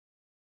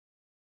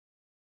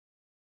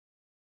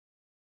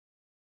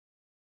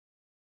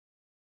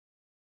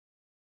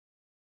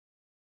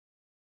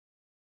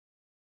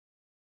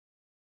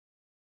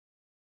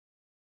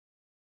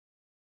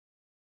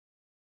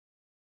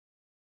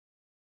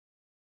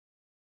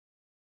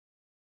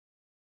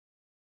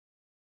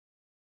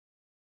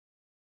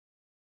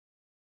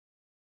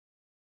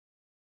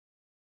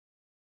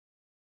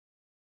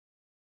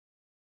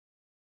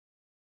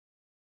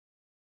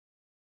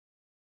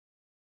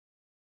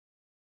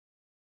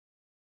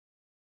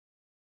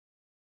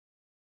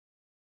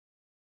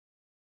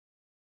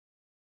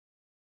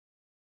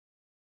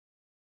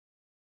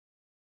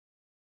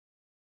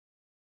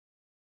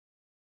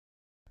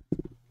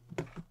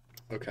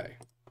Okay.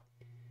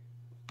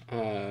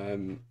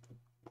 Um,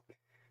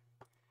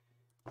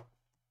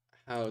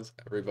 how's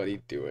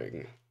everybody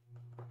doing?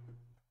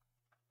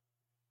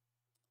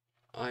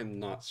 I'm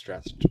not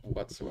stressed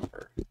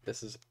whatsoever.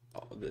 This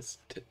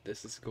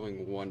is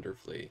going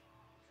wonderfully.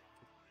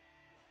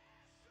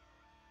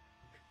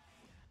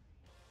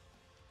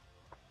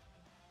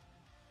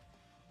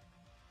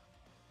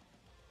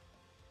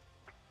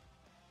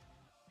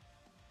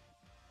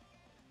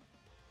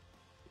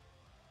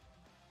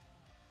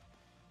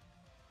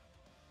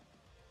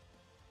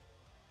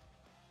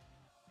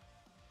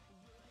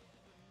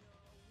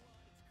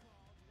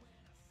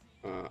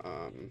 Uh,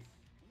 um,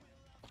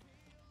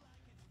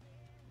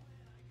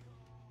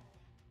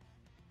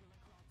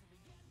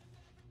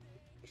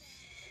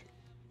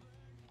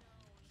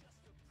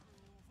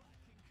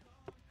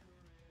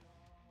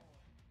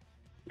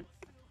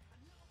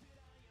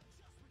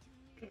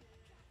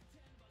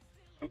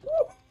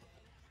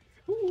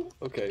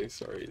 okay,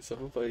 sorry.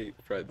 Some of my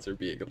friends are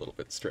being a little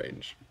bit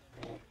strange.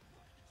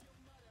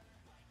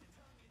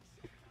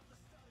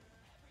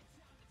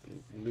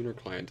 Lunar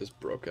client is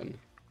broken.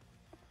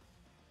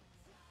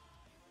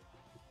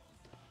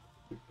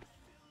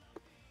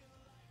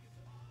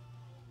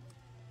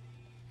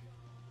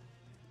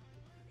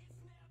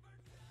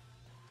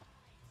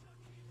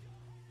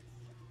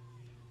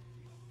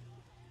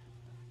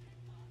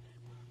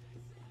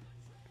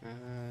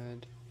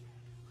 Add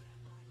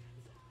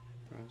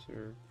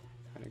browser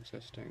not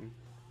existing.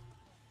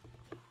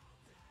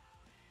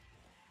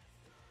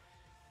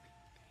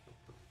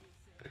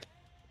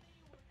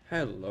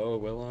 Hello,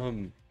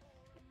 Willem.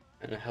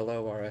 And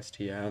hello,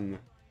 RSTM.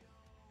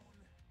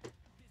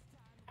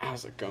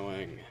 How's it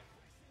going?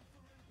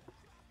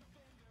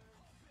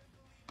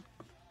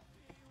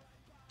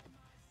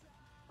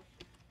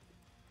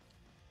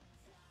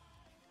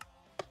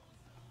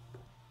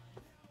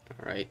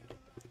 Alright.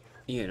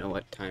 You know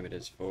what time it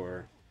is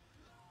for.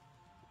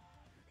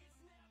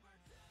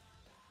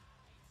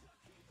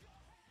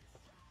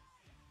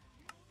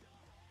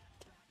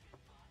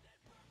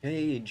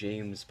 Hey,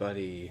 James,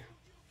 buddy.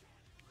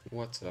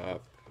 What's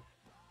up?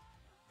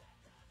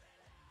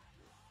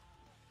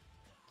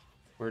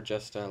 We're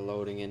just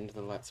loading into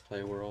the Let's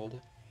Play world.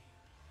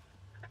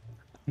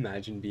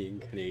 Imagine being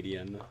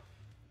Canadian.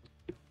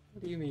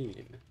 What do you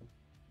mean?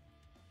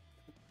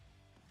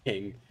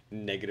 Ping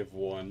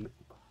 -1.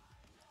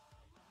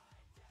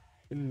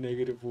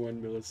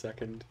 -1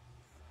 millisecond.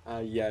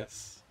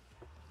 Yes.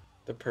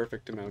 The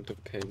perfect amount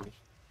of ping.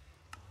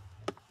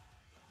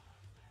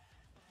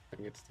 I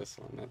think it's this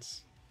one.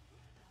 That's.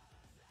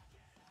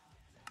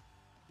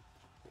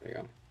 There you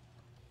go.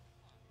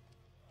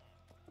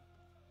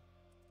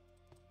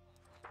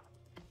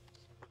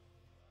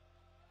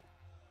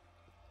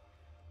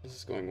 This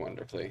is going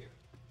wonderfully.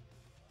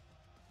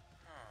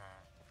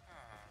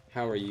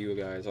 How are you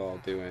guys all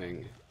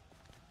doing?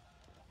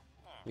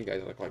 You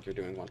guys look like you're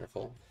doing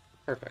wonderful.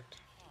 Perfect.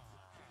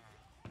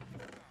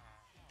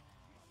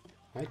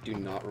 I do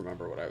not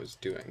remember what I was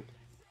doing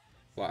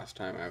last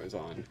time I was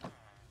on.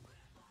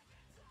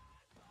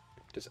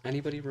 Does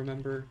anybody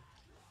remember?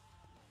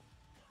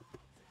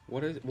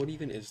 What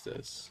even is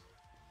this?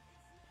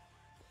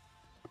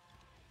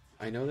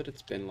 I know that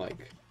it's been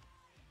like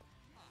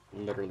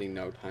literally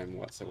no time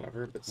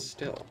whatsoever, but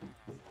still.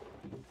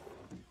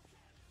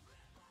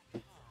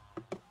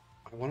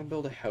 I want to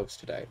build a house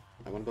today.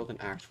 I want to build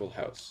an actual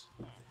house.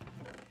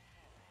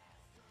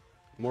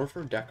 More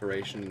for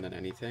decoration than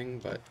anything,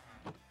 but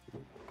I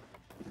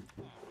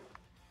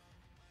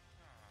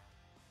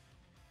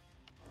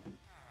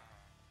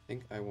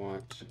think I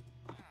want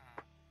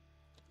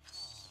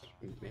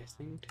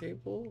smithing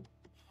table?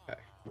 Okay.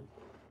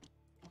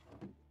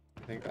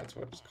 I think that's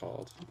what it's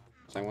called.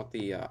 So I want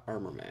the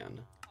armor man.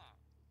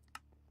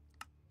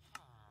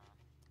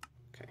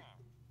 Okay.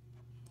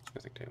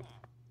 Smithing table.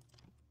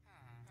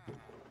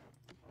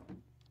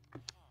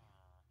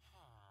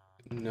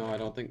 No, I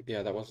don't think...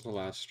 Yeah, that wasn't the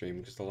last stream,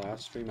 because the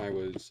last stream I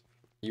was...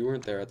 You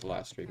weren't there at the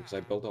last stream, because I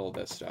built all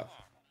this stuff.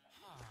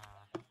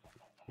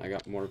 I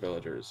got more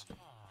villagers.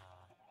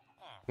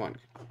 Come on.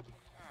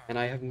 And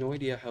I have no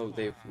idea how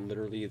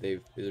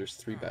there's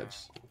 3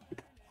 beds.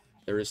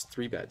 There is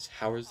 3 beds.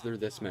 How is there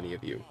this many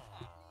of you?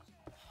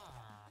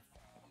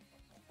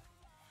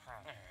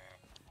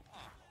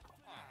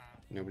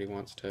 Nobody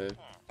wants to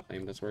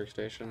claim this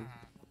workstation?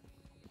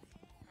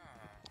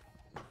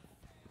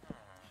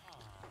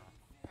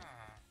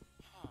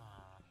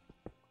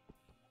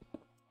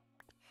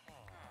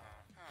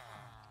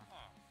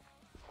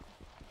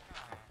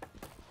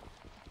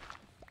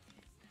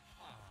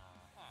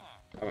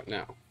 How about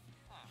now?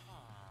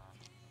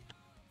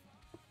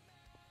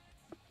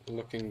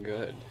 Looking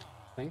good.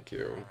 Thank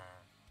you.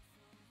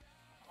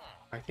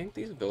 I think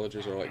these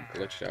villagers are like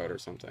glitched out or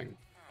something.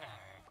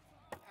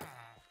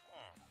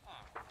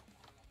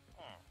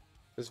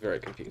 This is very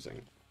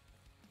confusing.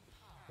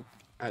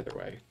 Either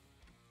way.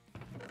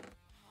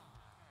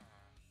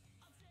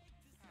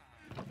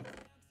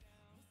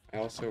 I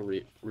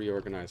also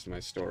reorganized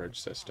my storage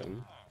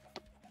system.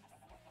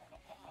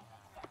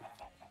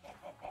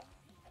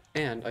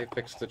 And I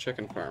fixed the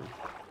chicken farm,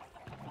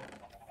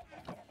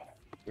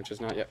 which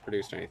has not yet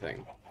produced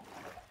anything.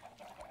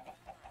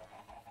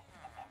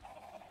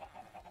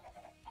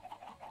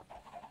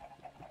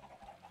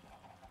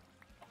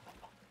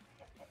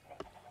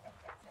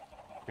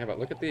 Yeah, but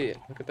look at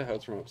the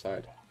house from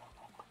outside.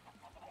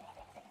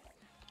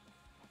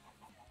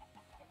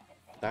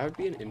 That would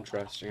be an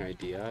interesting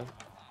idea,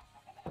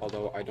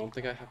 although I don't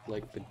think I have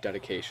like the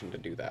dedication to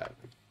do that.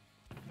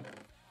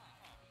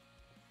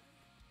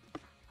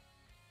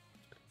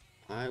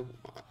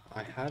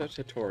 I had a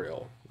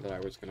tutorial that I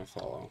was gonna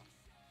follow.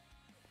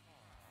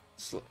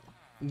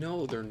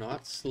 No, they're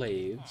not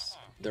slaves.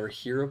 They're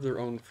here of their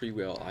own free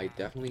will. I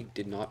definitely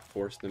did not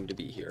force them to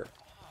be here.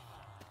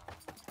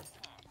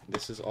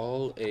 This is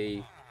all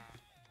a...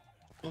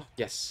 Oh,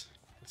 yes.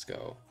 Let's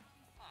go.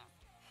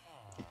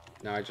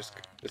 Now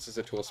this is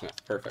a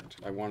toolsmith. Perfect.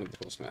 I wanted the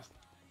toolsmith.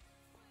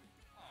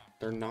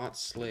 They're not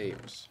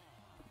slaves.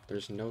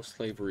 There's no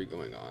slavery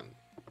going on.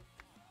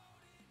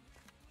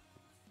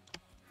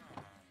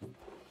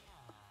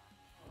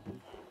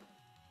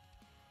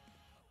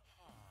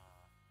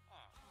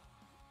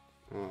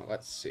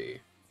 Let's see.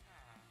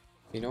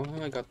 You know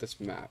how I got this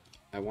map?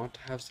 I want to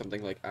have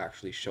something like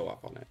actually show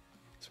up on it.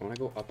 So I want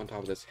to go up on top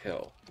of this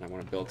hill, and I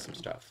want to build some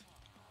stuff.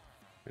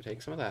 I'm gonna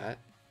take some of that.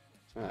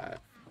 Some of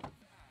that.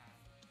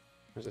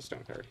 Where's the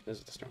stone cutter? This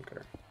is the stone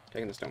cutter.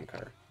 Taking the stone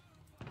cutter.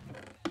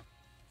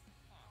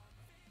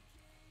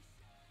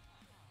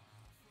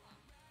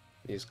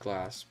 These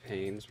glass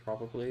panes,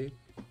 probably.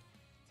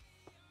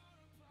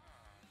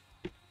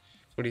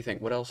 What do you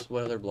think? What else?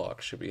 What other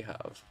blocks should we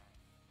have?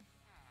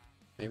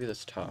 Maybe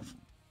this tough.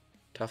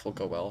 Tough will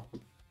go well.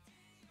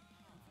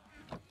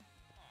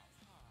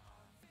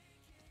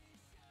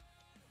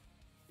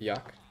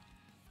 Yuck.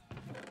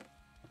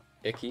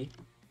 Icky.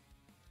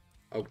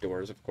 Oak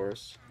doors, of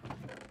course.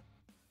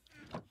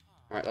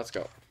 Alright, let's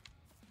go.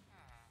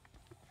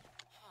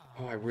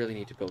 Oh, I really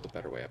need to build a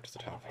better way up to the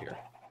top here.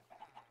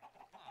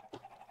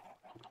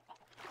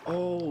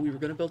 Oh, we were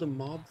gonna build a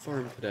mob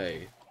farm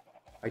today.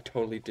 I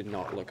totally did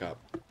not look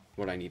up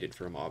what I needed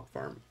for a mob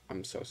farm.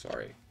 I'm so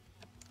sorry.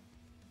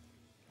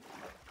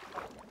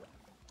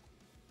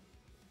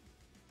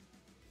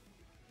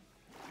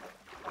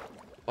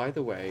 By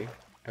the way,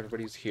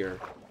 everybody's here.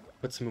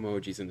 Put some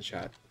emojis in the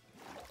chat.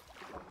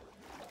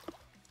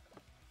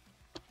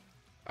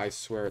 I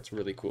swear it's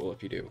really cool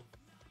if you do.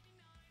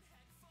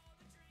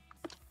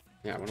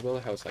 Yeah, I want to build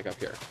a house like up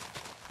here.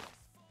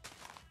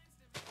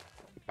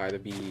 By the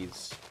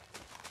bees.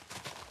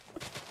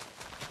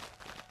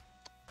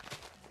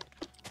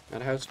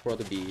 Not a house for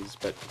the bees,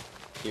 but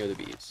near the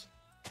bees.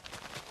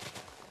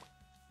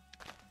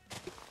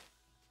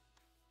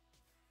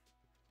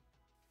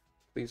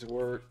 Please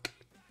work.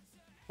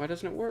 Why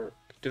doesn't it work?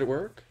 Did it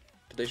work?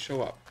 Did they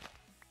show up?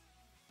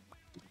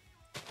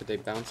 Did they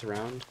bounce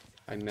around?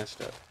 I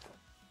missed it.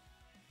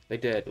 They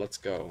did. Let's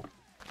go.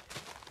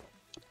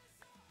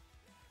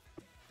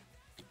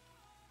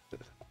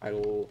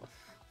 I'll...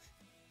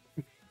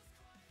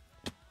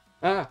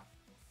 Ah!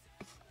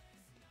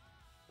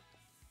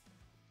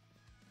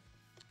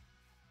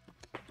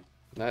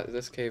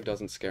 This cave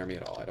doesn't scare me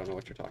at all. I don't know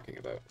what you're talking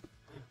about.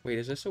 Wait,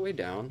 is this a way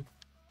down?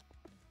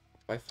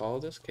 If I follow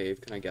this cave,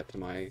 can I get to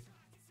my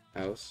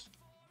house?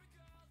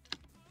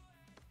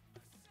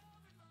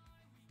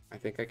 I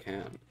think I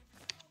can.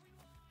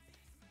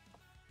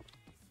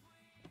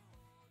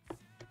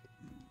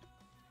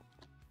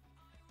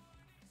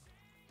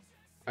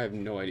 I have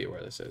no idea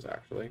where this is,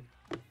 actually.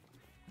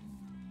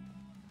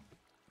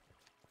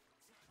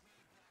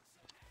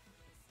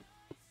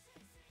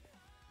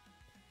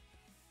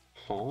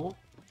 Huh?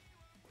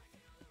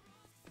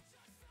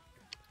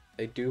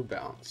 They do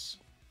bounce.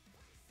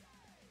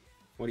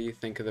 What do you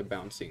think of the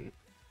bouncing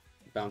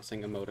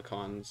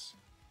emoticons?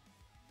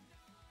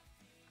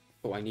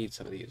 Oh, I need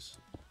some of these.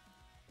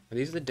 Are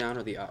these the down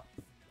or the up?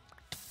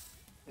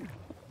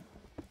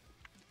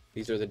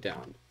 These are the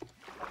down.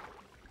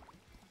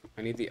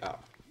 I need the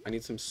up. I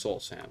need some soul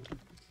sand.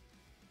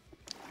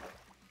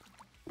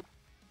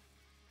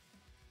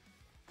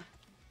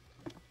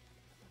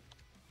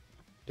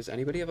 Does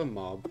anybody have a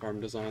mob farm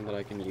design that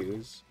I can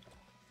use?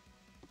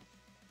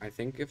 I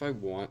think if I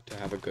want to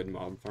have a good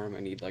mob farm,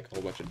 I need like a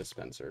whole bunch of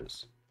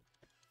dispensers.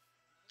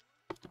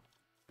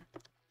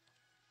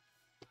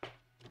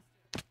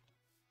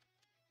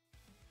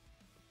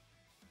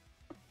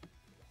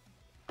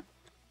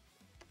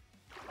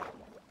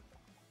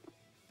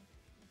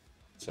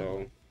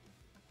 So,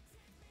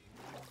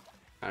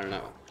 I don't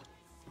know.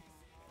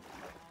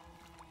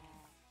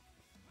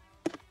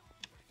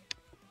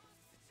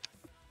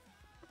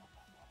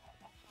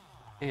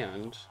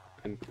 And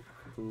I'm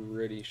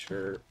pretty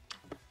sure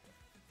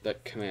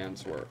that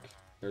commands work.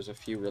 There's a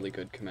few really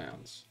good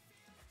commands.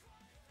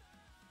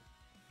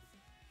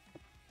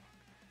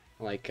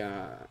 Like,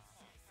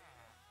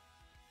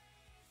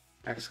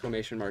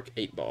 exclamation mark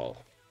 8-ball.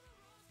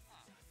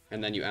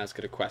 And then you ask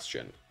it a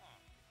question.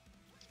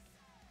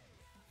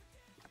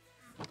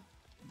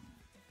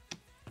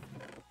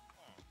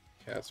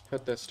 Okay, let's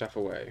put this stuff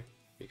away,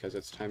 because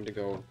it's time to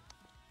go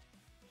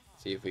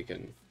See if we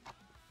can...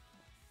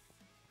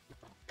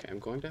 Okay, I'm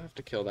going to have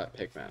to kill that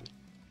pigman.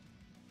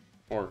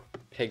 Or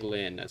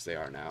piglin, as they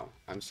are now.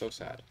 I'm so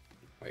sad.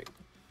 Wait.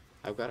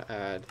 I've got to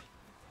add...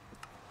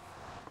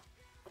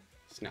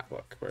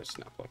 Snaplook. Where's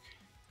Snaplook?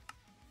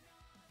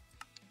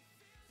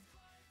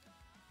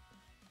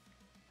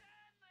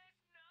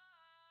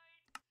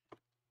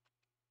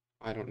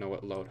 I don't know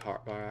what load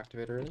hotbar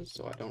activator is,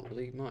 so I don't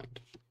really mind.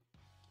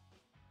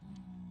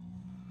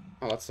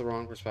 Oh, that's the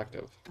wrong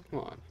perspective. Come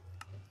on.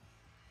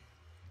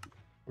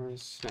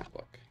 Where's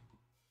Snaplook?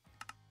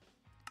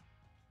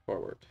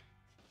 Forward.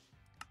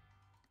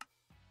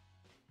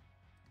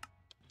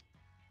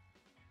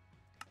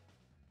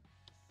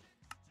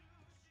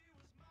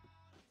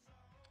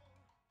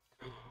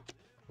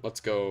 Let's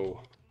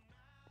go.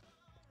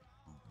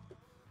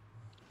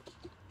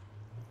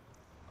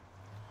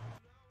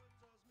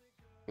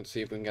 Let's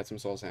see if we can get some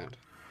soul sand.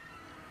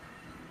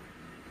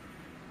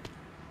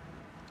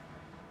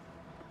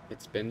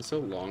 It's been so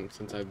long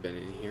since I've been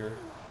in here.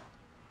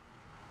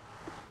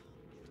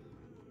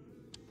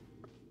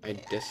 I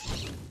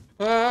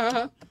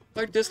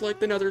dislike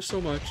the Nether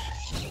so much.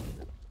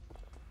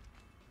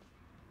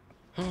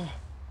 Oh,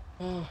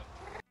 oh,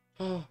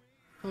 oh,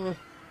 oh,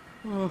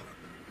 oh,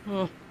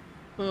 oh,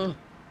 oh,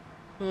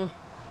 oh.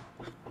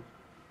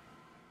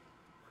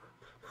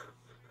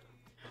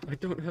 I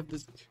don't have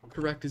this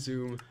correct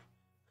zoom.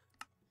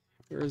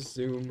 Where's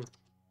zoom?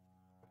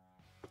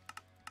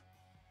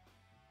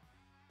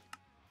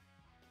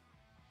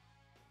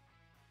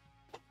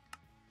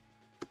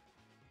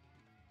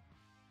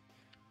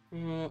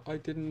 I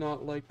did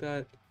not like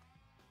that.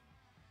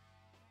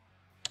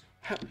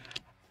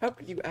 How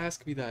could you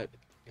ask me that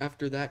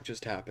after that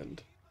just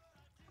happened?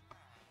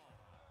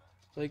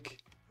 Like,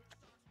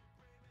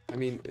 I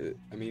mean,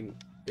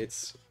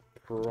 it's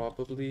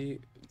probably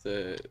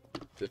the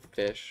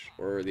fish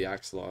or the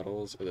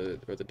axolotls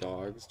or the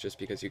dogs, just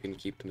because you can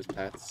keep them as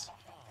pets.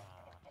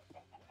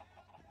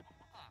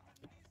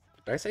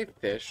 Did I say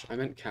fish? I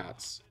meant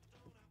cats.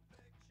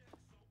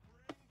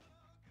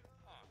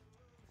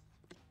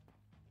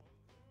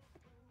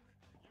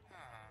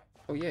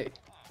 Oh, yay.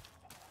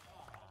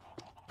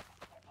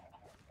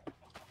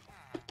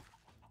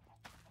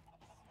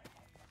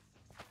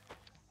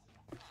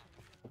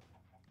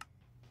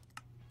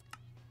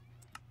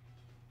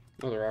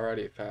 Oh, they're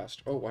already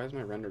fast. Oh, why is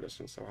my render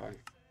distance so high?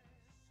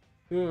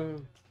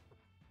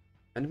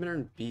 Enderman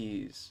and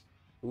bees.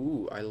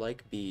 Ooh, I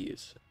like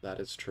bees.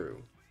 That is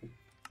true.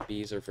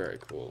 Bees are very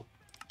cool.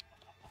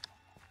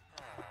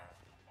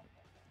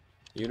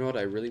 You know what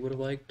I really would have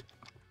liked?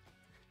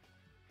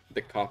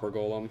 The copper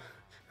golem.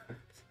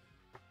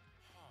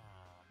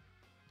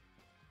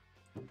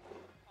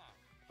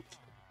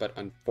 But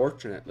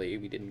unfortunately,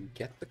 we didn't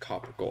get the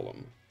copper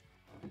golem.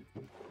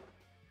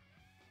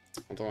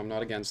 Although I'm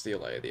not against the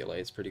allay. The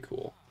allay is pretty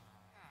cool.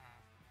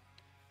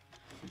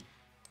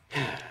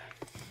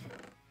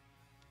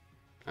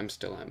 I'm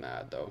still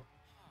mad, though.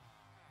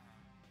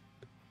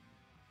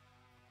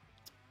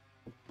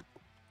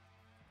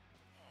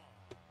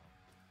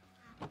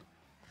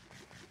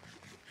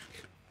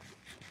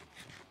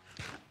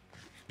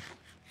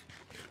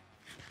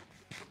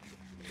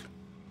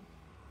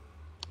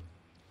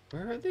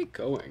 Where are they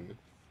going?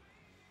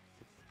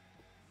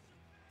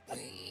 Are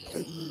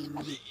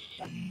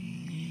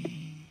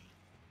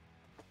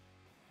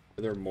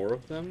there more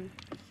of them?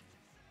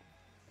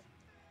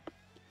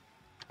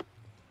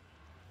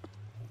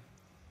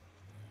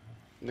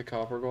 The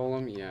copper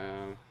golem?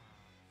 Yeah.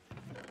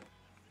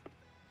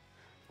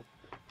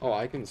 Oh,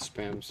 I can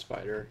spam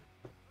spider.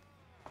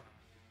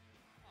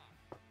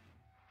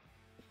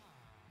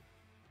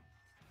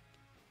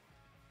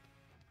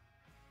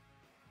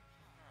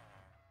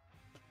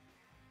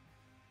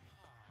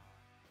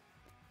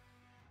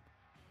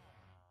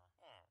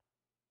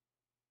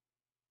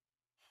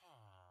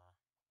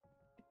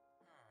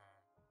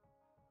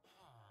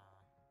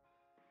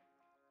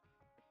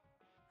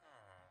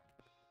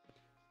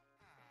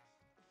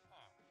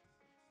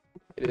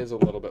 It is a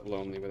little bit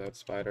lonely without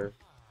spider.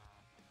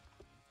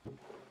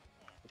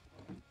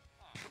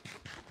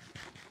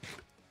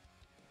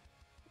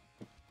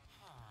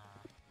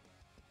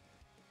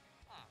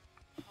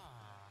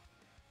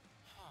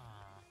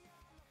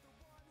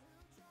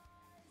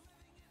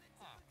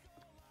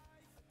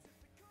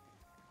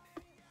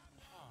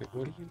 Wait,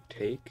 what do you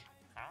take?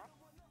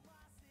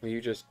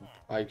 Well,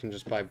 I can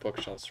just buy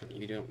bookshelves from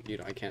you. You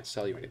don't, I can't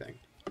sell you anything.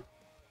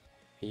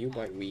 You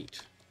buy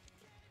wheat.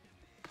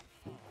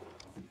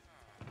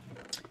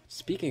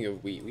 Speaking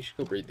of wheat, we should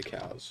go breed the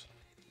cows.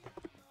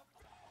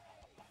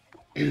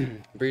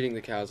 Breeding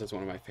the cows is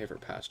one of my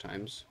favorite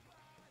pastimes.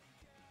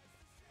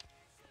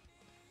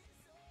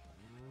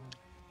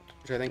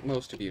 Which I think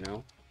most of you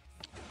know.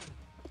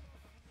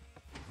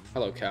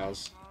 Hello,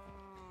 cows.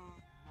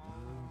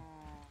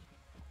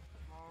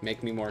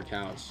 Make me more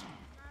cows.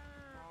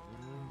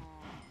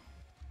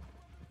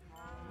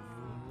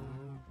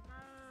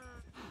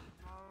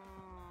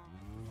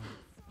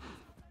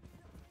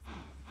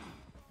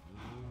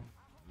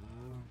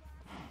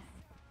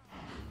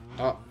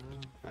 Oh,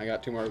 I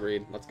got 2 more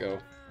greed. Let's go.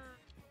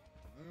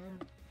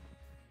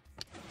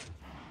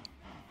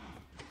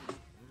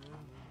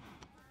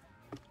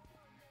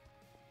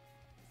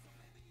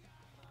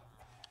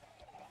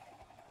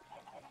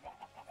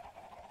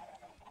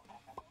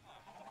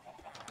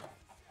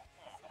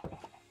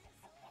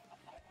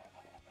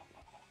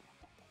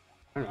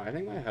 I don't know, I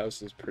think my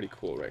house is pretty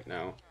cool right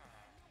now.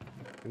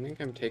 I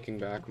think I'm taking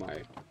back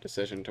my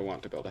decision to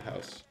want to build a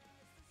house.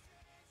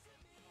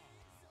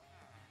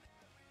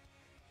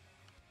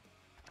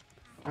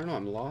 I don't know,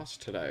 I'm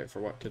lost today for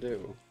what to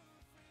do.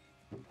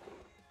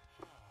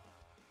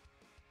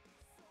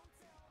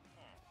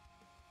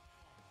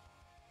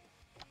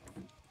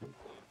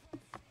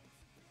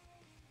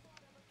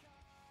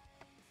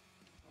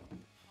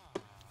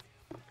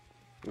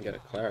 Can get a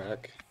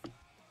cleric.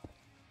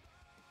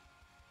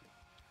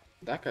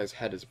 That guy's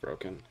head is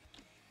broken.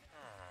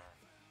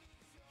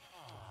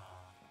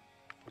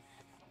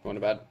 Going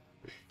to bed.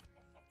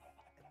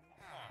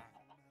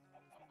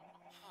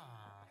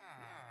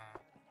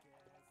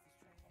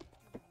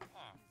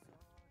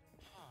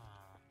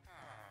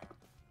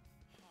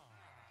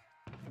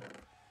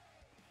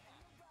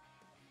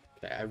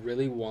 Okay, I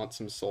really want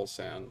some soul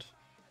sand.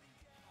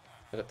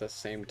 But at the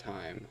same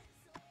time,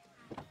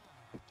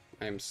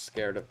 I am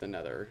scared of the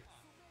nether.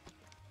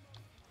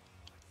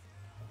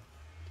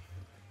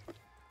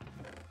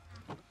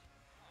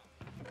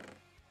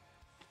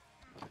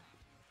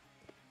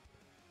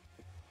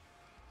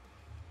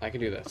 I can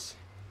do this.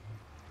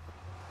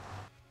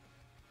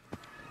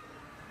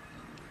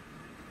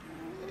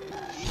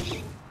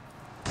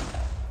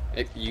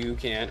 You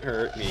can't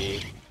hurt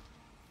me.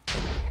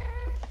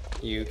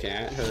 You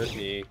can't hurt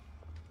me.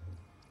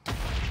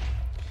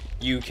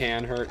 You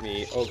can hurt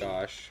me. Oh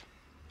gosh.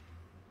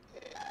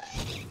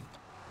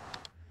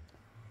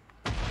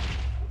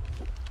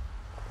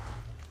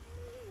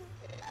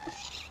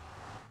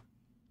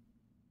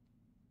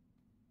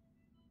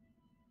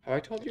 Have I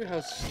told you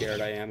how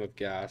scared I am of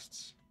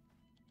ghasts?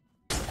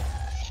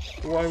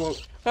 Why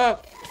won't... Ah!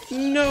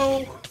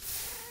 No!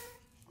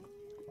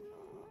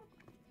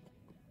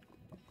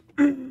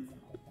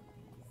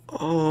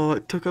 Oh,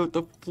 it took out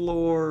the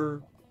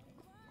floor.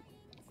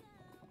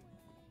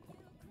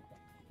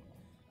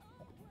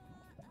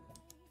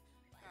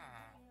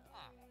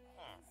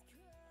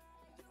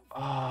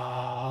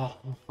 Ah.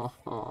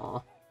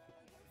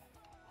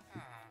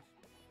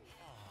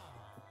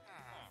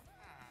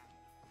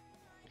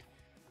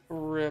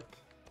 Rip.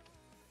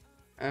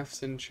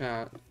 F's in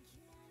chat.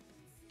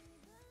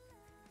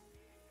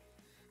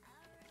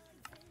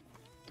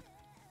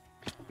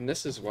 And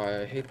this is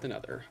why I hate the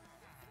nether.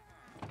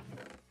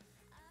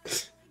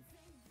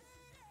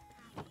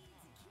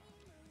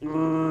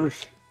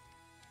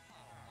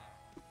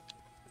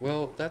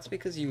 Well, that's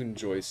because you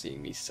enjoy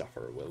seeing me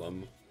suffer,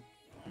 Willem.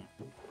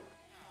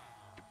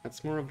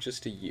 That's more of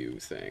just a you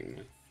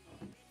thing.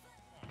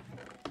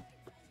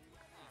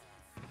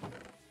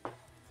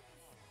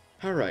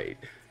 Alright,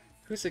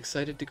 who's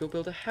excited to go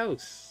build a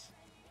house?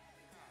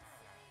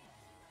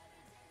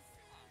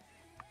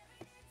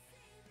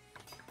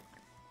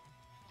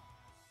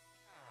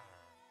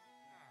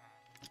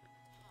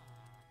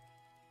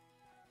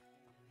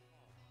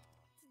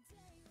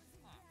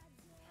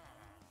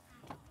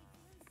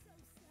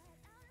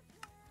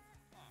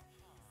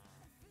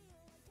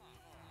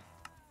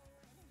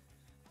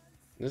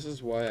 This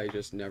is why I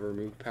just never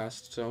moved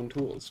past stone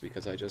tools,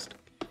 because I just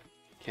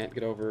can't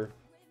get over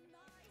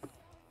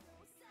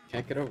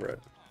it.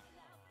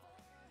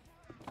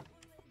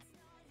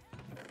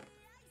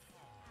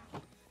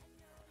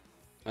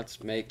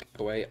 Let's make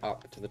a way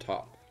up to the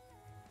top.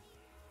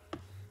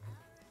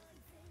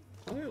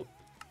 Oh,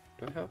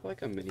 do I have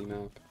like a mini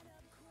map?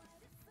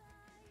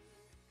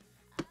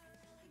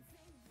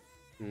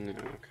 No,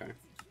 okay.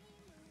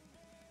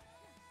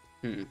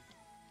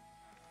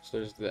 So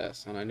there's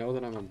this, and I know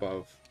that I'm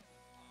above,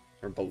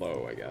 or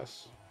below, I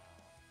guess.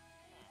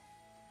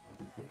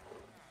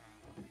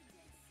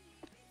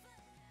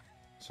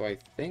 So I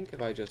think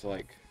if I just,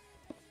 like...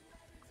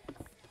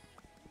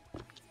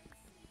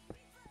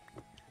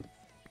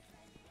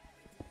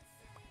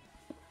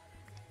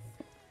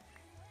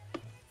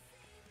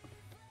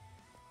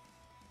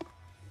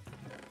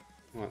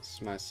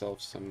 want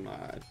myself some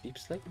deep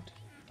slate.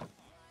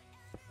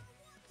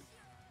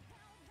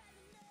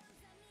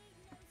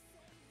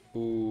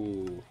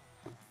 Ooh.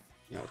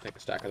 Yeah, I'll take a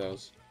stack of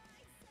those.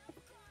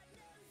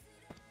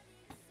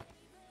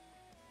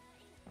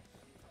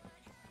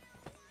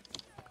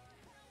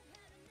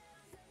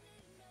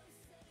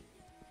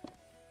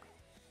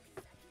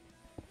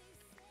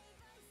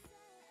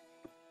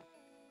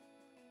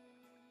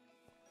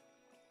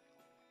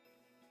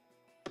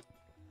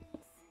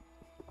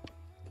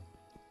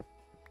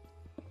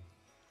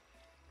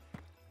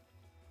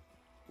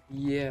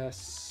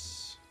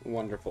 Yes.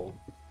 Wonderful.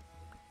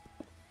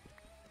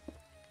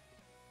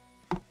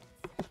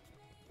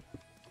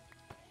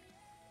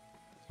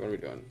 What are we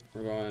doing?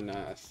 We're going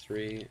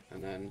 3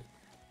 and then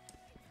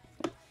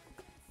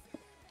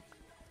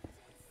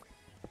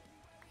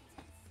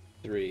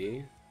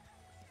 3.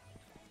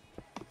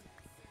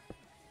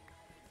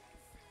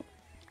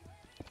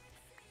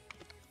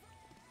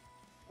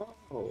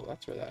 Oh,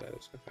 that's where that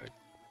is. Okay.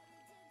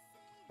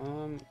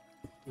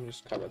 We'll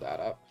just cover that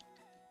up.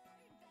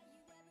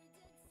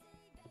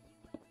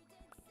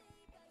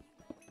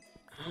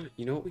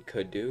 You know what we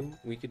could do?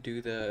 We could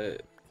do the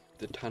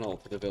tunnel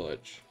to the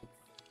village.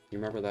 You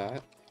remember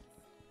that?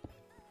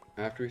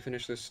 After we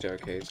finish this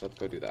staircase, let's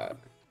go do that.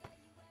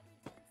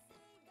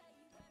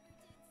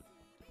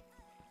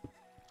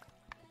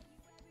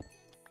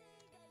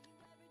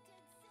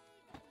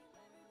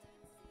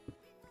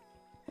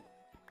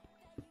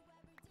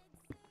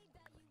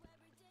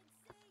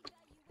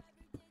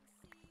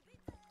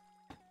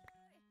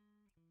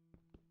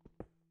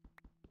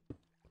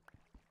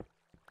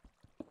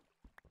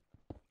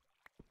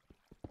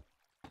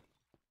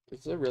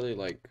 This is a really,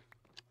 like,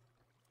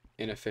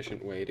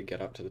 inefficient way to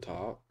get up to the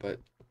top, but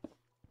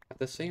at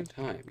the same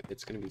time,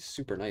 it's going to be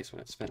super nice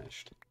when it's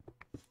finished.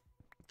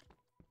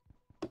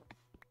 I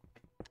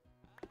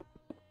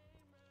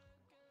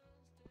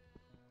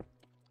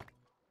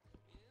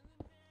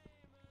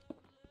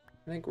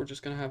think we're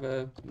just going to have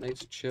a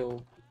nice,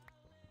 chill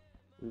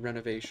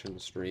renovation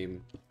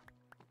stream.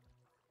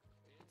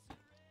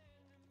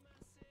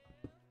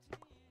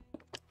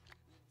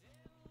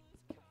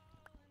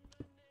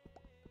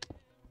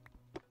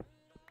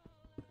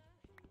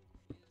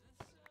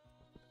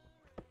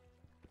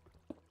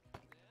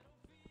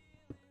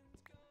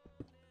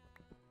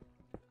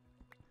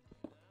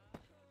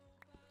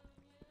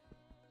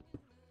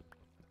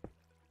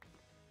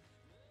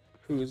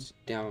 Who's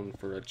down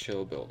for a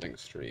chill building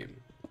stream?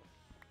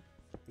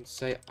 Let's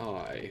say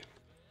I.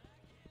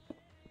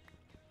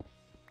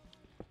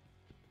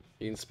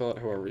 You can spell it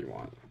however you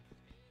want.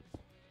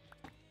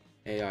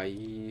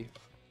 A-I-E.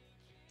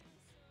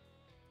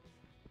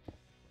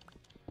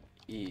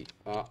 E.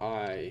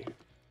 I.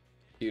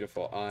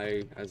 Beautiful.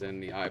 I as in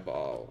the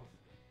eyeball.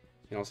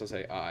 You can also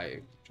say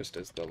I, just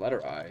as the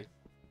letter I.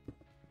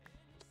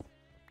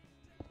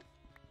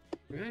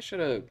 Maybe I should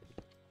have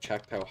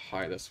checked how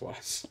high this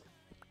was.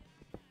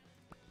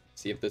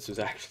 See if this was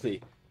actually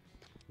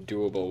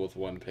doable with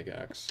one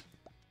pickaxe.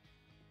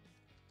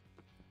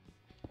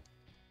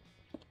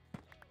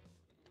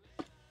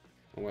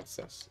 And what's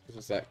this? This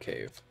is that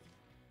cave.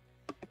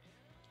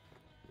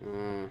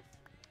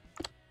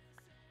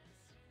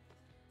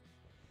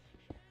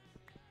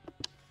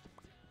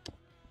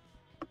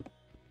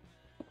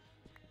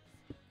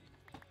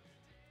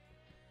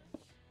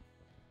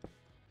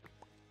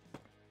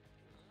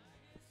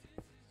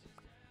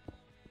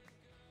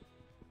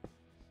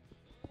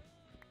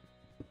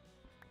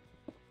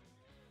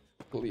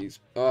 Please.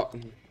 Oh.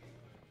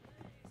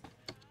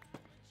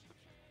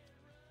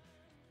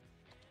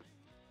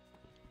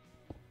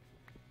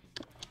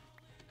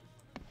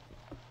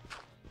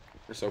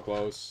 We're so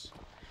close.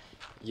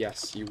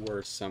 Yes, you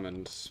were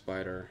summoned,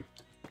 spider.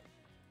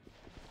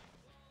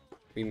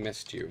 We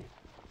missed you.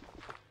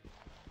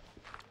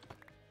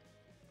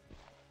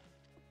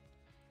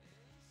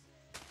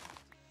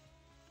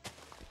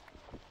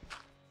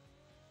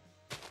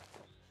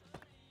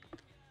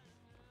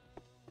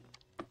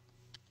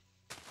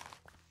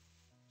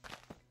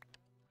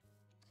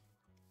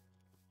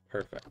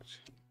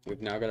 Perfect.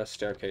 We've now got a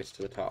staircase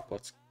to the top.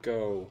 Let's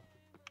go.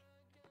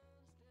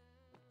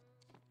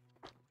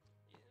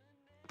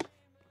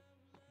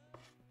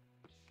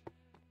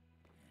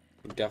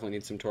 We definitely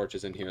need some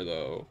torches in here,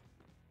 though.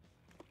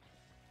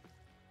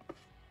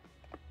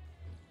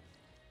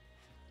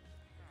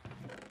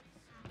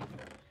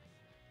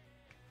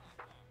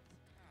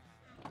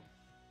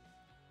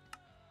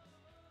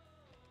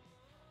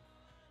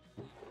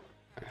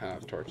 I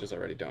have torches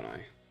already, don't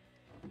I?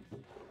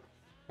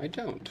 I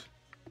don't.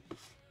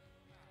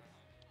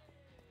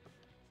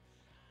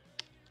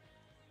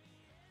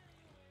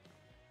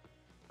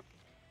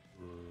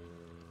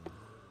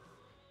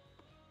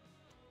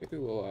 Maybe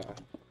we'll,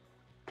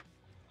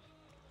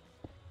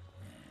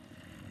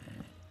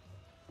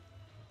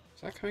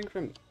 Is that coming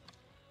from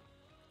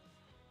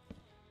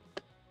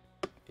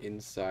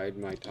inside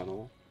my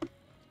tunnel?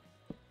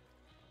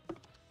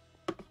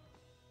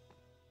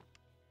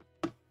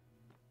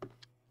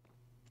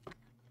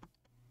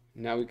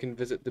 Now we can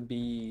visit the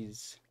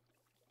bees.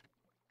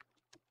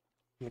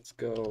 Let's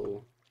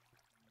go.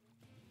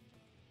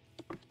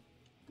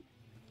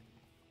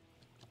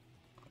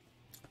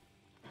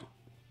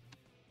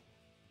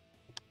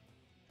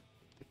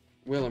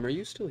 Willem, are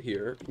you still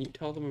here? Can you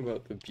tell them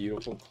about the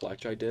beautiful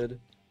clutch I did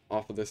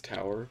off of this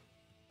tower?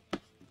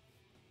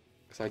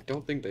 Because I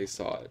don't think they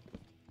saw it.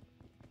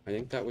 I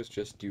think that was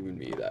just you and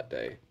me that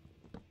day.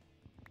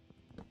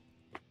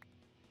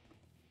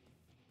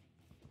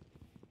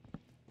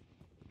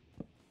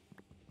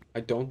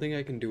 I don't think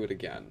I can do it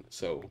again,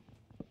 so...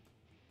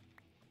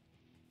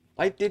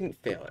 I didn't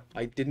fail it.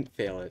 I didn't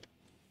fail it.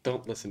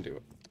 Don't listen to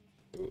it.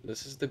 Ooh,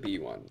 this is the bee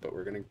one, but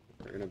we're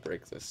gonna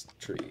break this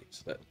tree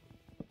so that...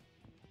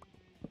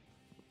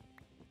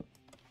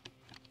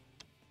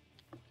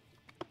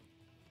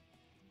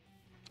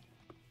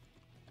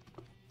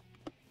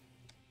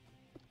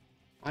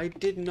 I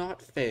did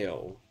not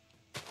fail.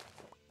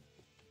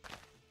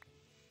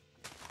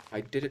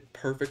 I did it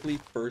perfectly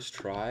first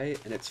try,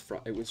 and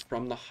it was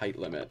from the height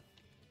limit.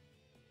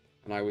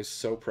 And I was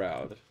so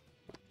proud. 1,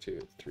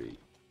 2, 3.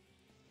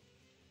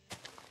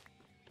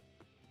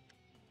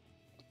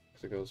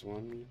 So it goes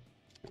 1,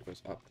 it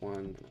goes up 1,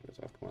 and it goes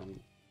up 1.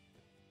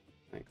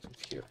 Thanks,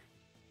 it's here.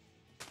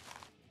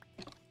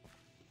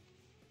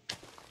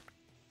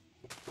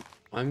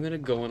 I'm gonna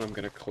go and I'm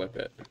gonna clip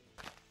it.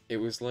 It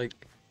was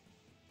like,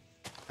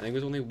 I think it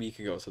was only a week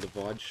ago, so the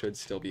VOD should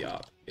still be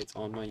up. It's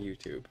on my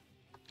YouTube.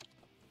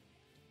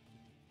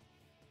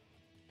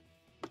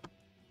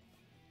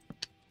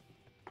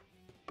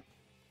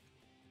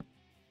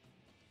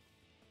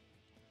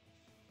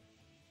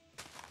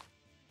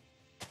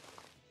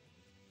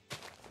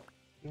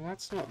 Well,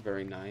 that's not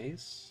very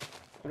nice.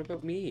 What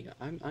about me?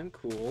 I'm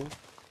cool.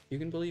 You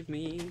can believe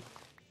me.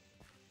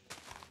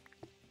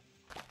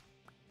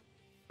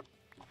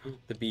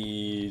 The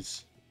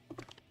bees.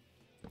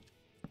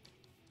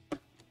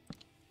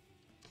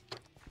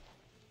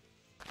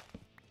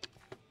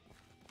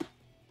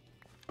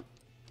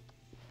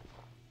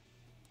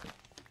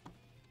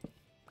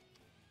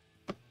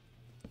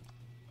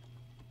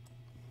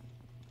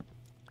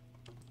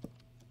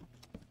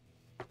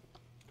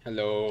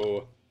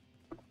 Hello.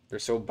 They're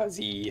so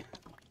buzzy.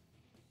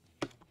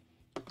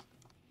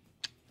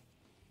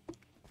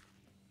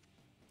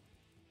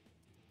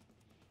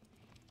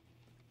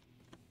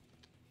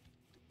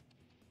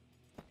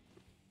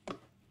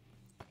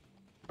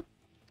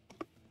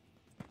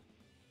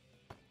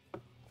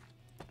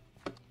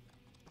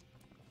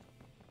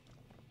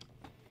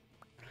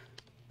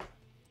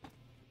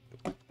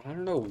 I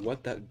don't know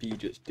what that bee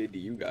just did to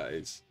you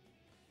guys.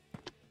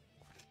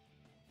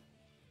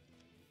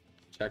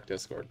 Check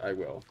Discord. I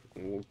will.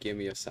 Give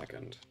me a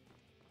second.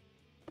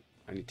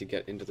 I need to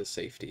get into the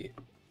safety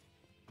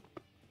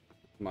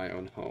of my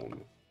own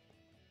home.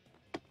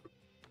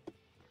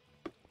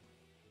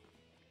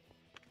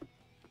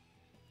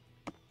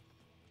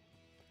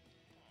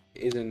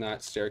 Isn't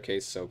that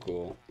staircase so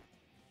cool?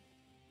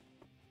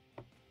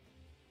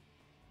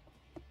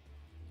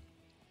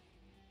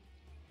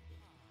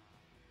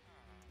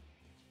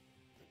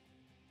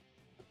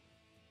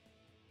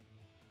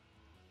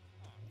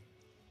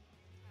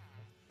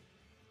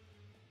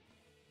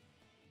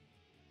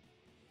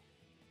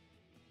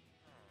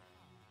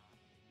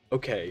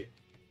 Okay.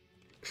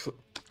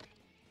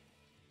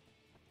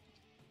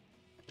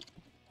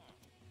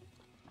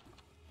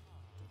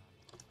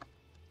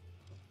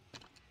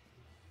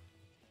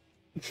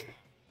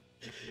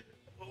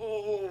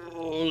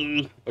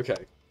 Okay.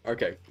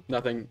 Okay.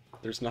 Nothing.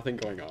 There's nothing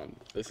going on.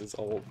 This is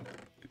all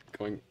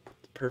going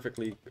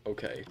perfectly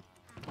okay.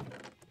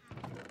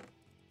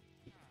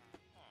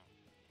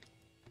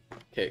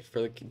 Okay,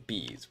 for the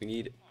bees, we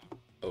need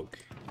oak.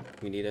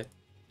 We need a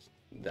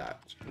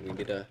that. We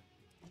need a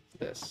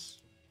this.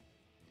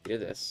 We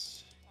need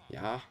this.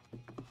 Yeah.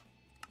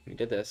 We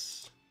did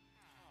this.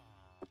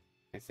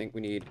 I think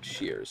we need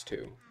shears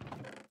too.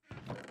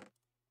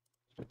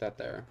 Put that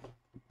there.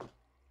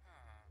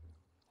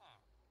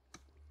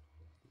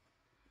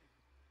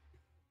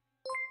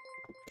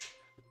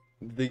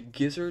 The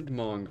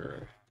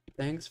Gizzardmonger.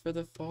 Thanks for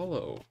the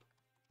follow.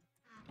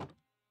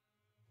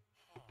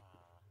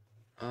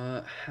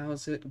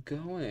 How's it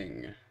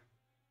going?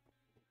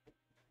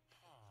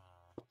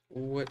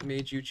 What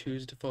made you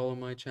choose to follow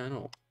my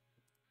channel?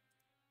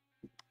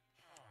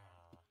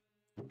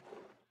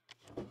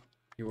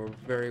 You are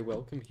very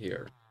welcome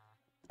here.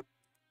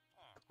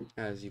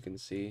 As you can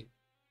see.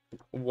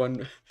 Oh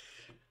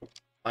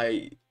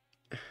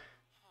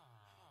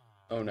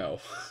no.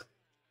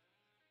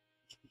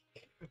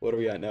 What are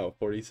we at now?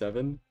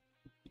 47?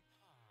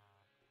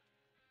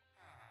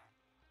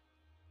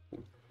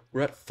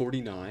 We're at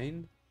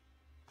 49?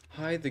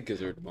 Hi, the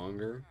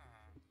Gizzardmonger.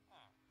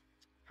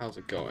 How's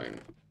it going?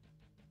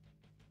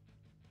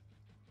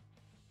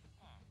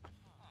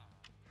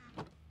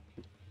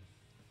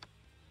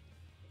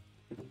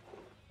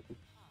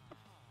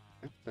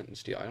 Flint and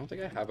steel. I don't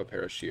think I have a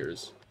pair of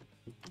shears.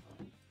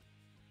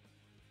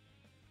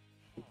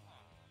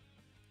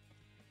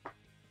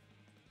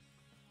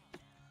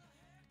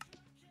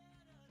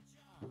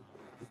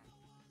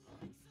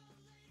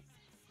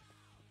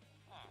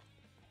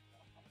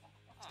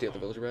 Steal the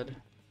villager bread.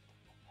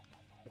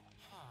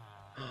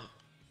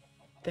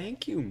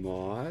 Thank you,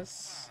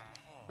 Moss.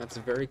 That's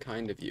very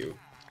kind of you.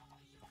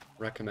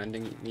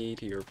 Recommending me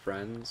to your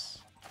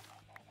friends.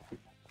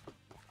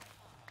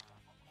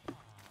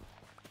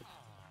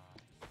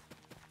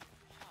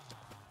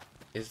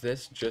 Is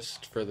this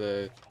just for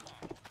the...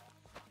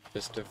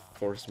 just to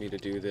force me to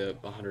do the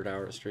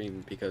 100-hour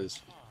stream?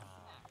 Because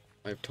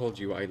I've told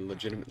you I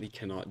legitimately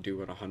cannot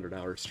do a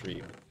 100-hour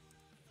stream.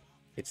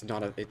 It's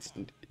not a...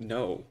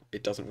 no,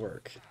 it doesn't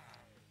work.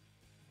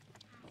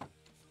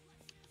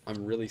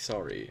 I'm really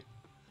sorry.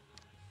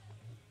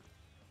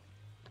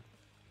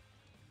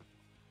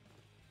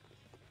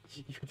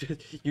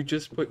 You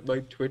just put my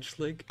Twitch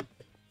link?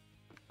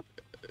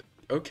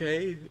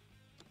 Okay.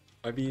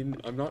 I mean,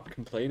 I'm not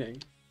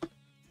complaining.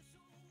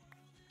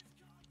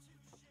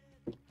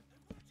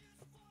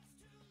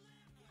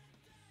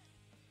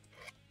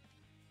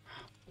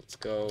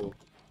 go.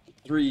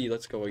 3,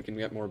 let's go, we can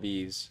get more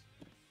bees.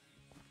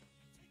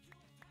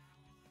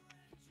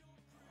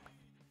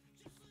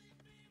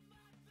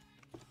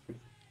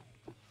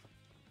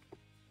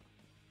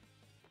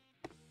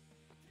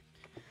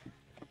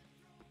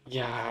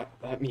 Yeah,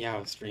 that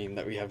meow stream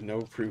that we have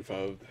no proof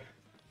of.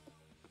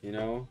 You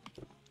know?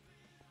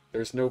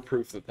 There's no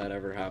proof that that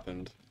ever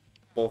happened.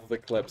 Both of the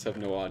clips have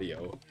no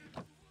audio.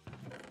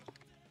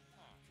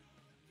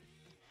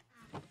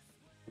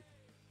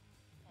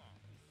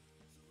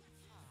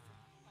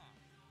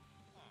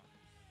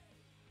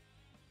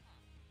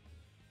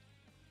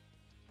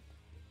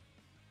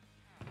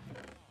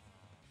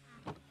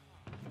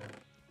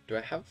 Do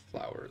I have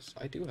flowers?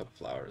 I do have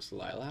flowers.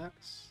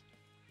 Lilacs,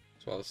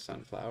 as well as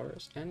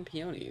sunflowers, and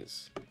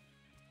peonies.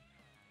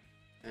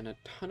 And a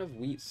ton of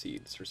wheat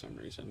seeds for some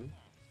reason.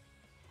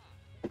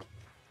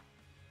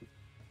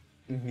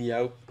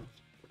 Meow.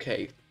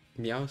 Okay,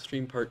 Meow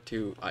Stream Part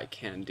 2 I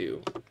can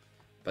do.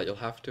 But you'll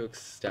have to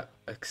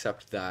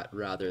accept that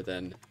rather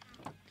than...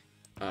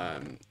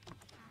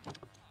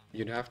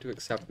 you'd have to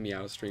accept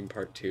Meow Stream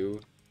Part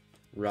 2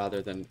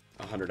 rather than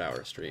a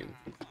 100-hour stream.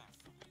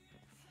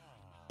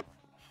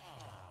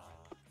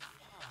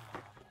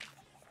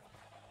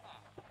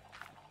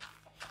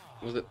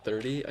 Was it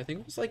 30? I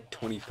think it was like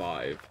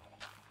 25.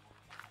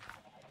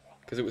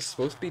 Because it was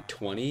supposed to be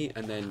 20,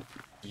 and then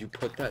you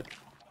put that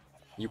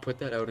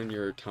out in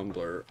your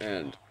Tumblr,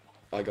 and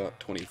I got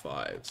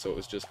 25, so it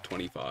was just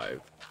 25.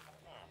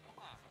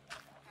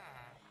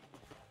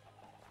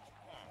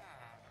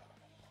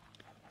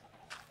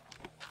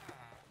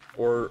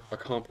 Or a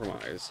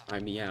compromise. I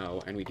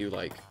meow, and we do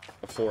like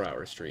a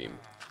 4-hour stream.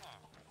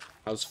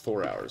 How's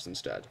 4 hours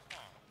instead?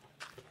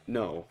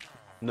 No.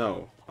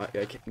 No. I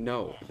can't,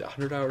 no. The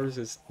 100 hours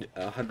is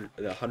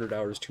 100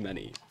 hours too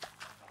many.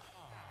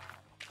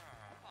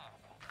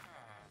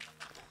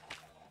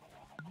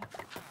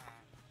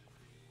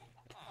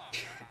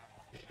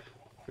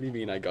 What do you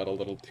mean I got a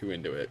little too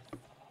into it?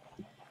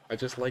 I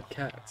just like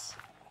cats.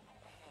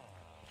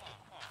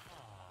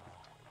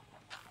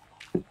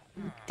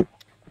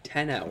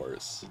 10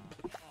 hours.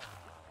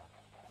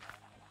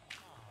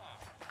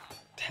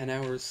 10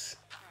 hours,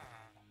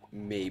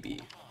 maybe.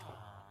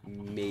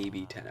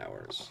 Maybe 10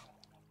 hours.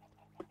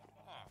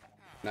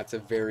 That's a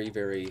very,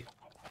 very...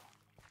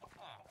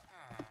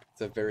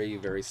 It's a very,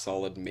 very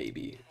solid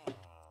maybe.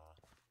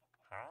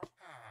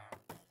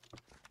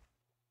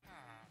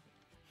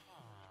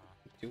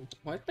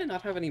 Why did I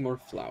not have any more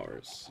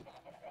flowers?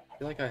 I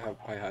feel like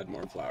I had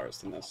more flowers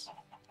than this.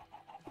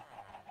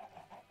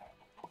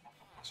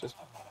 It's just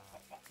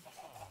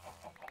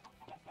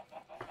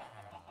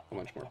a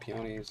bunch more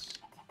peonies.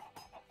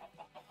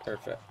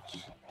 Perfect.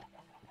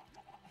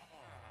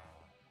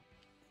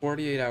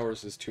 48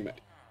 hours is too many.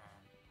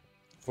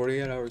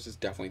 48 hours is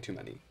definitely too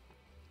many.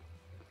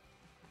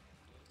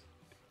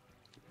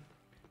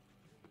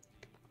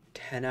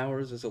 10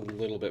 hours is a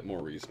little bit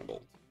more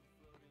reasonable.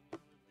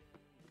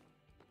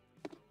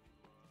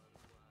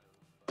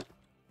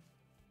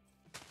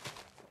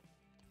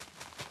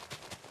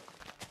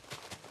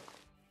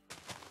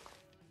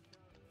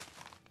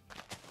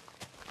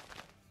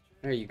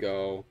 There you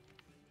go.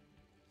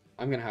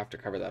 I'm gonna have to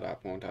cover that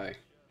up, won't I?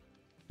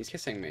 He's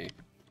kissing me.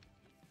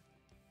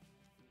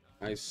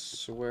 I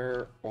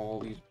swear all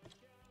these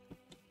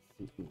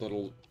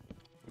little...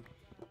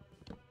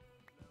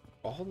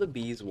 All the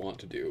bees want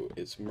to do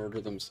is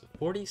murder them.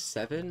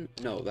 47?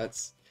 No,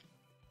 that's...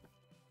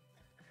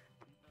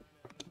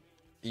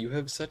 You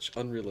have such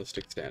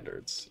unrealistic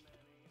standards.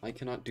 I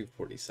cannot do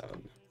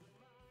 47.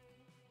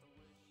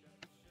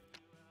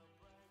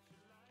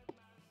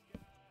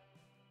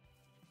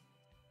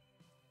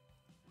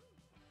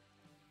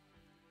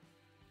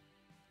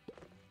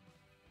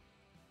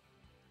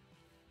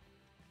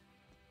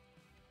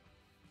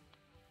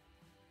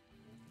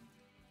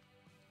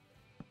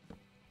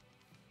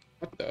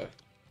 What the?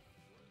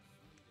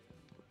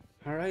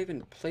 How did I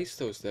even place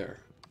those there?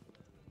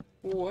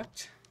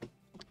 What?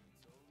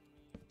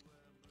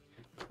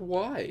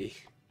 Why?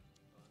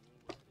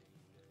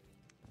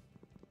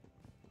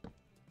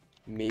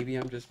 Maybe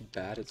I'm just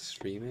bad at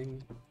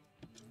streaming?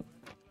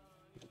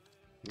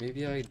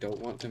 Maybe I don't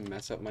want to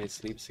mess up my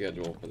sleep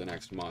schedule for the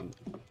next month.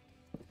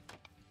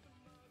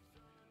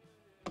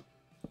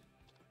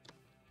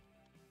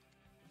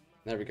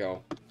 There we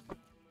go.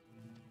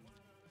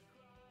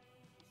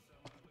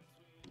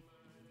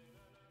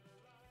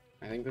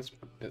 I think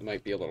it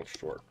might be a little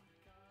short.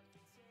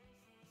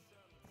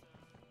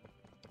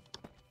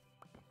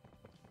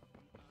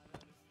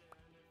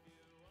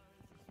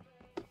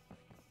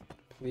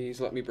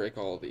 Please let me break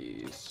all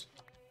these.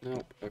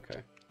 Nope,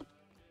 okay.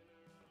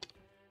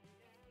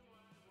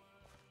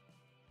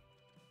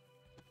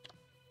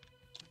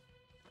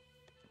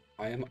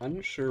 I am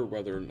unsure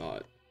whether or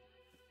not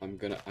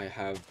I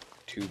have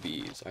 2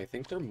 bees. I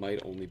think there might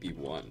only be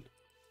 1.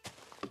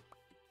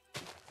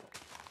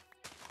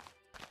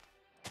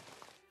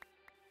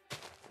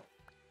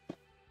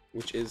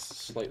 Which is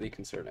slightly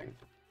concerning.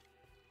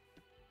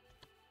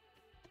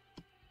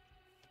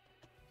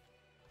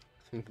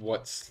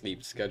 What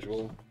sleep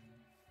schedule?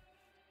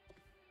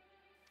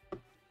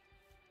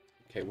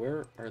 Okay,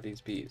 where are these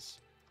bees?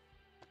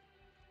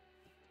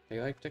 They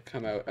like to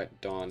come out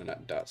at dawn and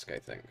at dusk, I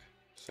think.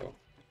 So.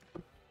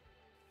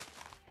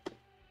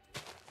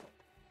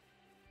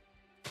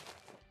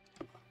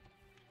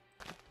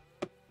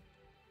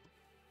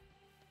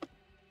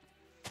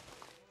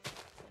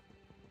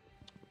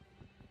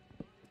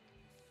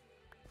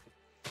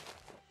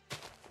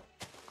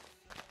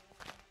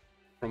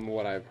 From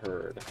what I've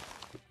heard.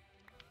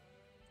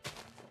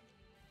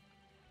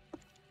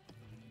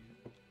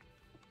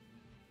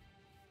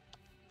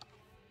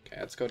 Okay,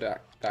 let's go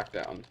back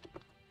down.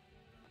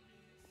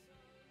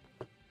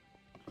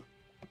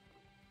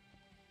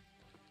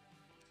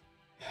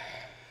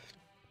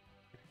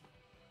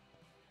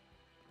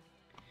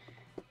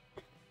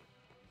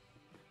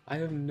 I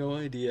have no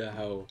idea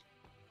how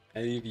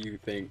any of you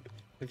think.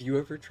 Have you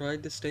ever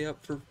tried to stay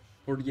up for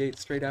 48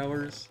 straight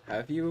hours?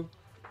 Have you?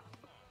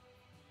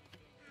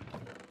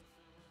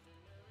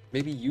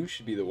 Maybe you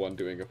should be the one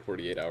doing a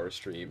 48-hour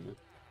stream.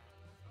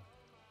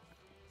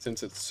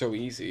 Since it's so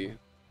easy.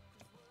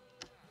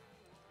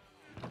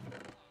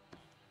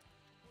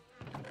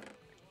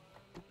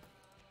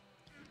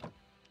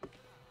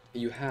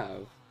 You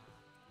have.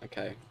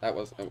 Okay, that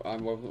was. I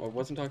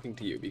wasn't talking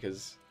to you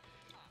because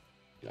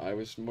I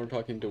was more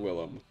talking to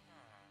Willem.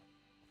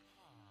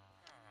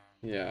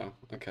 Yeah,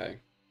 okay.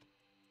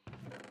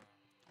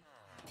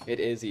 It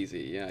is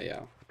easy,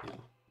 yeah.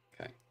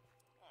 Okay.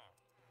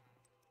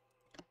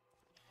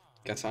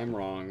 Guess I'm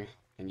wrong,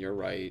 and you're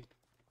right.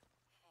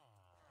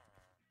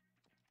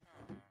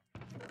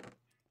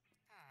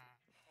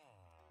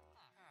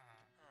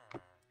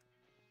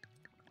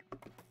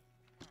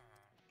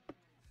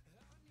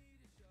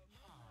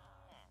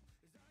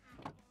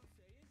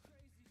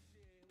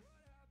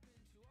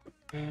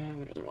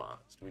 What other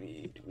mods do we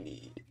need?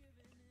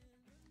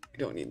 We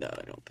don't need that,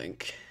 I don't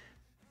think.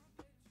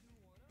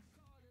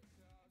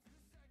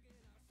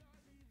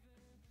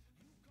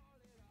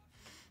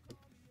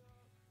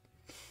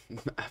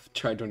 I've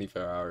tried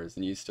 24 hours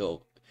and you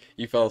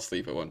fell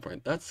asleep at one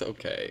point. That's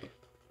okay.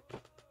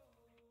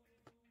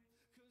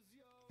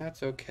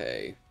 That's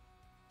okay.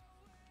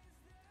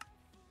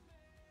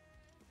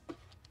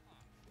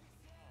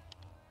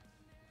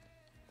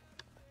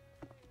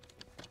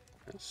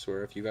 I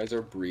swear if you guys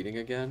are breeding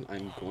again,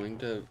 I'm going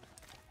to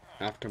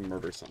have to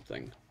murder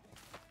something.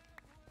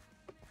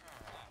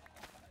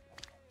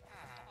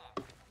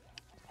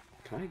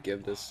 Can I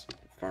give this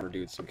farmer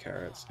dude some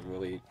carrots and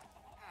really...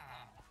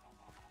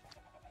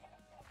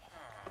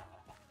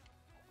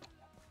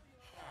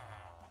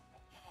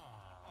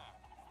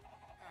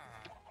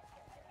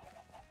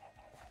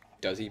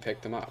 Does he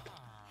pick them up?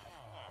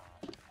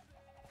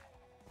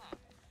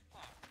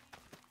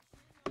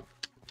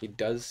 He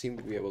does seem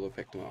to be able to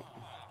pick them up.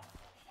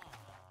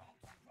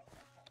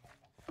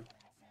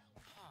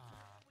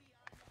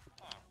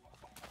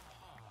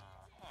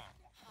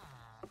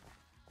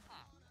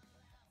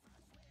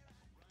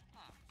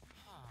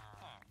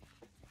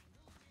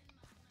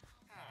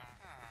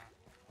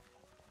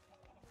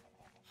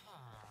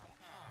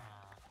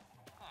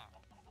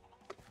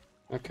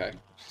 Okay.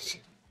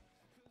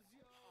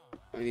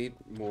 I need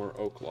more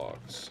oak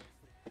logs.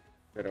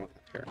 I don't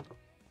care.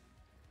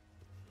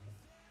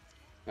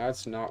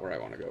 That's not where I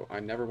want to go. I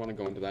never want to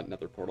go into that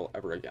nether portal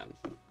ever again.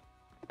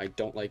 I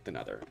don't like the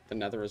nether. The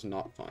nether is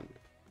not fun.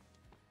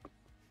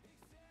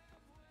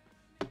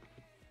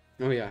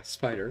 Oh yeah,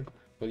 spider.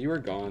 Well, you were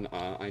gone.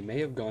 I may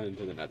have gone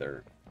into the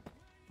nether.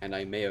 And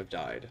I may have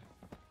died.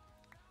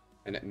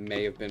 And it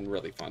may have been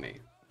really funny.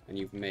 And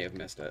you may have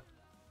missed it.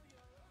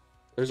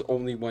 There's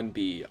only one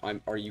bee.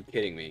 Are you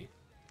kidding me?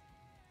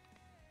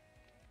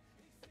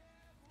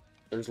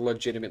 There's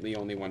legitimately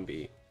only one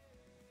bee.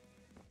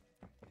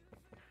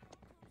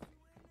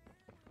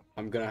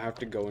 I'm gonna have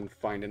to go and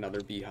find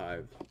another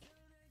beehive.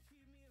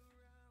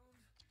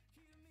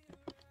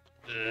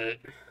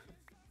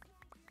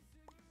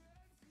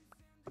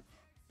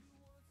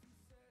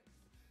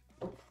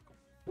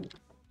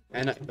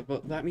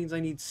 But that means I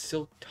need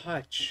Silk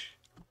Touch.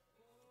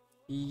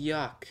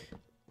 Yuck.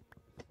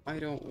 I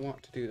don't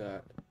want to do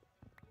that.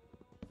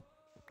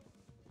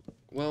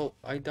 Well,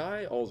 I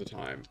die all the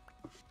time.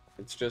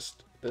 It's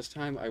just, this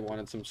time I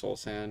wanted some soul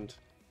sand.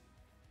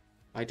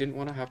 I didn't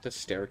want to have to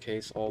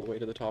staircase all the way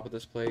to the top of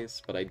this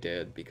place, but I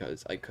did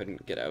because I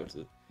couldn't get out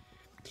of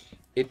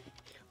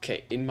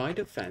Okay, in my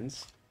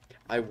defense,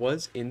 I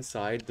was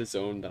inside the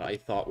zone that I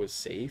thought was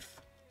safe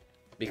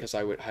because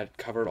I had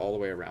covered all the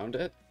way around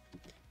it.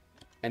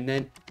 And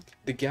then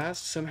the gas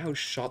somehow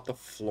shot the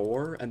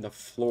floor and the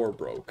floor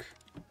broke.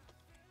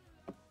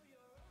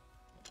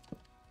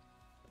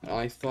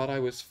 I thought I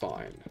was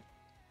fine.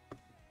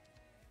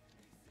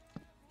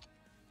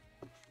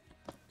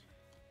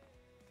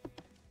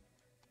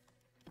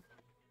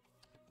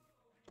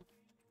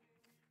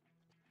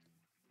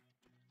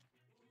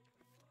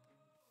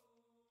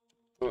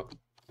 Oh,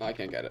 I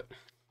can't get it.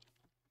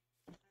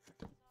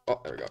 Oh,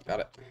 there we go.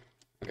 Got it.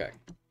 Okay.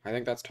 I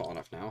think that's tall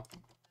enough now.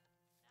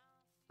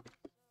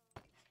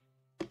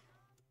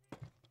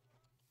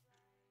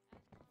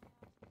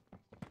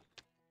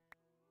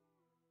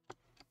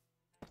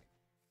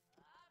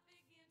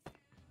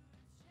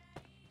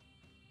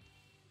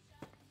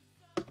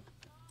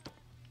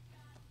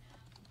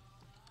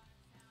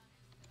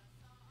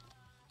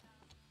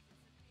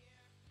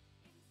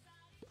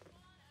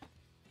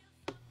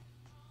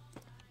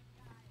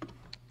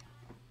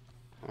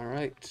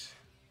 Alright.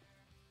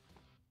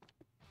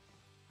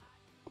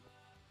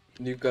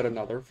 You've got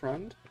another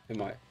friend?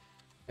 Am I,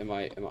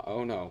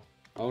 oh no.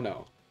 Oh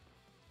no.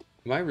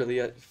 Am I really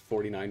at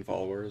 49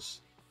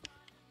 followers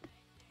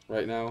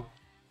right now?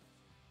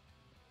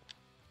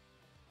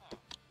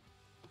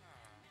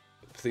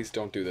 Please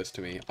don't do this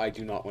to me. I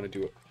do not want to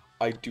do it.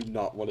 I do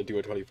not want to do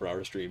a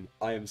 24-hour stream.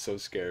 I am so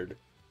scared.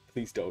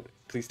 Please don't.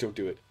 Please don't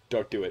do it.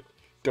 Don't do it.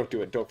 Don't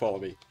do it. Don't follow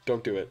me.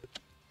 Don't do it.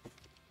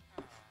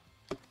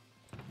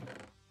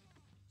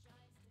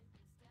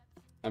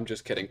 I'm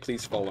just kidding.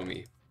 Please follow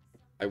me.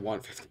 I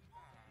want 50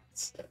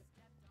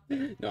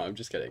 minutes. No, I'm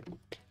just kidding.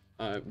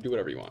 Do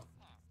whatever you want.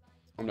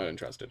 I'm not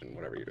interested in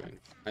whatever you're doing.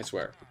 I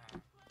swear.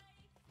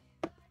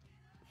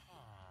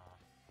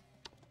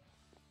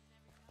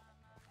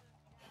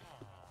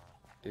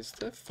 Is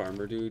the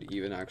farmer dude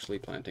even actually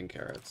planting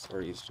carrots?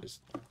 Or is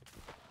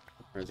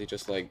he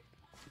just like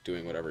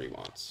doing whatever he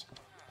wants?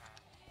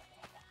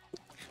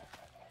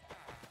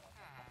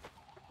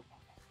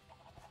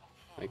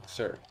 Like,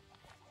 sir.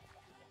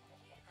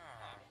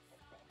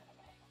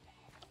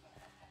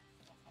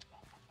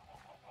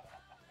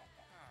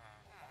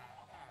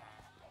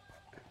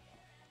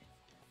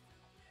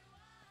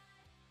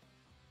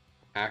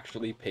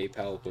 Actually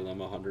PayPal Willem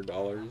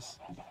 $100?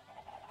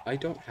 I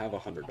don't have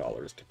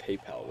 $100 to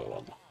PayPal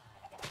Willem.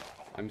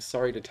 I'm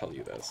sorry to tell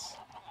you this.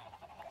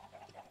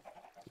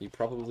 You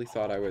probably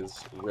thought I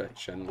was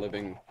rich and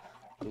living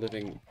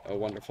a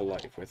wonderful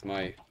life with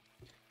my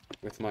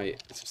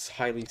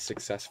highly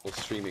successful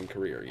streaming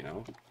career, you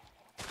know?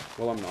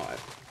 Well, I'm not.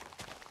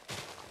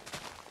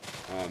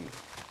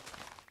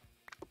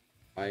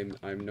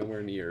 I'm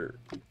nowhere near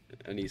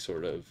any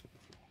sort of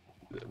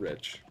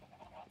rich.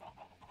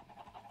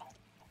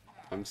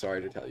 I'm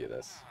sorry to tell you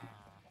this.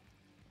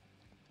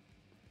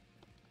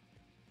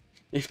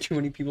 If too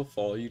many people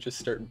follow you, just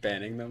start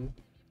banning them.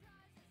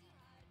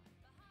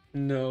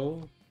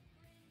 No.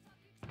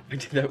 I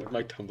did that with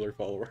my Tumblr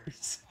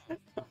followers.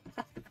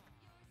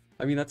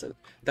 I mean,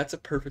 that's a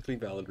perfectly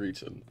valid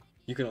reason.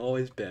 You can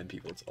always ban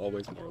people, it's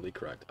always morally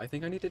correct. I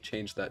think I need to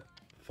change that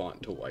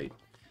font to white.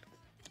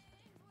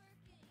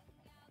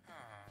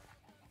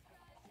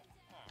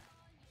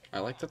 I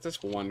like that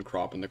this one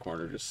crop in the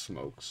corner just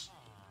smokes.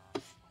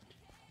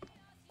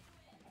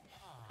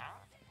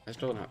 I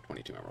still don't have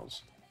 22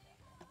 emeralds.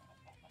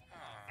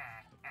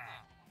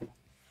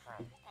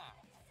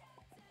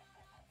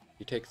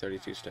 You take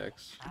 32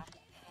 sticks.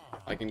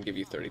 I can give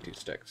you 32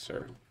 sticks,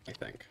 sir, I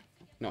think.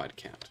 No, I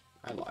can't.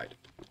 I lied.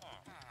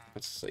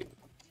 Let's sleep.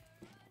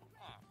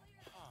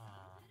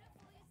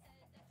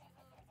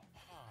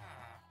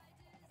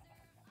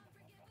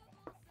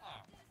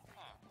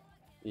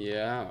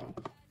 Yeah.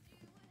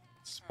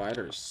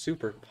 Spider's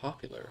super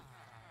popular.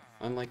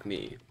 Unlike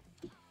me.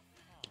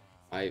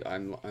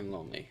 I'm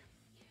lonely.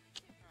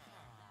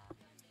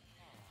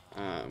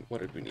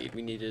 What did we need?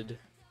 We needed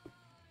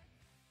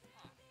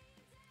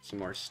some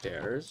more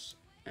stairs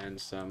and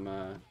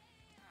some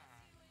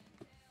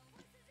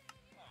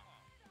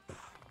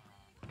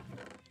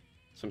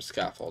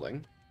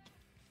scaffolding.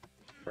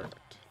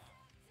 Perfect.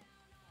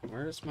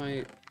 Where is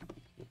my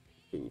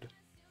food?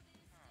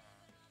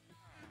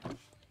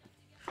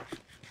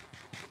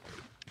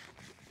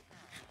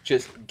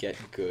 Just get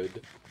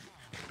good.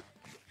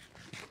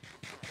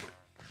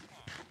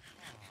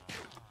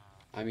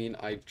 I mean,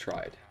 I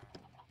tried.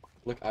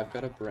 Look, I've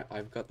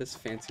got this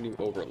fancy new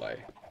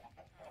overlay.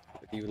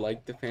 If you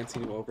like the fancy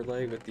new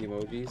overlay with the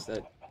emojis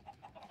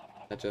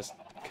that just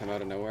come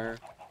out of nowhere.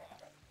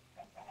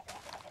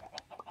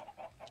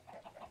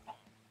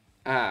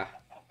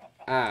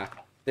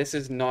 This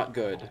is not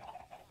good.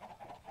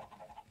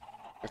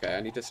 Okay,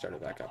 I need to start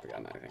it back up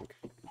again, I think.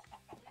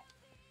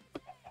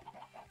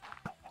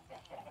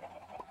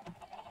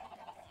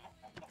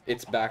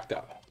 It's backed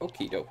up.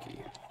 Okie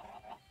dokie.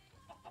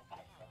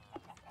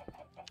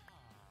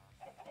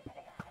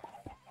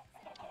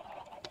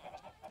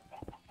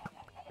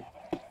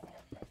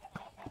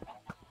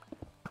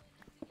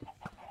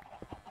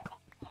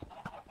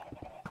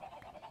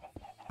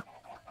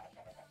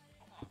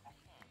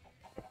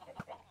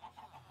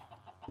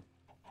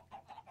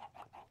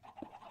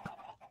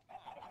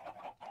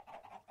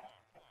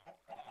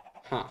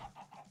 Huh.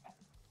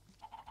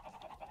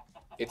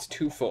 It's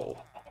too full.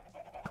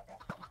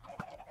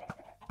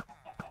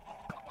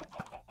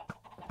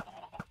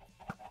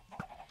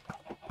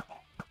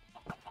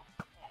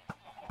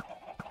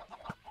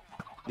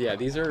 Yeah,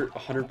 these are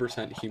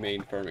 100%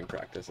 humane farming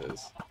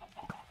practices.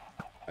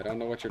 I don't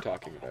know what you're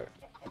talking about.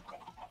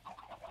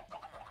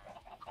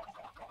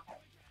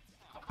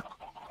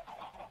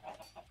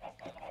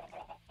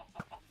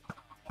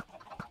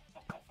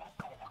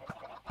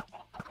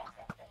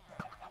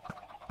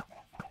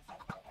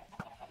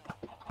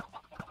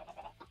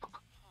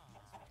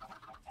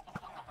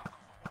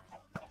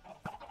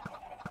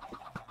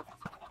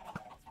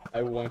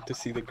 I want to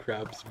see the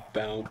crabs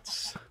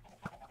bounce.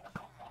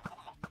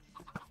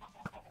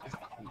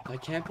 I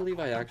can't believe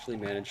I actually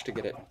managed to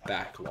get it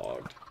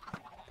backlogged.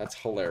 That's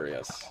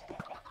hilarious.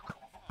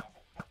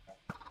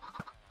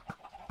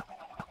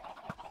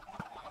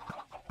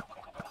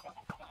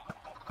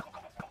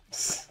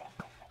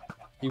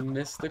 You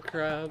missed the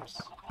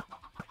crabs?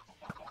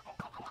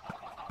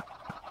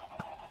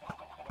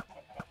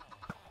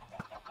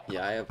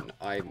 Yeah,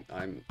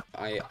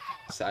 I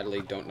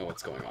sadly don't know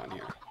what's going on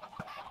here.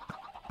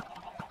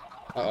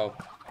 Uh-oh.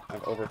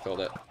 I've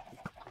overfilled it.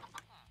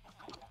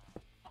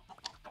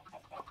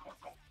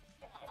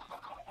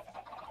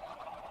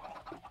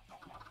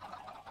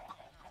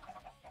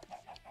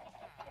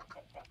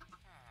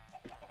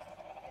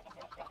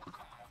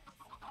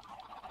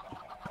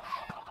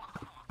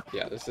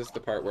 Yeah, this is the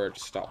part where it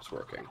stops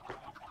working.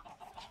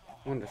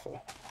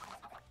 Wonderful.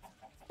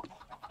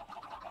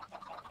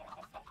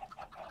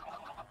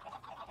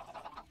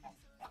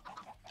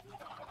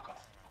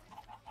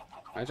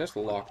 I just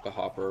locked the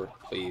hopper,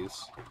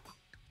 please.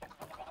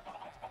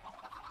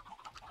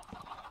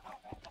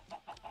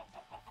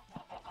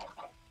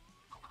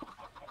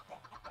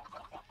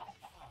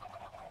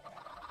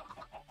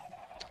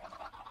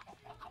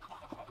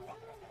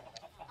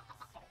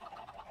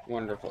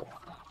 Wonderful.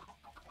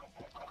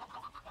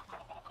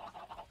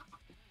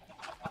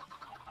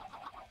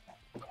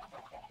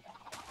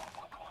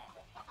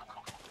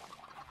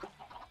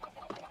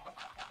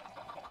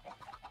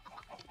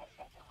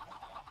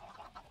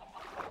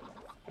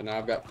 And now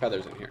I've got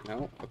feathers in here.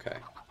 No? Okay.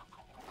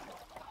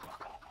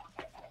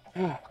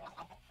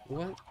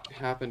 What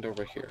happened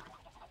over here?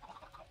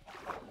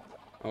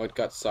 Oh, it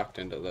got sucked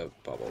into the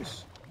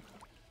bubbles.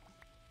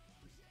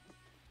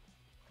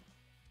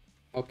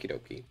 Okie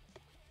dokie.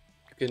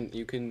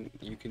 You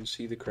can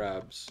see the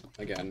crabs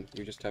again.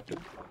 You just have to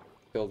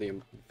fill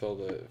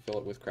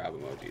it with crab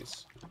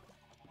emojis.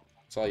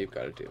 That's all you've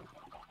got to do.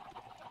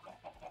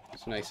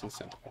 It's nice and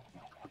simple.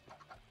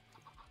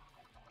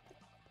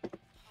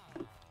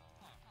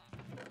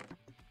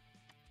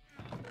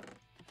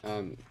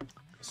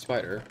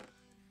 Spider,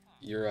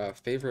 your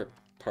favorite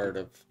part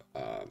of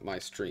my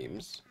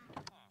streams,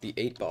 the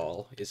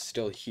 8-ball is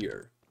still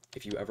here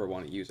if you ever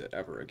want to use it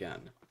ever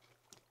again.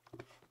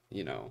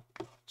 You know,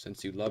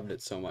 since you loved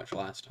it so much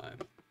last time.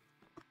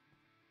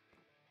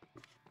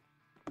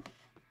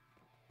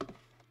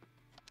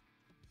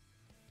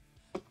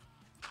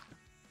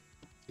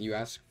 You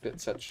asked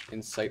it such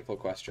insightful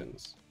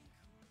questions.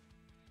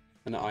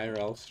 An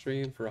IRL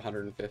stream for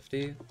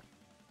 150?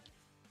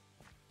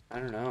 I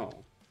don't know.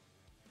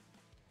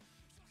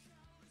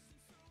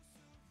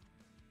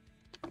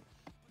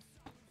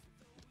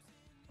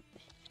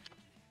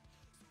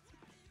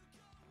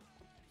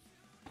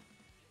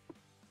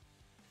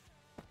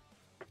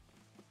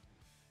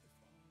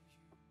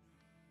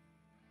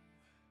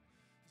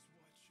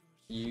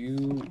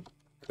 You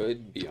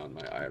could be on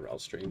my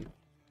IRL stream.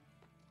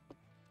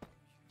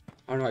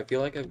 I don't know, I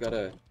feel like I've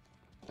gotta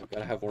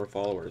have more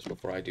followers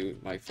before I do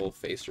my full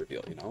face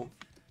reveal, you know?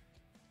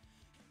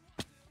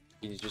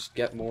 You just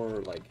get more,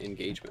 like,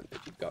 engagement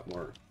if you've got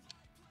more.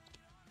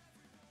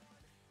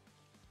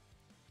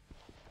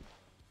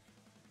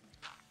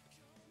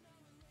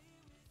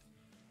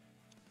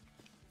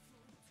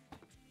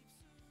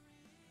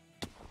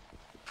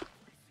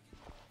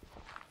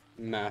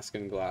 Mask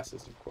and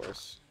glasses, of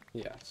course.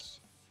 Yes.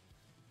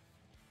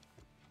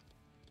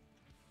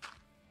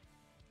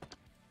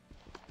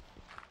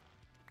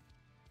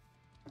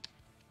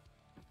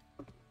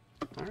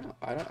 I don't know.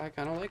 I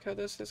kind of like how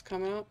this is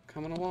coming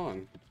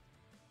along.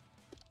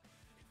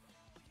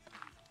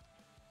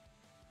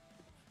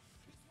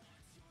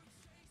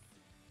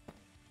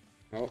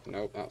 Oh,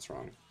 nope, that's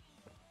wrong.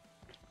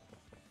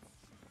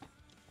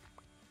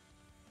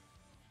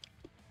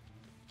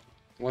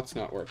 What's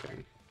not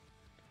working?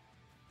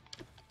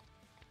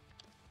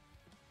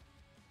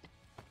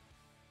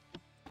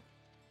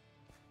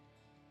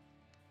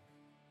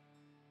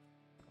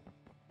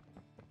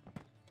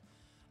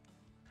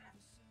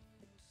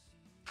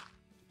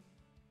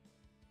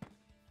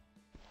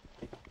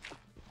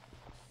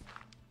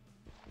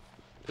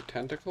 The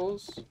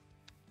tentacles?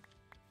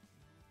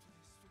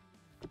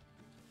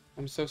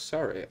 I'm so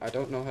sorry. I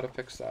don't know how to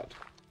fix that.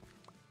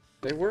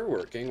 They were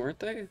working, weren't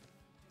they?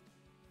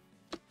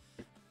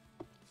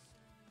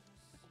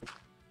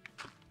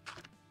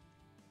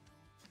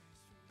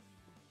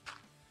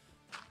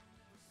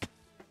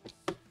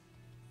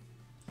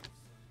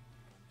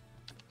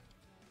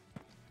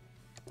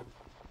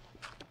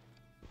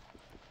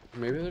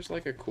 Maybe there's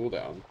like a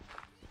cooldown.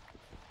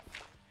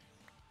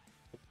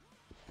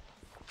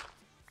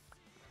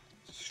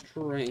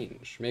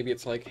 Strange. Maybe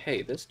it's like,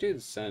 hey, this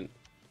dude sent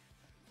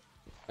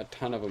a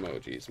ton of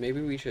emojis.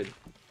 Maybe we should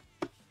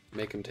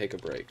make him take a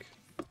break.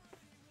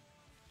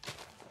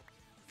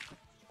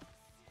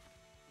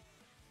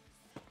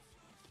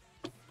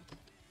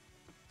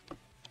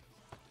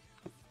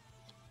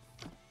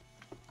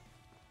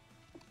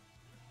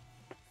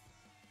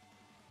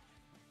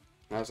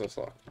 How's this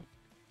look?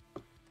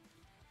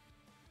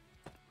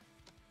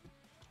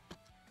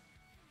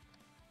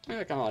 Yeah,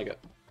 I kind of like it.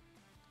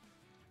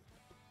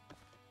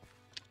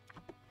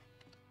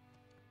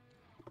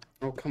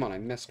 Oh, come on, I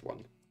missed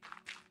one.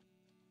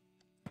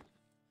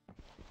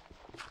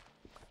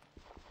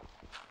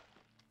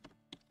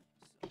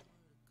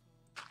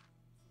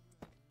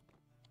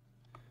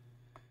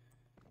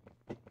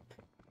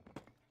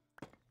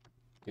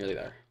 Nearly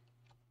there.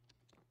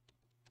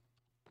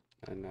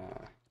 And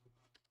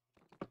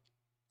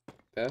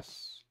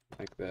this,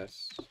 like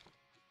this,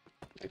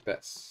 like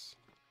this.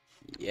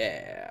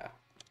 Yeah.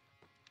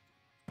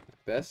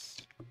 Like this,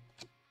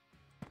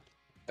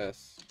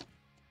 this,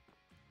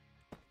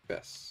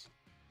 this.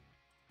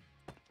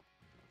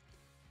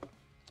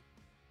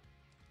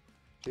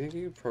 Do you think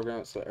you could program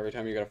it so every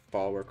time you gotta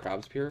follow where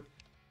crabs appear?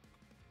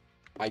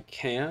 I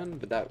can,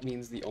 but that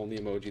means the only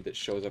emoji that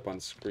shows up on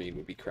screen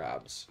would be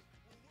crabs.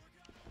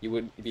 You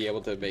wouldn't be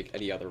able to make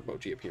any other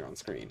emoji appear on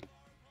screen.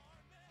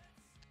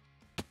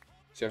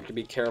 So you have to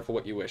be careful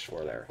what you wish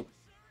for there.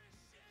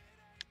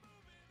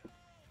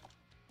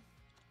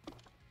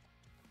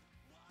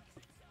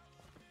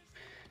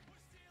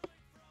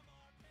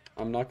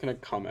 I'm not gonna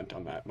comment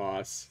on that,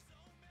 Moss.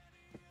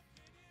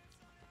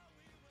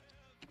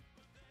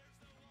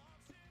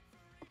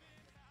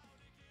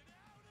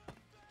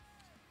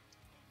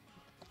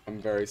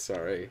 I'm very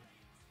sorry.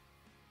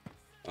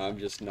 I'm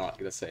just not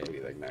gonna say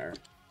anything there.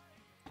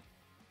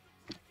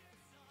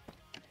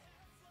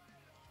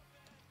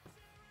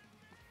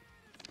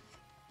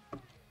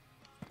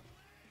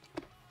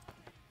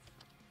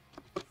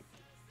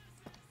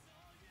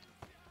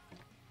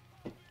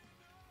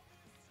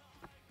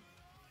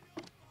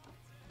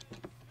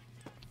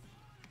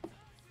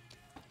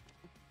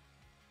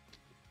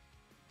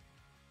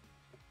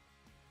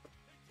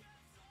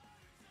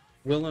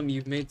 Willem,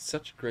 you've made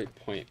such a great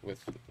point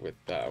with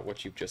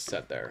what you've just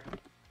said there.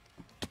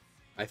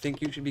 I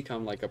think you should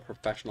become like a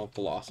professional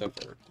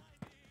philosopher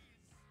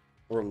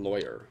or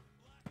lawyer.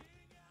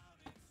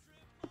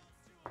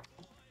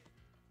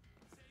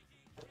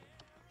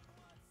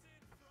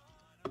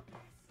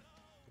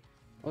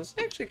 Well, it's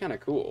actually kind of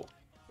cool.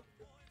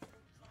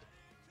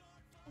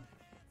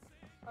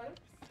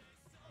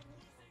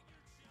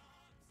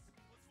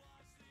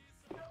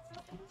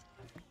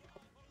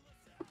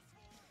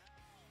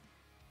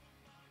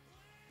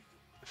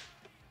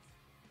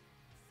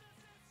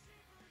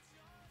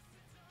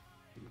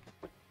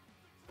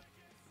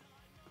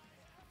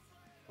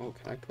 Oh,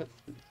 can I put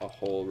a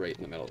hole right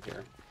in the middle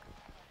here?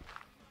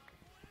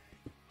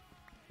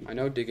 I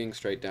know digging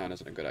straight down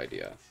isn't a good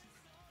idea,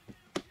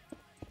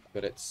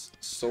 but it's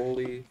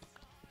solely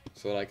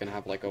so that I can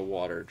have like a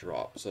water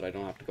drop so that I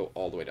don't have to go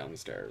all the way down the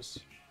stairs.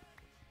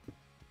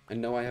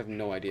 And no, I have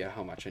no idea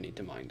how much I need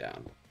to mine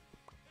down.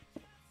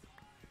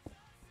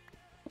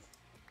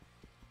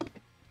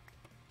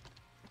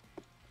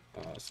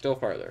 Still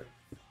farther.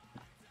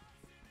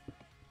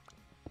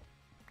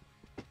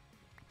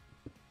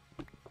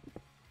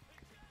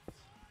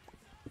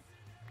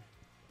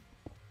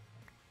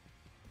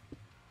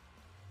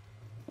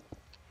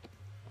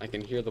 I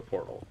can hear the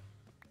portal.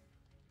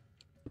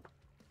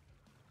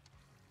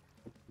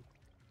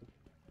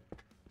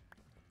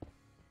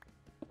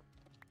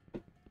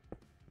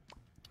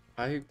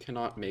 I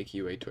cannot make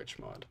you a Twitch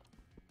mod.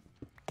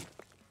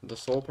 The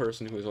sole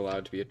person who is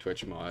allowed to be a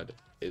Twitch mod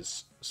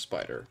is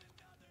Spider.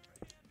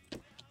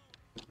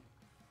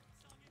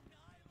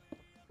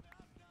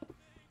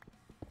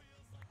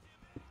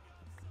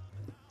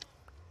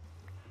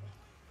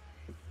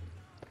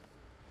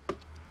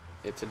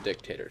 It's a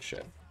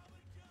dictatorship.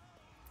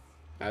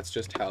 That's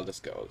just how this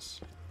goes.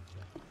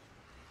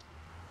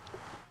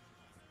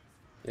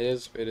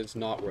 It is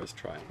not worth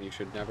trying. You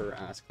should never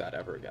ask that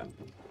ever again.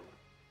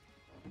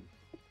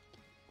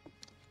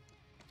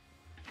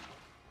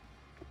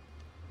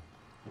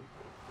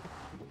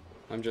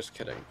 I'm just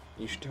kidding.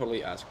 You should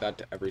totally ask that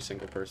to every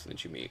single person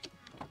that you meet.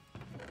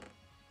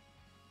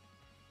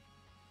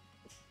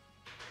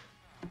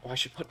 Oh, I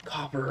should put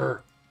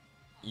copper!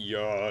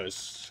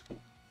 Yes!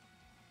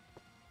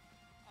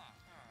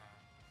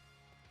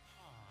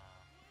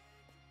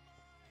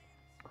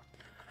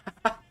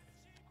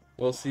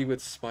 Well, see,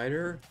 with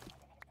Spider,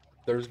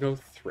 there's no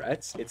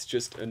threats, it's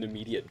just an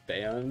immediate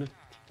ban,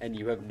 and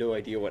you have no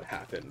idea what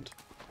happened.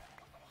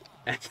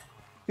 And,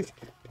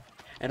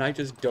 and I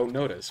just don't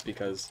notice,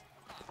 because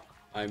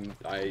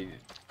I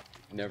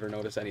never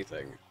notice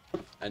anything.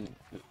 And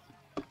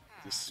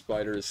the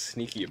Spider is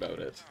sneaky about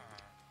it.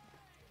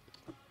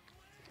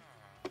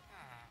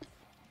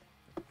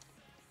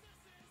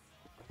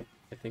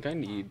 I think I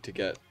need to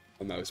get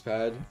a mouse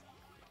pad.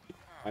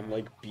 I'm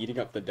like beating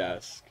up the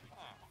desk.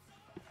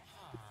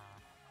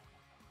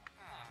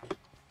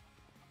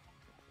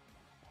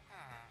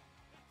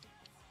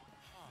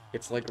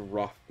 It's like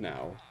rough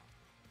now.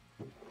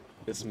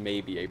 This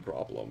may be a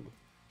problem.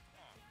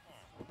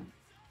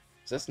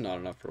 Is this not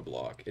enough for a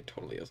block? It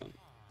totally isn't.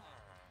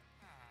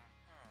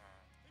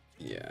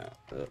 Yeah,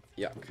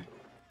 yuck.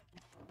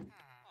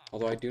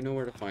 Although I do know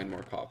where to find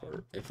more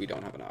copper if we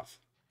don't have enough.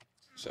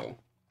 So.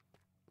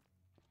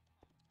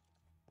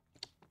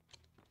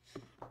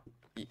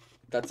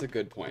 That's a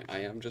good point.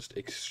 I am just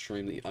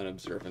extremely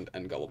unobservant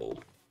and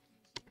gullible.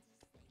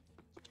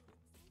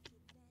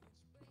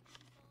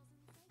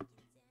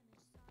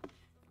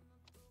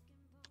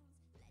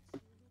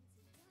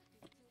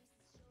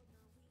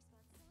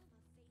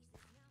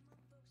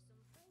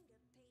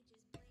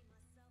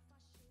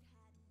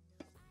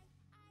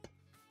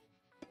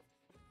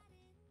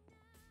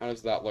 How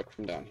does that look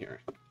from down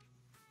here?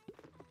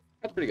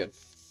 That's pretty good.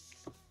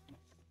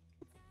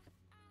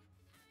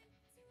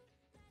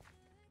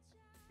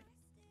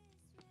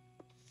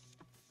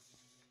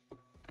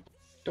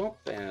 Don't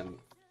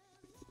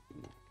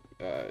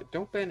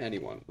ban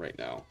anyone right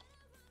now.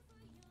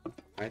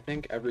 I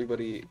think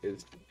everybody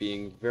is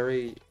being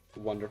very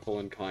wonderful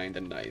and kind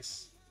and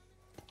nice.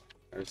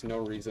 There's no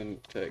reason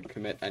to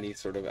commit any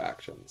sort of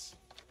actions.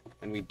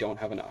 And we don't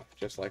have enough,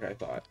 just like I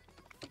thought.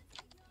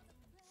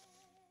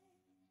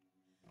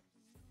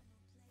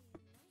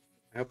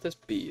 I hope this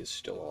bee is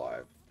still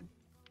alive.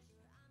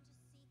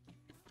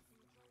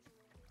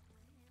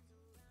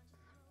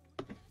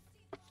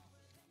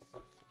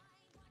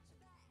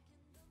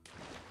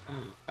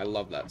 I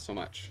love that so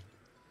much.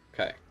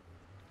 Okay.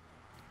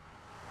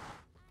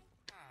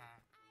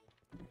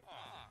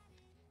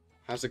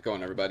 How's it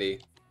going, everybody?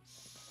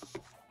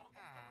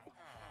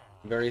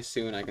 Very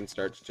soon I can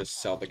start to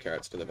just sell the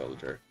carrots to the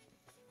villager.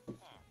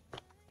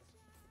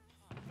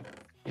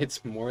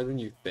 It's more than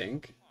you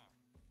think.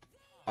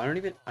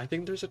 I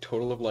think there's a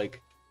total of like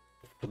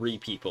 3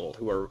 people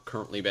who are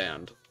currently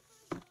banned.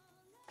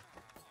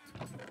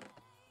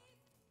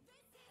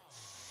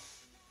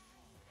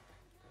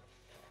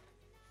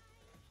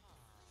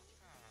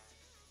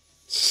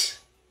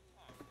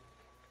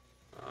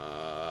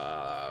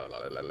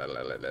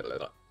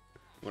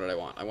 What did I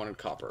want? I wanted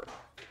copper.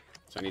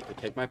 So I need to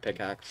take my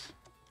pickaxe.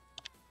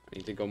 I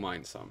need to go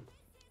mine some.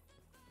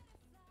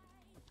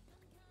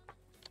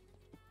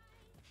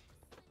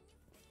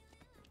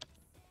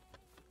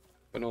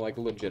 But no, like,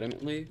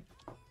 legitimately,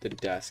 the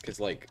desk is,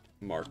 like,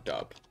 marked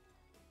up.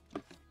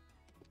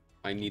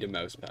 I need a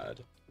mouse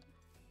pad.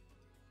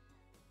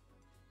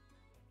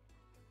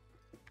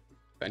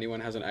 If anyone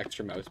has an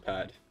extra mouse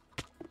pad,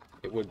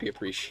 it would be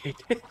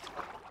appreciated.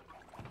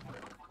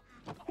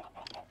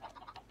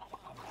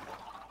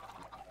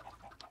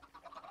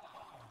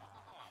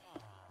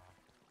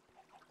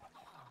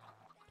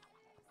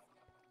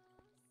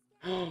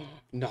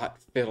 Not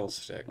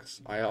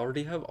fiddlesticks. I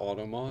already have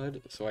auto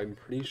mod, so I'm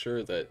pretty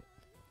sure that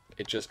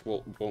it just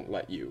won't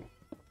let you.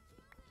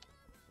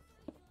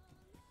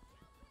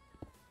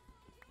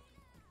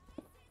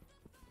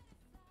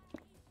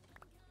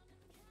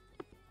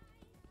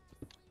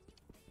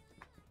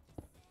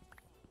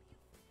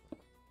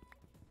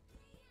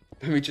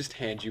 Let me just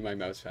hand you my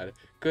mouse pad.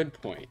 Good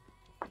point.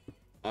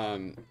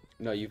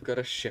 No, you've got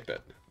to ship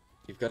it.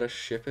 You've got to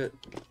ship it,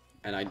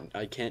 and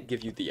I can't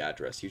give you the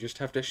address. You just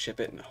have to ship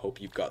it and hope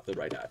you've got the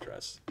right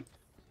address.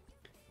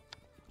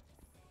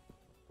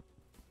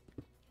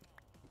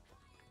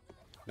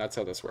 That's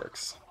how this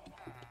works.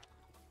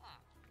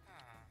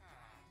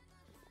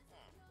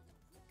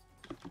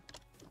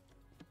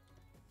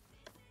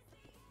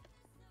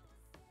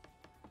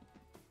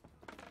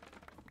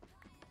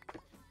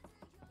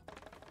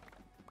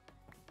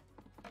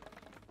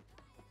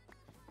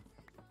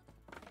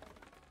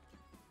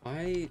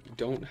 I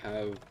don't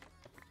have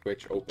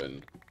Twitch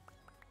open.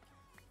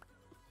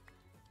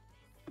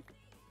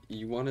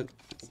 You want to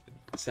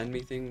send me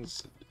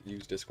things?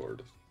 Use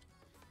Discord.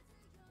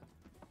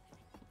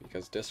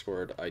 Because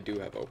Discord I do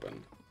have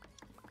open.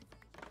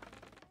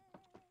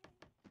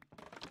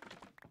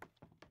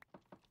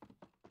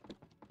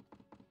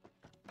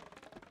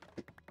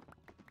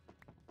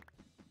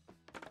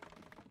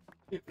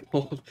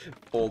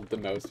 Fold the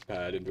mouse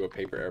pad into a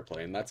paper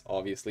airplane. That's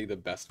obviously the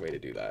best way to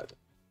do that.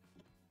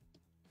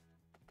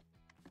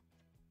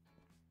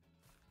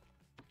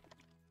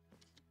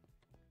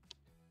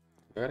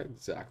 I got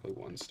exactly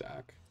 1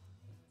 stack.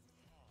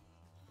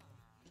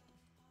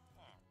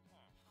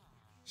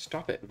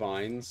 Stop it,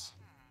 vines.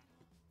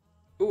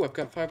 Ooh, I've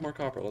got 5 more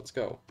copper. Let's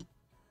go.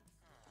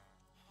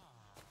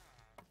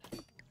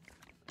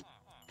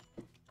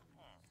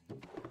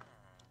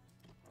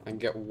 I can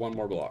get 1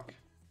 more block.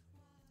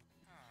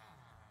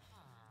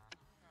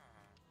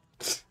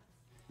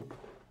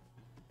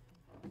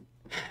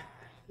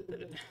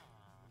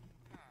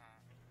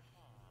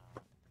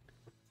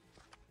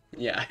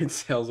 Yeah, it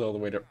sails all the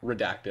way to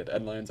redacted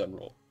and lands on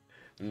roll.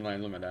 And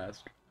line limit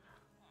ask.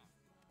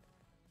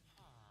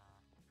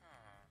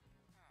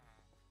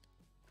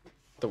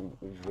 The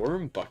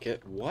worm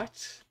bucket?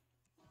 What?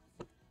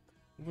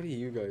 What are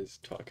you guys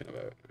talking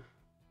about?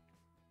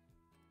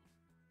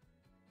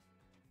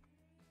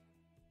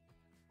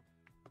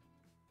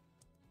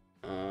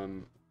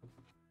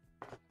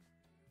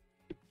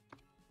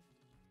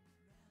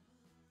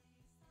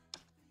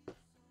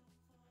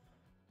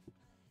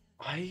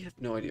 I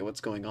have no idea what's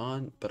going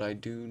on, but I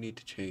do need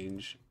to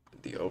change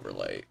the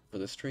overlay for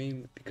the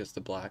stream because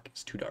the black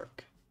is too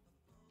dark.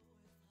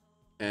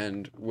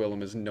 And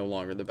Willem is no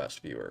longer the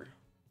best viewer.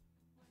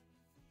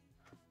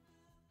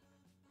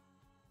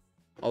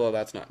 Although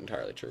that's not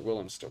entirely true.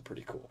 Willem's still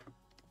pretty cool.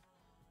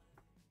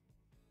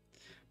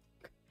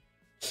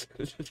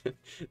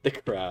 The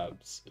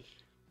crabs.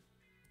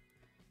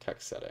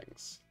 Text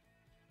settings.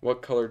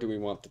 What color do we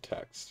want the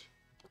text?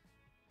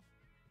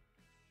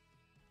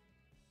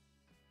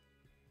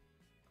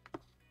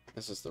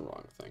 This is the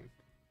wrong thing.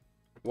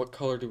 What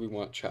color do we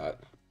want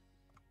chat?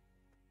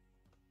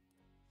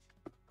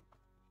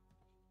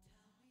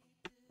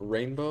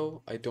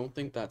 Rainbow, I don't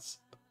think that's...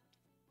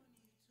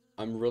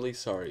 I'm really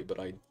sorry, but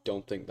I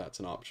don't think that's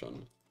an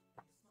option.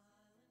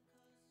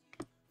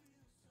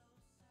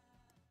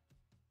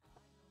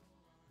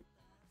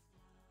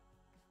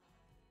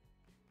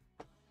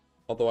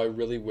 Although I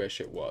really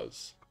wish it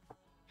was.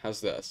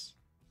 How's this?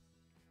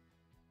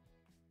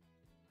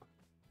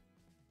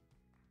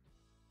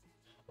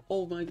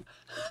 Oh my...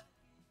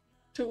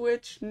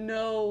 Twitch,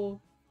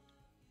 no!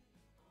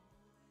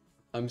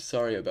 I'm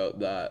sorry about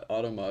that.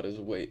 Automod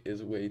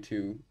is way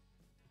too...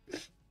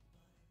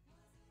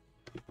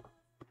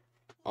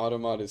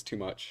 Automod is too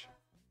much.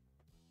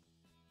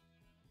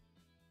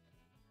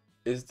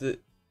 Is the...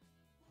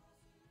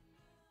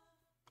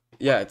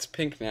 Yeah, it's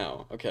pink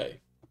now. Okay.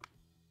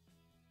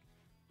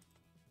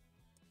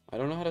 I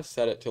don't know how to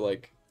set it to,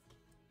 like,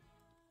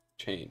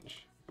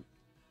 change.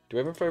 Do we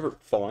have a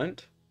favorite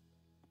font?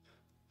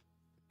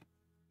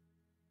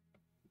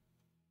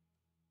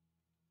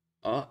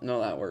 Oh, no,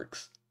 that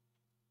works.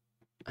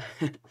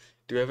 Do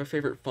we have a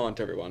favorite font,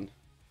 everyone?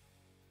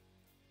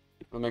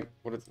 What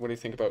do you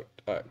think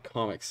about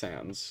Comic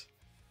Sans?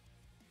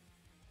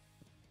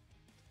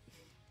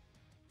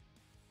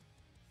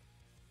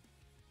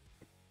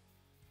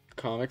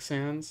 Comic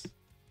Sans?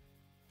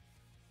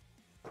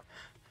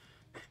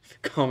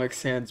 Comic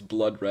Sans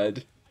Blood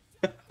Red.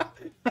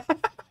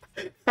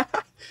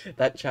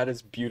 That chat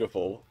is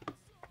beautiful.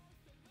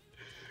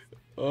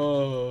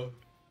 Oh.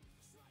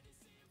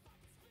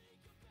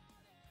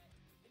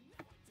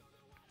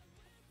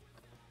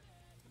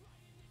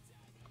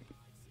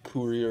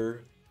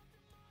 Courier.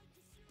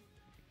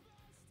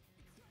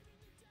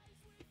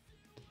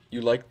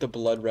 You like the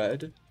Blood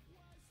Red?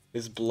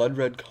 Is Blood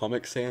Red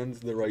Comic Sans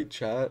the right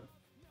chat?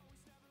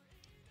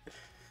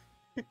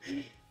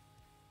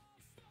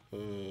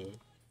 uh.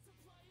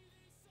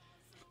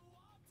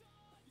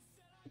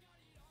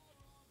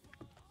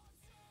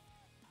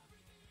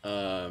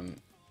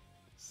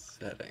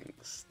 Settings,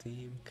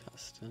 Steam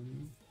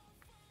custom.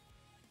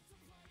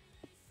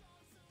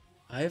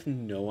 I have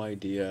no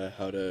idea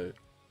how to...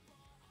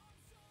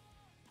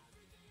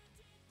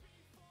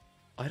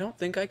 I don't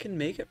think I can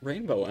make it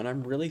rainbow, and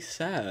I'm really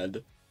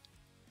sad.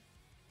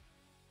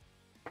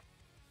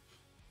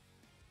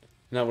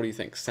 Now, what do you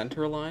think?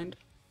 Center aligned?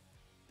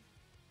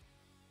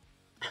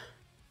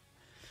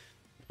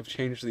 I've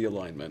changed the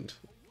alignment.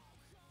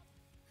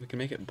 We can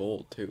make it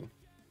bold, too.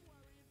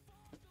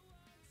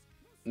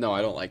 No,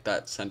 I don't like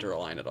that center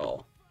align at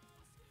all.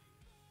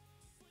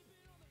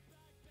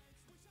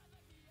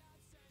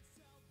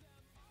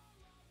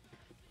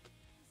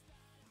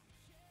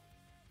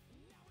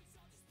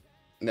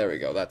 There we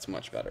go, that's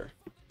much better.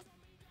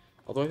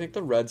 Although I think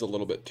the red's a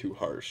little bit too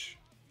harsh.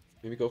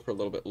 Maybe go for a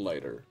little bit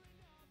lighter.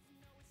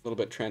 A little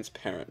bit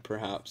transparent,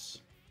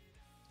 perhaps.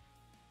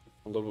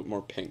 A little bit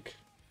more pink.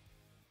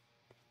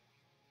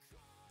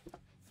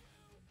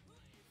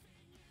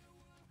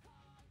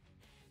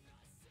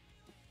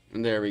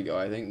 And there we go,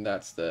 I think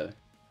that's the...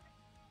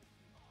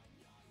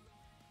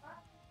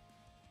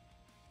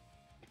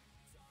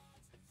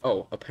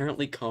 Oh,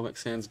 apparently Comic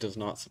Sans does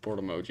not support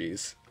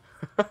emojis.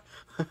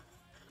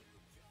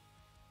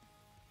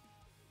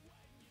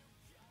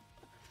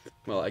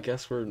 Well, I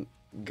guess we're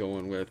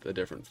going with a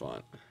different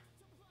font.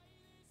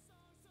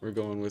 We're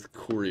going with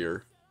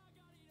Courier.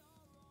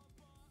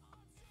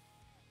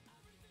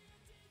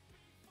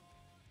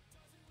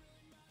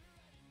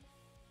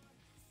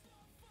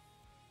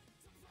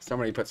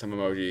 Somebody put some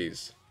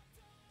emojis.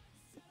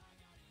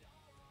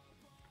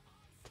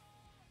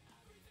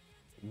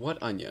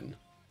 What onion?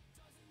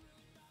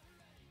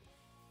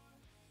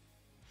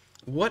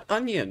 What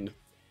onion?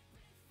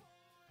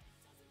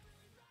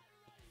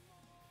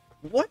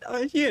 What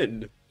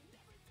onion?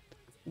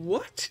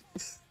 What?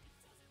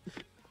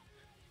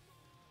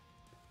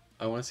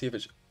 I want to see if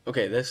it's...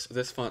 Okay,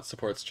 this font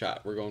supports chat.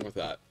 We're going with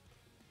that.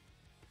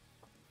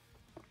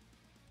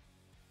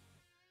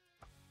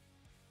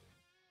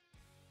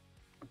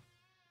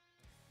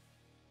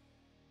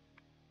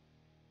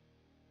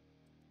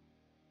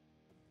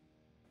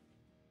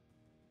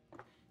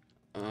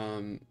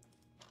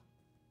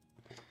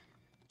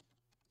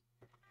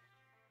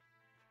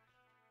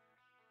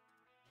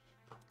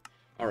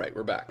 All right,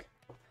 we're back.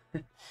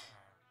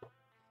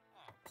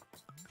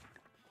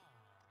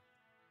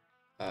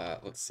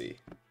 Let's see.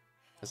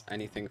 Has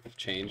anything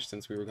changed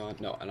since we were gone?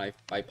 No, and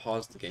I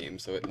paused the game,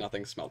 so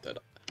nothing smelted.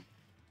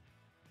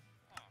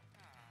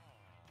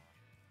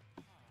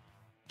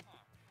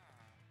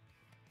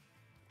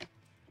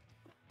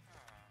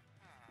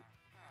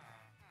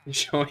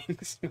 Showing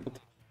smelt.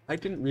 I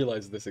didn't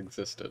realize this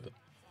existed.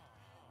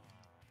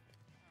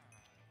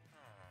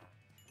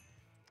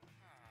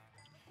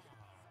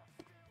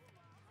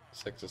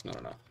 Six is not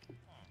enough.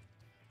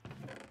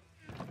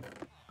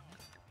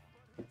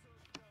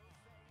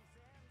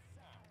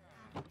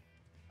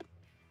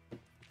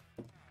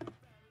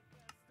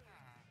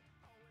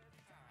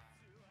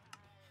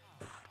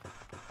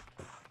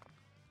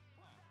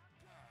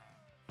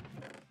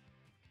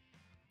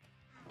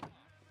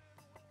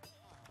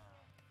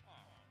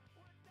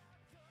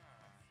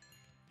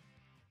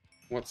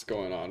 What's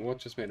going on? What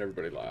just made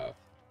everybody laugh?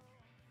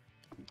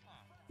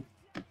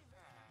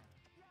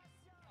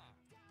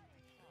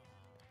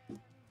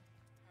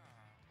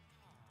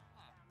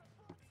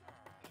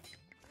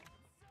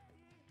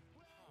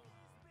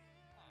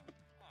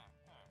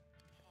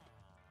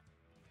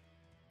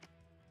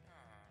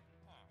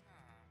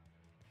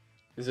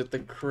 Is it the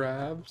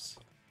crabs?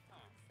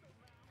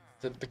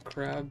 Is it the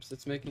crabs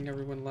that's making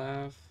everyone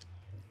laugh?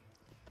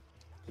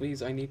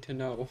 Please, I need to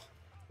know.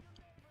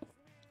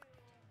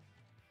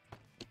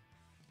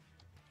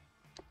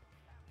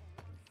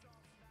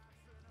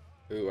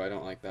 Ooh, I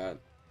don't like that.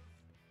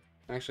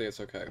 Actually, it's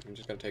okay. I'm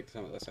just gonna take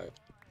some of this out.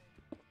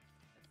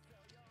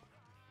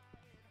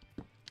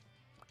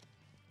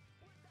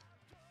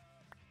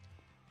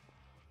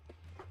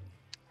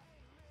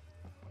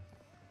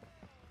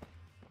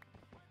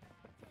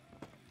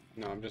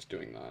 No, I'm just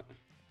doing that.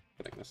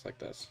 Putting this like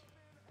this.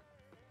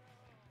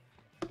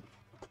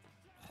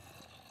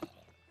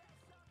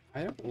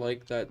 I don't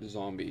like that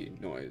zombie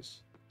noise.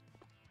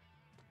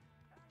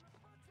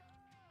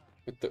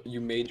 With the, you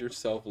made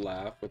yourself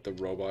laugh with the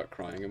robot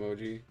crying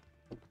emoji?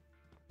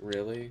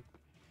 Really?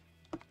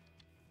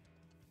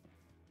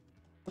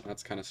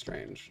 That's kind of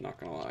strange, not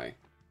gonna lie.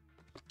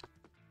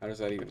 How does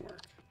that even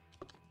work?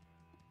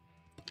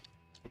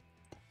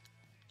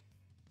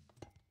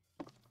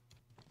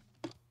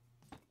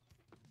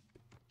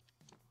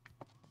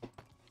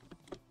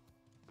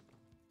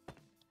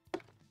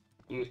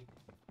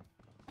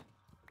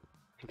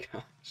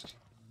 Gosh.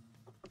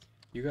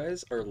 You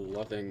guys are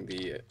loving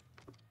the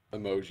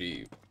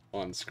emoji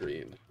on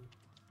screen.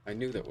 I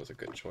knew that was a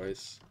good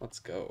choice. Let's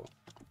go.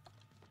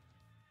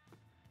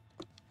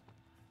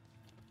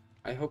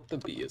 I hope the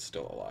bee is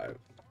still alive.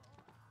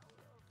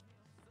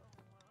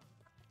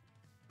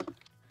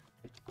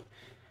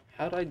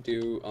 How'd I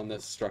do on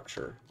this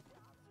structure?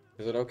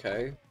 Is it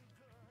okay?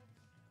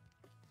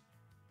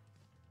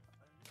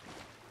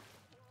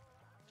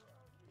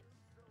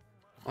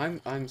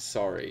 I'm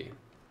sorry.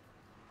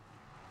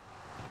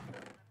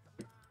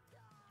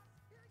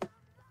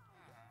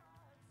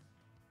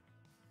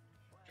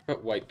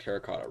 Put white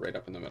terracotta right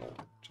up in the middle,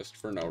 just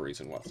for no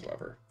reason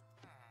whatsoever.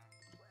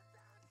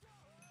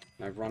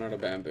 And I've run out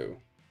of bamboo.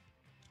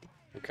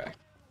 Okay.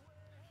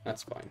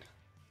 That's fine.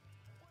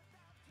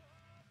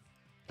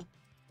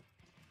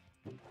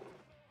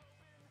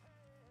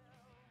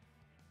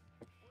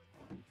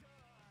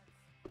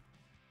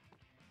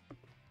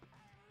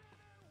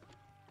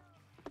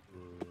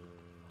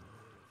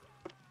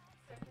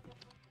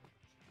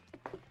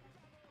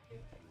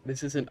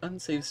 This is an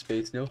unsafe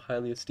space. No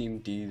highly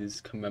esteemed deed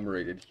is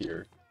commemorated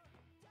here.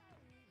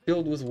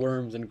 Filled with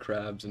worms and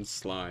crabs and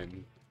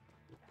slime.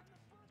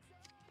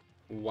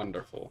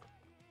 Wonderful.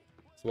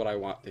 That's what I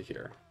want to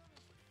hear.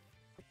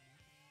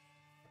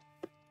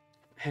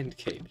 And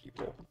cave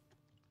people.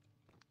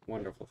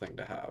 Wonderful thing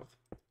to have.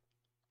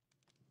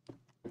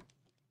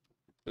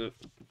 Ugh.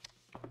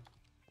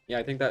 Yeah,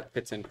 I think that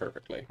fits in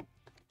perfectly.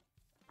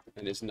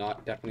 And is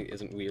not, definitely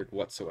isn't weird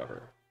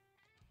whatsoever.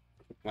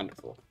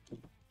 Wonderful.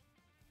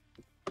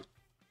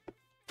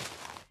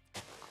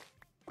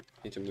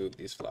 Need to move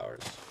these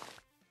flowers.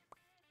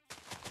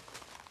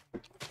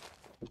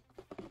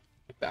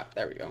 Like that,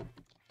 there we go.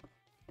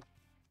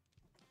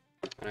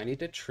 And I need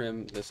to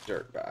trim this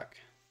dirt back.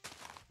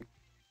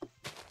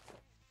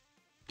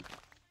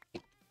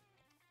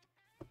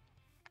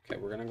 Okay,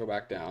 we're gonna go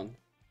back down.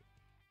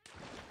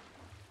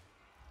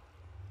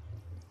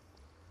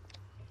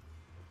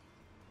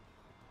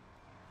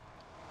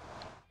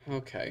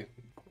 Okay.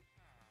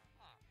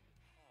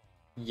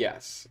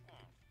 Yes.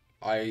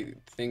 I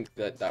think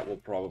that that will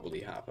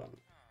probably happen.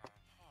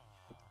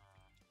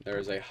 There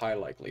is a high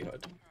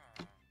likelihood.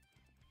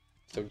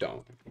 So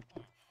don't.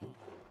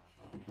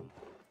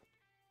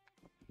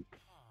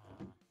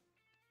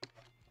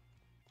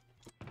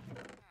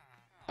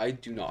 I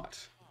do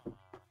not.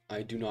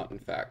 I do not, in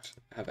fact,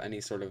 have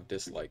any sort of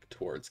dislike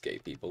towards gay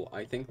people.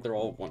 I think they're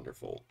all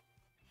wonderful.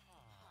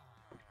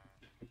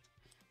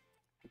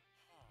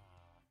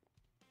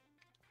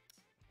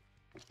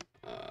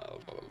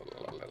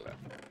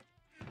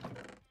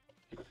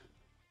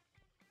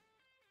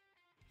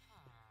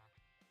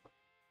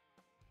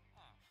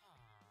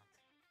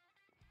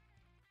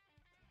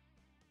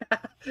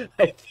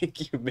 I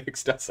think you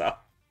mixed us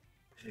up.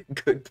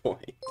 Good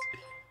point.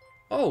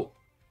 Oh!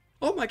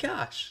 Oh my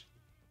gosh!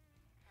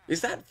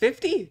 Is that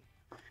 50?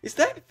 Is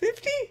that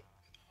 50?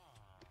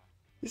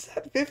 Is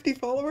that 50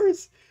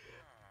 followers?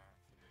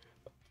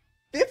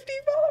 50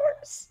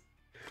 followers?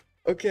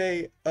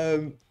 Okay,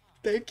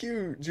 thank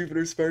you,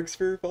 Jupiter Sparks,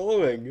 for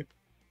following.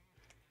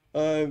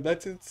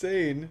 That's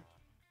insane.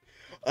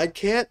 I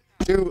can't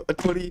do a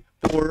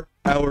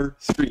 24-hour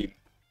stream.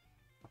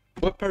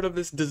 What part of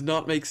this does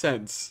not make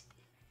sense?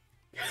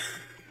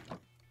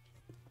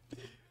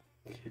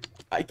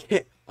 I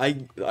can't,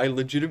 I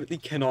legitimately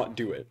cannot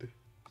do it.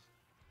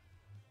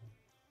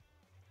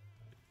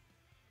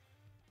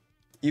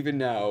 Even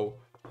now,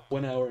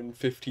 1 hour and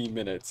 15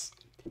 minutes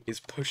is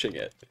pushing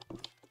it.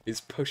 Is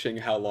pushing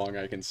how long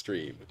I can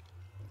stream.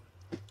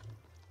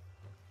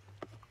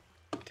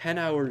 10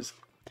 hours.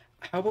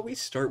 How about we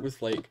start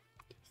with like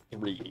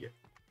 3?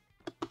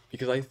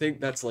 Because I think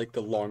that's like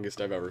the longest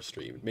I've ever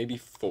streamed. Maybe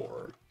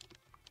 4.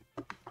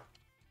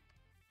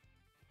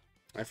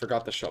 I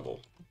forgot the shovel.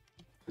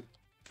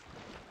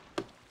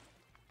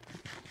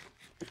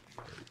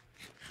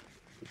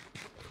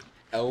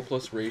 L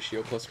plus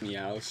ratio plus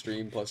meow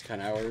stream plus 10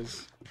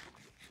 hours.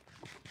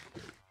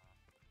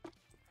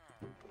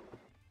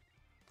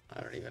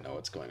 I don't even know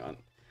what's going on.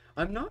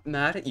 I'm not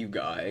mad at you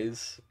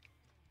guys.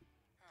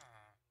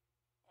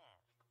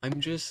 I'm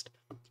just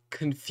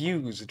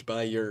confused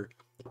by your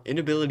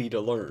inability to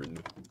learn.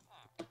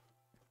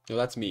 No,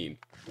 that's mean.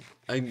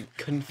 I'm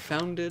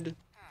confounded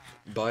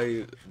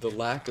by the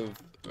lack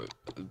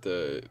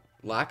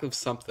of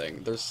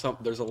something.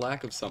 There's a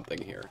lack of something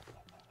here.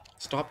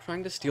 Stop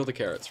trying to steal the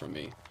carrots from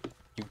me.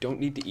 You don't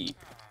need to eat.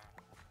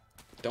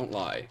 Don't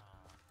lie.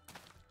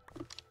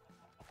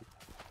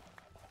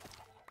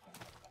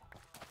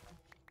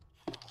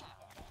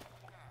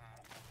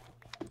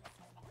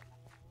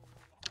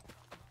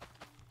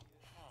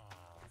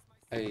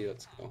 Hey,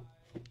 let's go.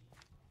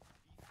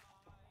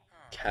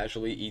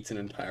 Casually eats an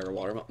entire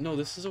watermelon. No,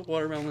 this is a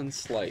watermelon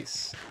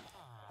slice.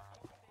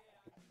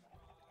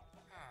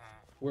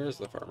 Where's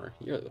the farmer?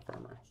 You're the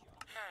farmer.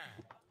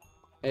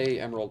 Hey,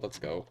 Emerald, let's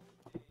go.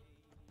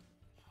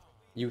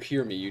 You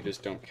hear me, you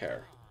just don't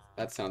care.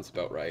 That sounds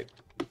about right.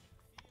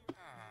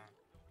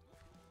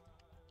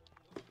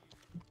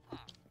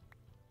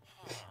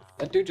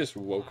 That dude just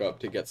woke up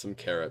to get some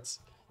carrots.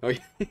 Oh, yeah.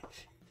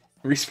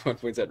 Respawn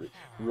points at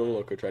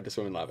Rololoco tried to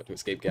swim in lava to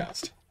escape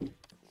ghast.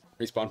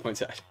 Respawn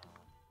points at.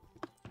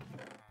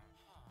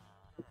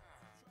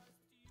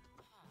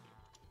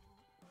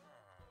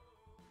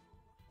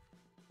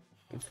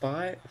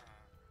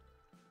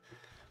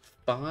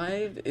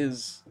 Five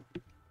is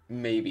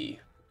maybe.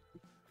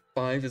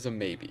 5 is a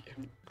maybe.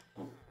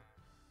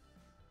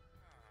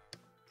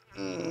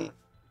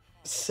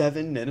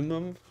 7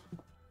 minimum?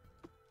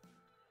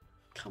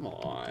 Come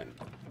on.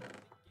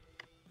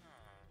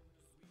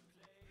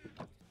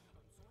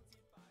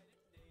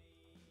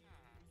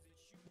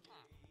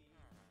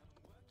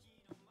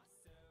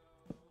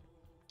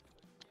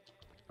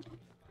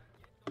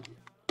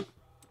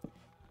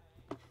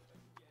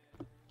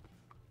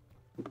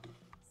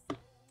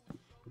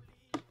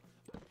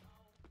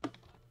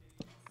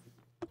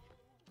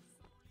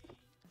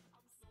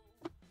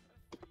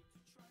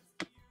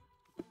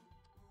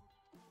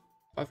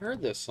 I've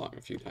heard this song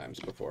a few times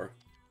before.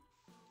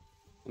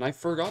 And I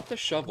forgot the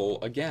shovel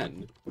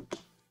again.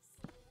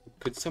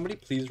 Could somebody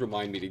please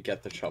remind me to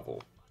get the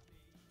shovel?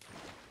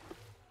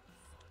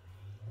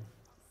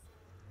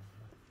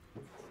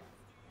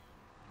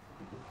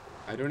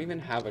 I don't even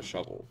have a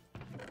shovel.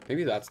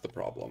 Maybe that's the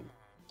problem.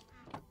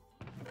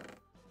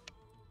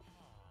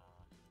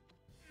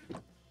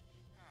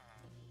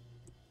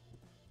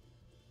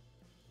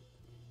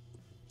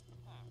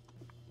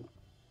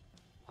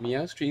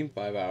 Meow stream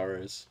 5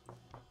 hours.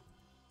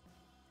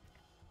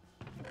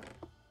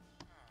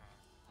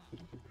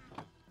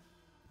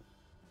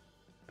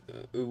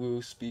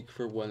 Uwu speak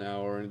for 1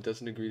 hour and it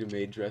doesn't agree to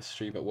maid dress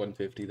stream at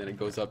 150, then it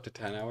goes up to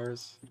 10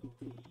 hours.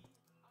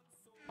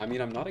 I mean,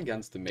 I'm not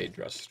against the maid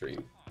dress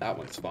stream. That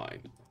one's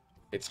fine.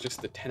 It's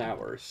just the 10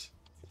 hours.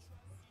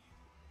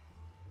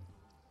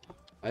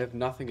 I have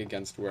nothing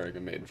against wearing a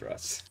maid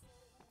dress.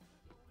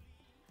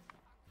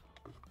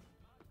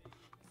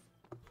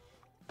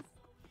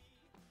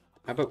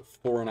 How about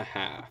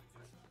 4.5?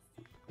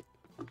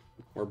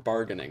 We're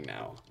bargaining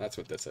now. That's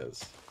what this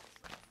is.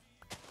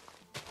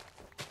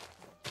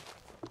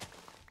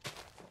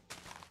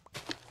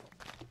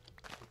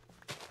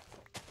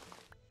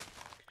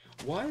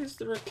 Why is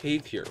there a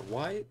cave here?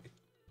 Why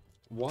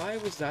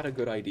was that a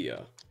good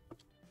idea?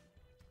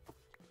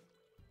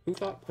 Who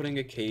thought putting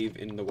a cave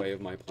in the way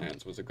of my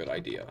plans was a good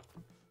idea?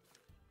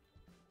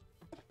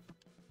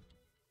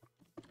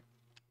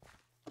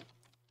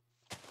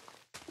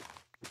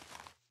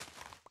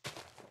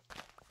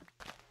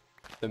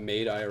 The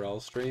maid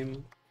IRL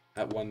stream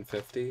at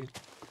 150?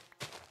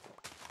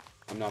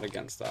 I'm not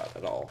against that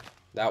at all.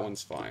 That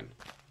one's fine.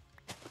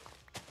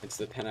 It's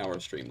the 10-hour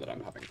stream that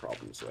I'm having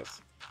problems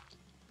with.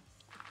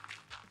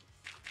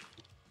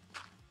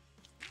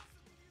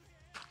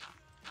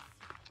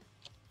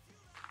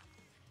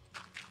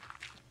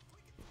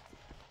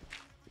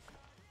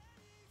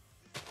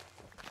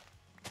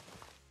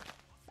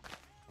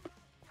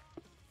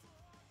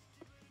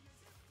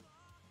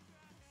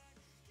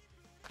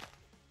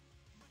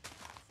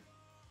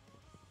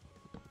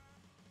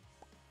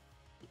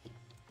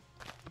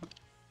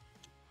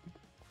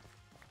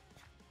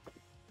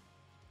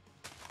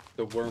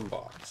 The worm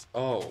box.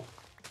 Oh.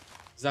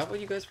 Is that what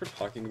you guys were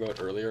talking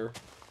about earlier?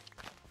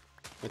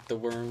 With the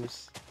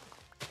worms?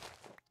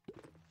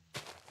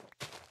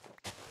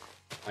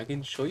 I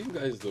can show you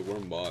guys the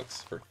worm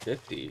box for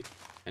 50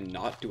 and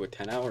not do a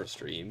 10-hour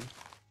stream.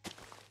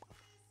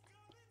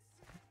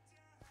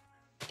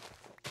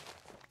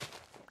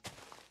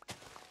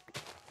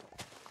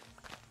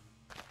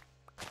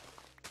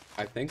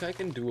 I think I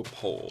can do a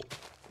poll.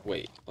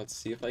 Wait, let's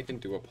see if I can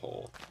do a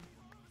poll.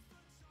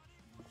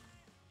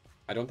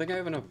 I don't think I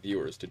have enough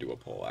viewers to do a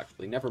poll,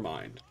 actually. Never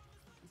mind.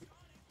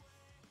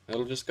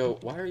 It'll just go,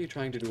 why are you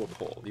trying to do a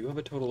poll? You have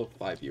a total of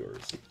 5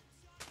 viewers.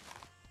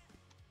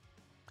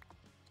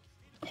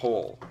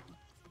 Poll.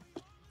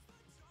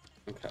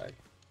 Okay.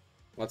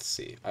 Let's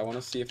see. I want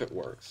to see if it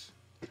works.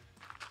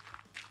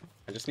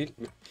 I just need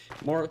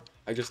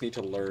I just need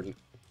to learn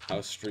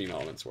how Stream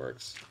Elements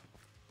works.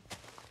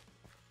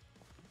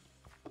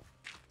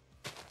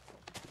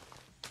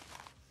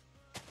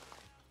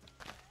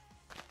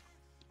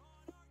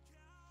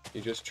 You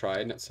just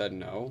tried and it said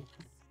no?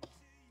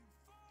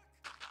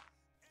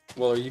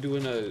 Well, are you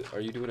doing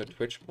a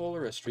Twitch poll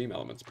or a Stream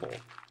Elements poll?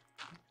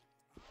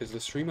 Because the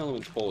Stream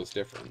Elements poll is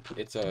different.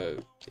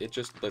 It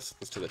just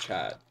listens to the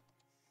chat.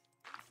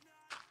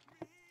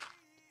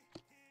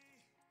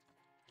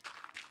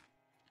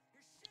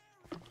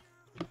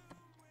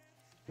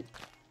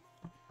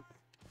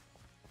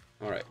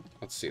 Alright,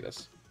 let's see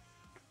this.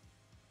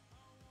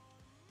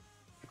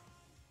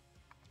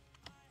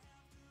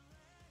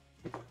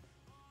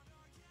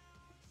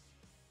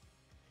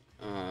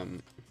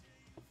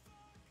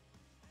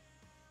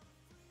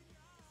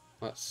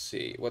 Let's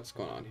see, what's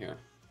going on here?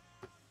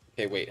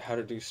 Okay, wait, how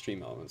to do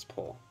Stream Elements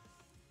poll?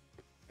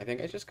 I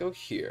think I just go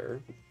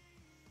here.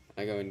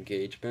 I go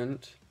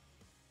engagement.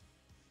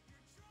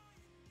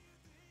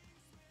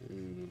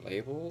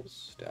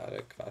 Labels,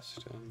 static,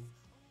 custom.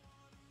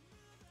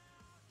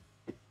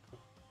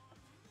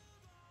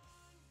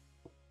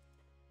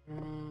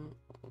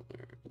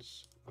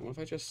 Alerts. What if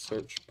I just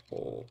search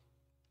poll?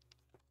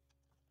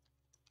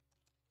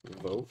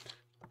 Vote?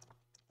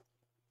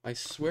 I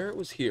swear it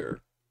was here.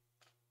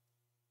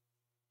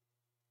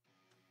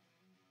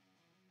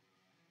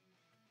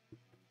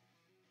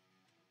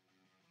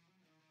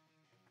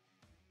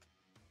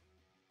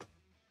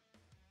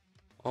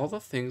 All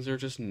the things are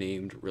just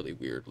named really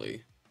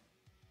weirdly.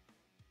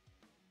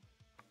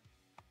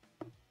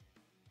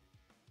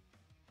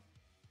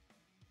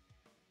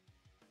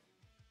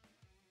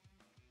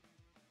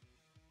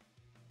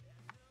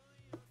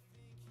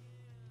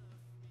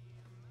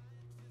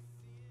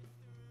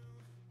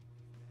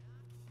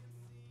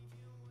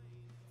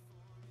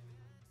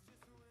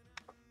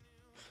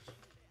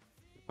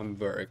 I'm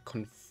very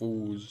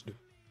confused.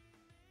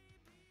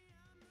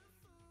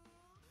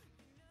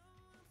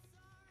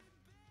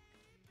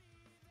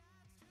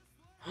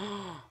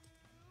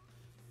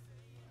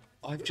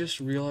 I've just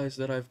realized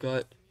that I've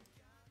got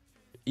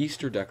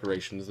Easter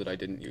decorations that I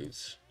didn't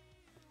use.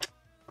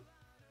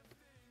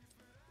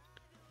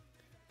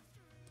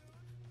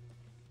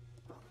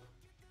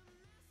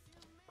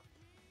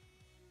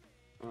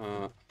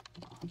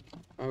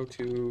 How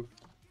to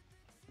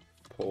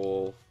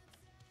pull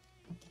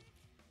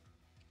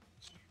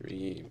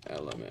Stream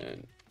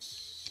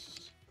Elements.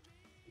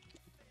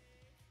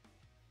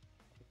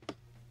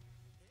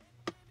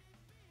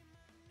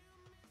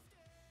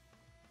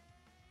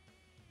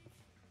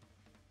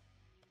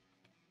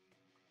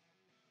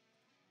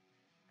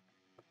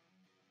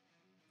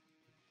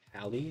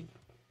 Callie?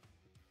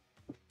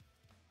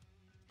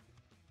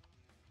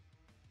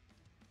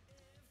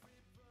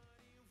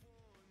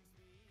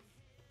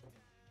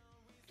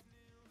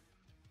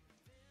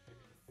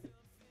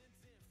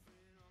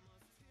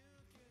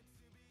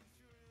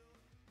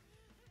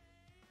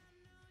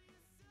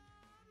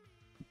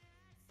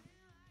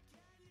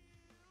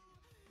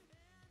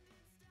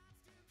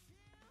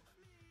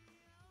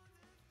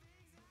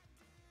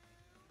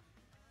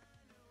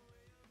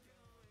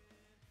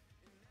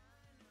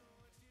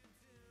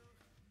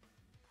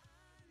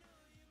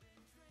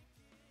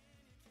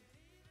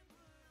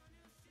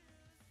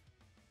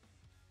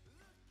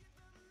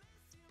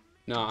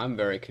 No, I'm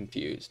very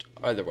confused.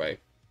 Either way,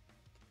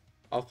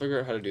 I'll figure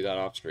out how to do that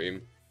off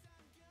stream.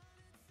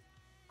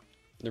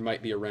 There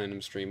might be a random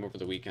stream over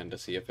the weekend to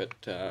see if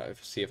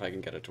see if I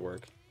can get it to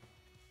work.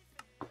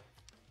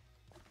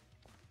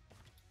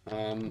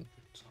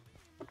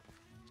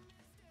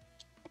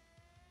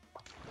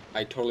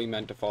 I totally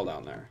meant to fall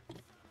down there.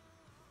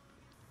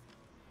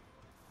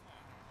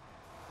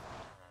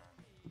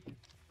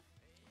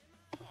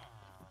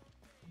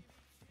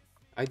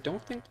 I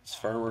don't think this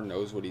farmer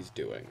knows what he's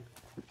doing.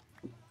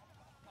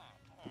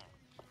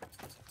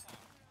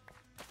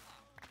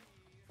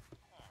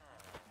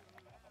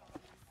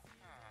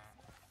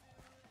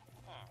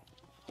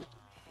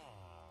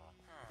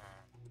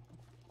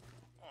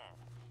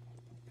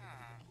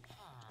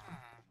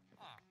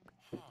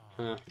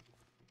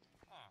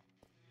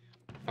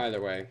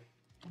 Either way.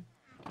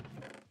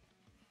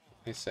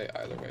 I say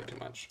either way too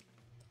much.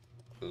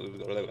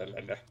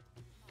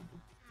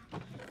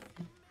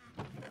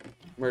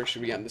 Where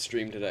should we end the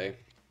stream today?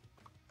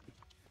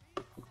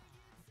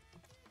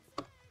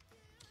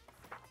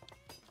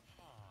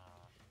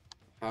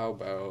 How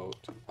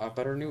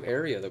about our new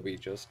area that we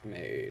just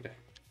made?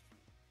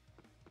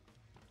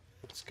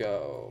 Let's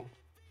go.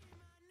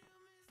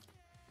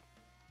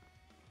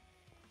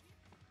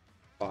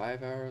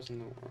 5 hours in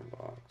the warm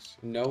box.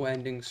 No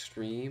ending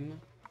stream.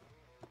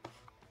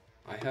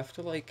 I have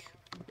to, like,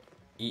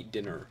 eat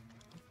dinner.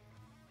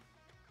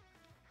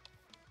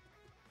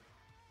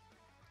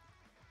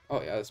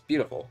 Oh yeah, it's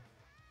beautiful.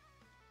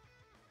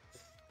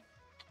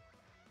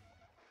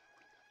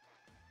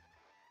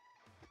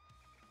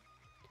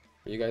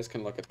 You guys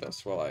can look at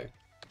this while I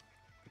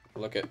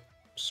look at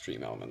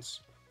stream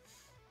elements.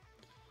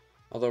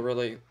 Although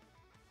really,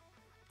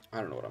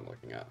 I don't know what I'm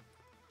looking at.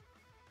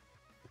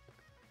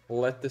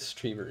 Let the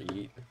streamer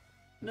eat.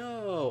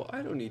 No,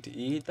 I don't need to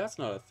eat. That's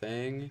not a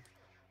thing.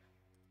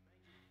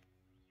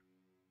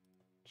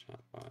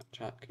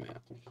 Chat command.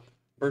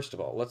 First of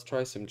all, let's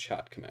try some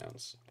chat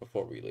commands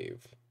before we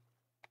leave.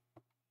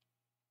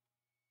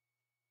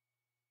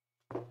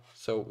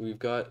 So we've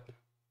got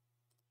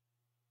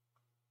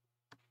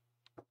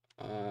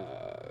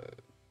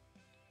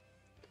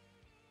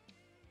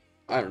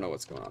I don't know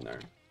what's going on there.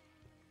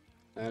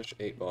 Ash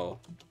 8ball.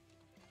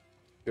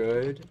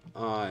 Good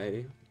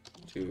eye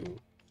to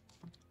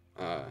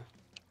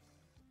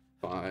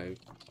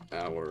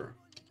 5-hour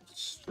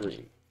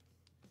stream.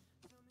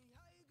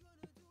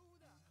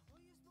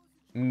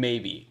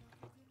 Maybe.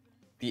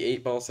 The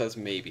 8ball says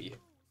maybe.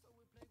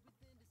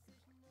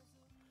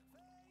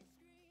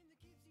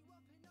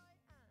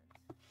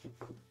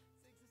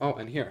 Oh,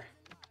 and here.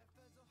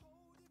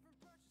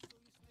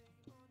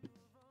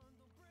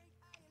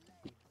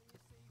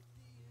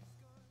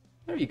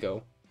 There you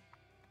go.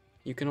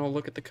 You can all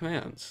look at the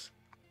commands.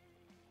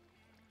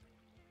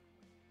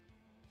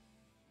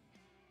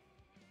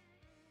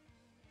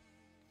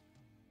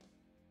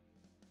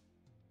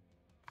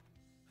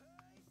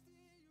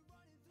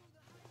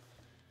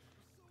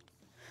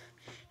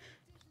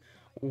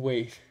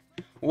 Wait.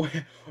 What?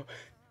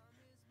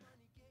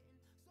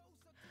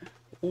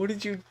 What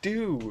did you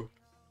do?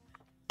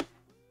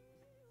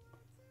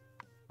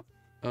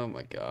 Oh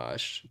my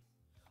gosh.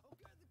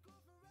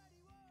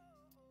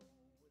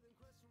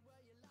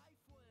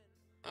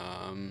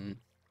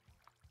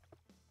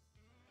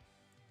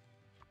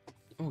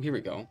 Oh, here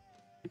we go. How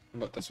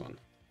about this one?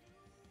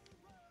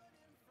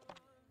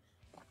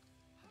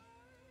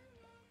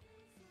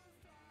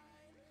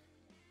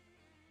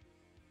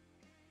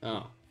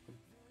 Oh.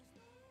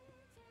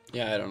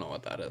 Yeah, I don't know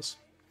what that is.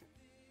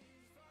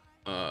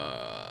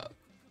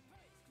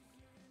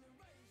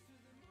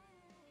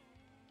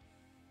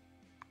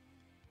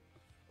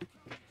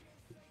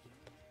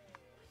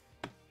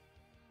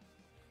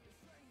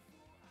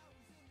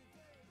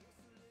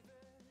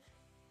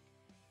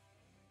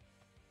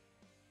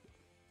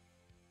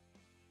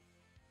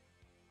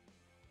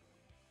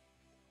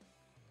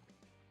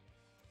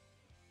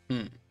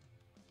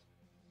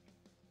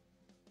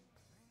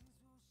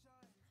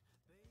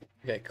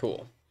 Okay,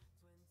 cool.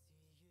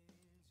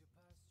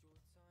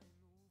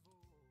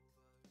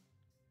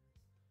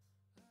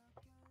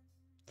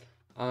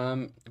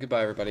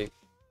 Goodbye, everybody.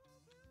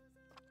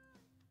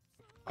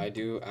 I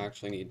do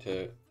actually need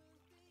to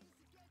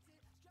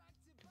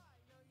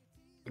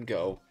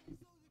go.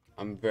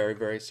 I'm very,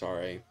 very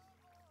sorry.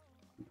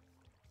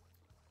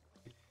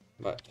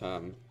 But,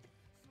 time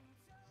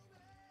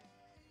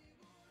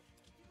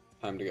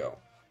to go.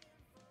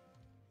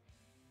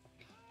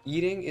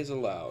 Eating is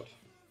allowed.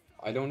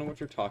 I don't know what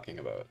you're talking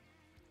about.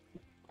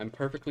 I'm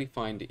perfectly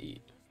fine to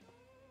eat.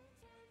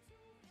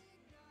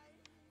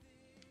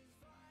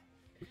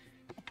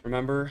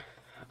 Remember,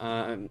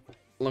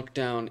 look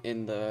down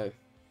in the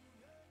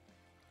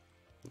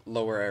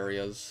lower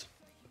areas.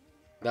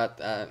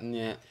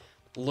 Yeah.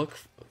 Look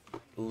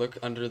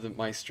under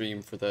my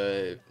stream for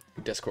the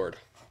Discord,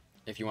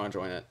 if you want to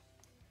join it.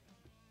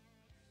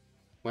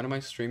 When am I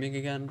streaming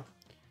again?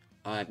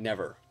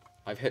 Never.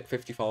 I've hit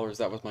 50 followers,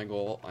 that was my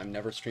goal. I'm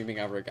never streaming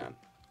ever again.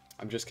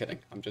 I'm just kidding.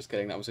 I'm just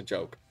kidding, that was a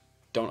joke.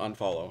 Don't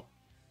unfollow.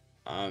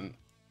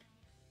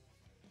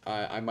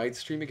 I might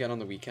stream again on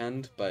the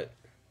weekend, but...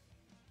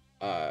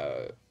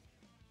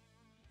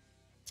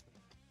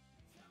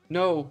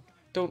 No!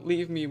 Don't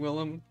leave me,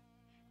 Willem!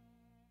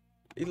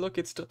 Look,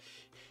 it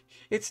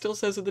still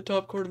says in the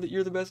top corner that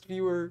you're the best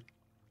viewer.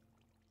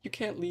 You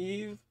can't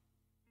leave.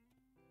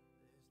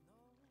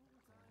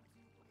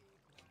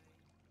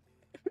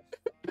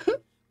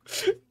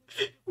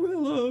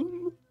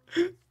 Willem.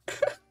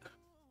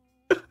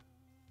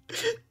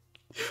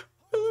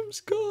 Willem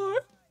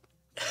Scott.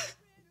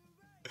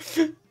 What's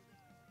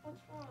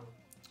wrong?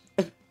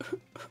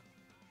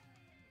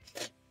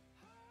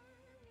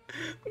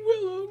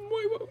 Willem,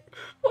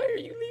 why are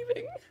you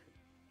leaving?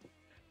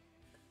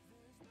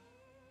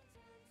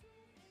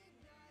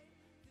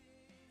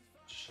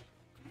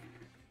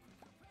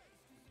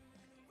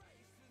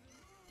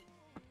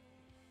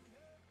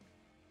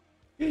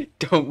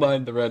 Don't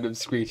mind the random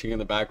screeching in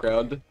the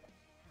background.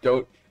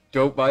 Don't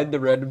mind the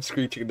random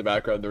screeching in the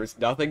background. There's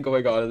nothing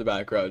going on in the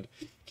background.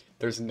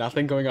 There's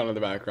nothing going on in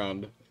the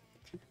background.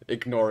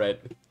 Ignore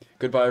it.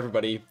 Goodbye,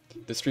 everybody.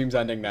 The stream's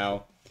ending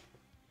now.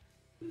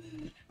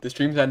 The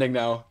stream's ending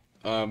now.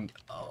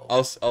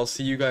 I'll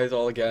see you guys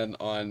all again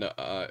on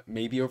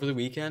maybe over the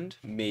weekend,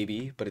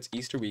 maybe, but it's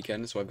Easter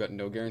weekend, so I've got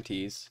no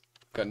guarantees.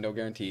 But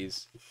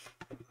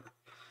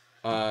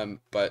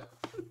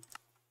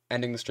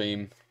ending the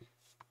stream.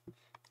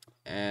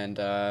 And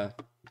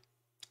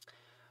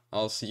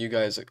I'll see you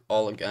guys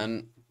all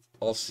again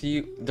I'll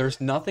see. There's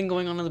nothing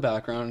going on in the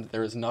background.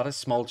 There is not a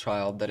small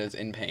child that is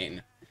in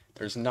pain.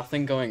 There's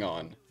nothing going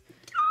on.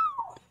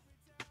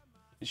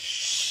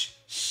 Shh.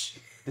 Shh.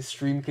 The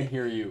stream can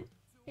hear you.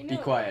 Be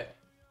quiet.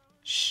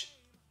 Shh.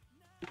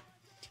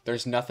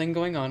 There's nothing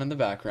going on in the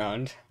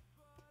background.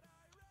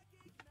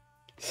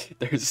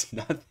 There's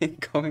nothing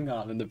going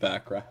on in the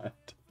background.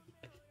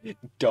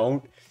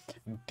 Don't.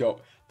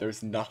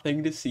 There's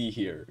nothing to see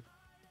here.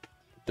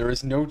 There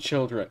is no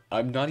children.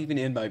 I'm not even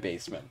in my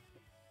basement.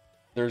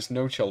 There's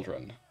no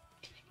children.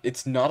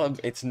 It's not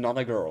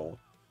a girl.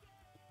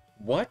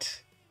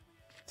 What?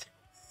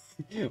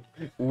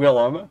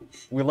 Willem,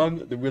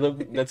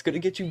 that's gonna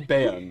get you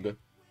banned.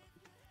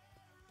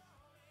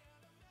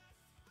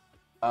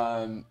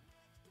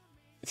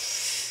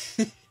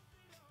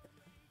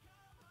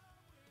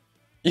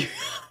 You,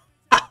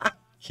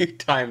 you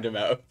timed him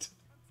out.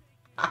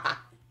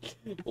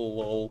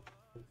 Lol.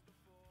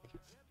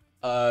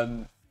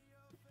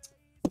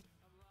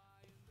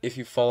 If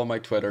you follow my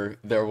Twitter,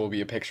 there will be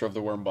a picture of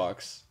the worm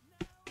box.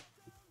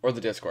 Or the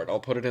Discord.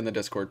 I'll put it in the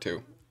Discord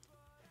too.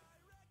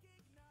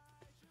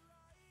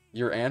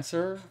 Your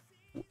answer?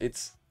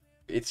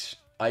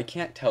 I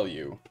can't tell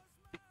you.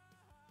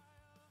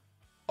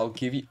 I'll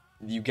give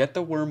you get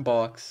the worm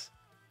box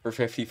for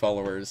 50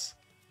 followers,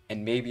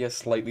 and maybe a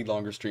slightly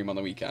longer stream on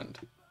the weekend.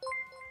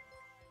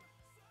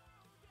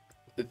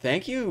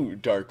 Thank you,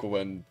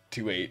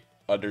 Darkone28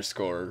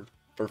 _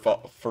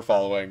 for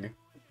following.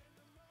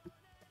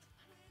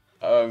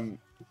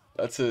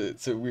 It's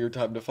a weird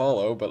time to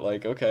follow, but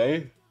like,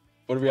 okay.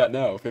 What are we at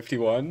now?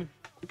 51?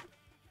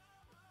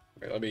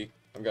 Wait,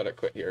 I've got to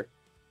quit here.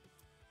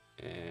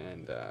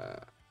 And, I'm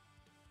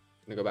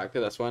gonna go back to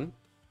this one.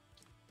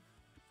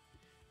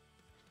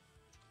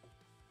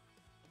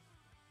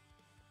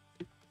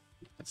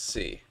 Let's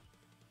see.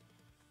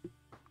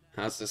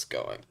 How's this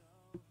going?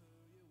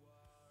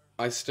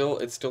 It still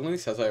only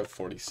says I have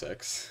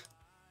 46.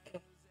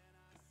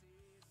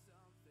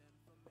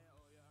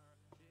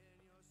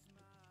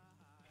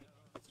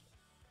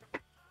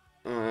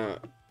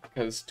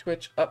 Because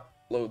Twitch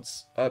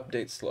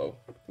updates slow.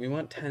 We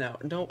want 10 hours.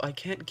 No, I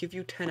can't give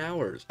you 10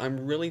 hours.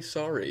 I'm really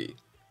sorry.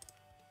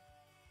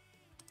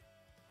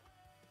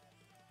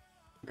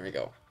 There we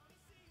go.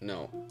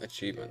 No,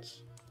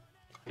 achievements.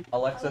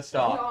 Alexa,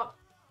 stop.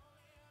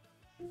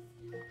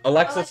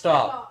 Alexa,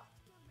 stop.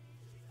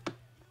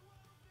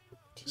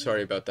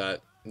 Sorry about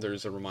that.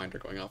 There's a reminder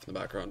going off in the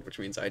background, which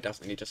means I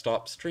definitely need to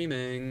stop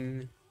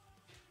streaming.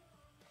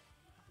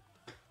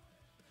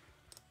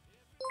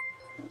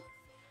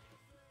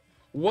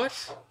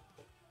 What?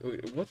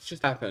 What's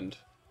just happened?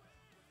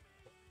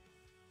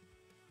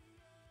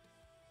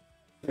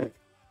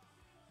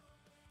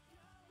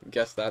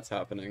 Guess that's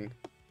happening.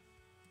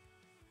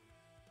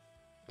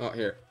 Oh,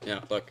 here.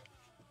 Yeah, look.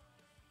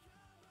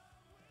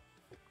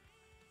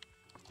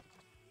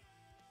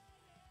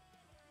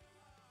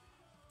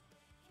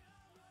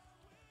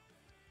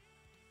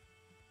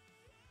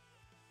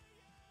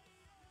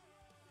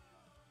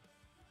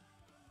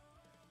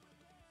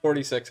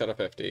 "46 out of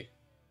 50.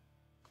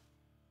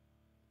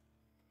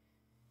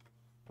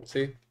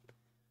 See?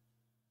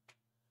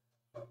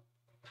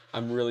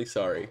 I'm really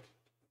sorry.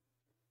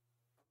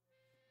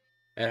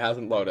 It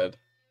hasn't loaded.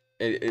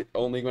 It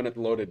only when it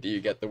loaded do you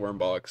get the worm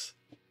box.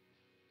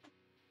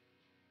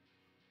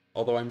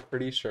 Although I'm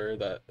pretty sure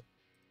that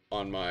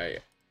on my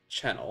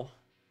channel,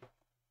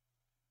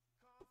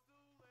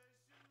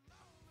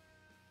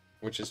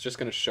 which is just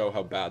going to show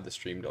how bad the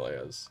stream delay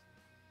is.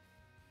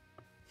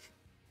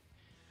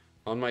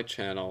 On my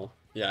channel,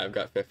 yeah, I've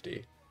got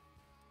 50.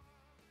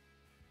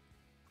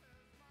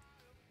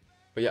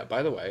 But yeah,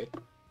 by the way,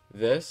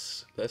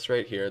 this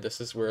right here, this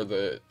is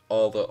where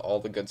all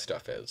the good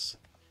stuff is.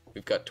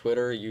 We've got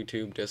Twitter,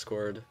 YouTube,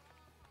 Discord.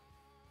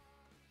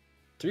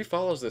 3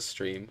 follows this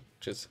stream,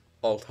 which is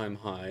all-time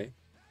high.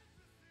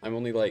 I'm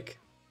only like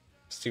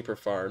super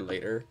far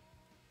later.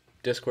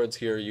 Discord's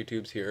here,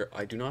 YouTube's here.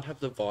 I do not have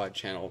the VOD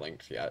channel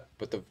linked yet,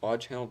 but the VOD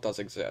channel does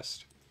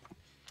exist.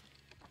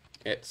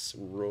 It's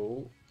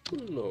Loco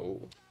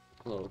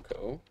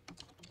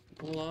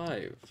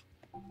Live.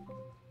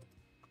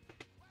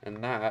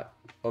 And that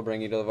will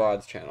bring you to the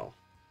VODs channel.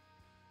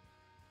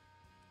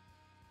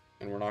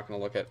 And we're not going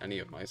to look at any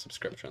of my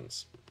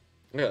subscriptions.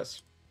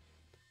 Yes.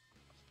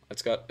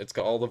 It's got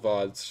all the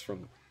VODs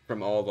from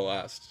all the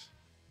last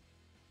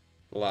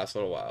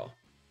little while.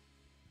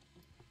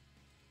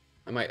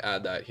 I might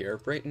add that here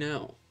right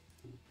now.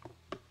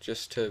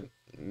 Just to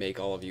make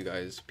all of you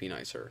guys be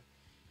nicer.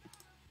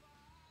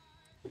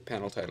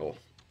 Panel title.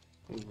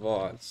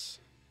 VODs.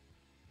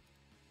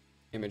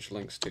 Image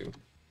links to.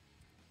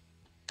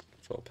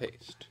 Control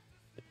paste.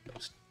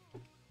 Post.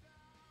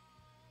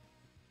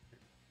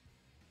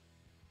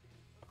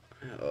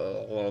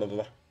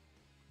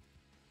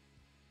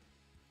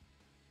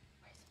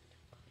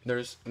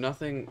 There's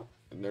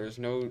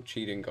no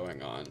cheating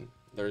going on.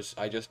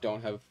 I just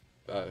don't have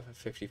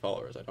 50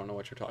 followers. I don't know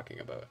what you're talking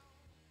about.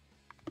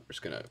 We're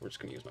just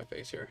gonna use my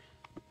face here.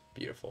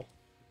 Beautiful.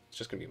 It's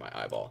just gonna be my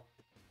eyeball.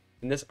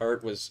 And this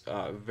art was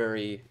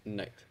very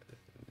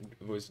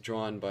was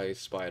drawn by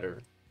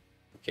Spider.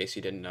 In case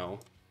you didn't know,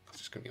 it's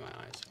just gonna be my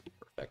eyes.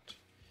 Perfect.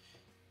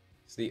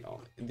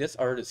 This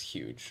art is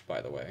huge,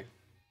 by the way.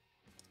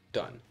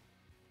 Done.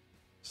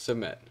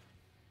 Submit.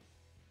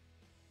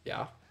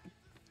 Yeah.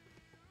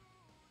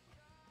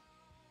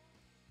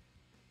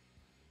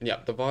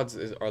 Yeah, the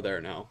VODs are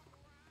there now,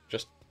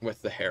 just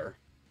with the hair.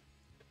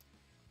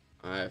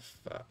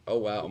 Oh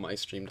wow, my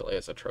stream delay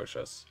is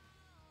atrocious.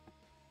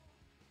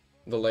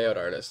 The layout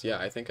artist, yeah,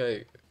 I think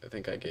I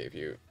gave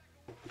you.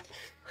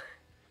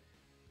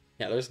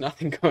 Yeah, there's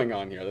nothing going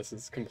on here. This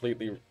is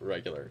completely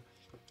regular.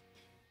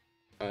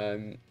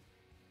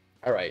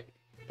 Alright.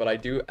 But I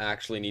do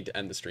actually need to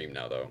end the stream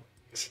now, though.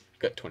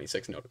 Got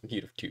 26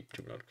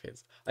 YouTube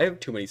notifications. I have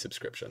too many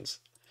subscriptions.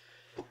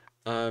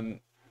 There's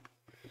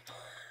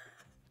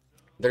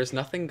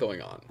nothing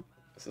going on.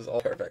 This is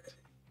all perfect.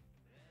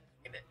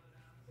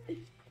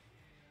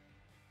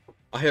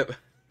 I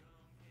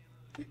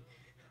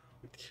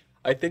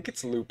think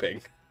it's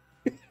looping.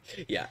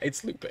 Yeah,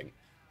 it's looping.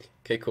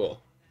 Okay,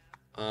 cool.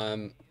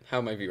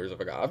 How many viewers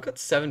have I got? I've got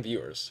 7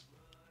 viewers.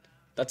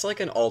 That's like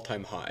an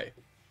all-time high.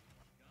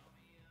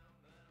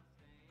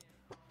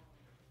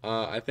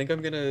 I think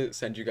I'm gonna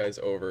send you guys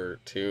over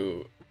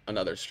to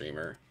another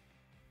streamer.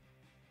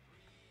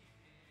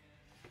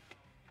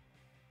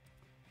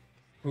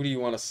 Who do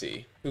you want to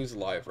see? Who's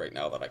live right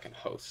now that I can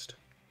host?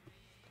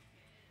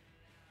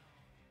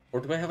 Or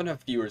do I have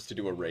enough viewers to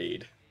do a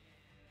raid?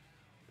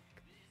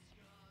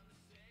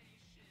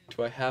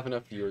 Do I have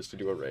enough viewers to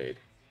do a raid?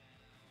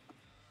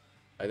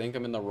 I think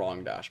I'm in the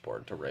wrong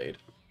dashboard to raid.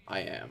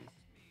 I am.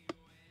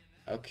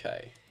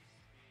 Okay.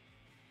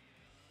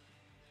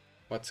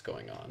 What's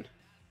going on?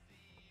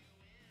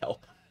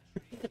 Help.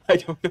 I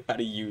don't know how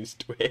to use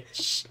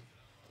Twitch.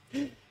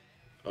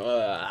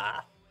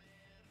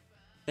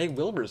 Hey,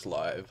 Wilbur's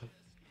live.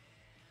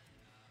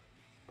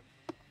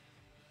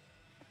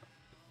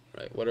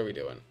 Right, what are we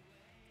doing?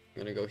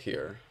 I'm gonna go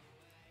here.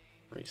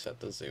 Reset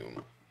the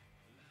zoom.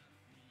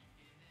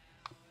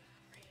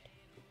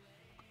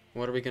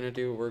 What are we gonna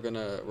do? We're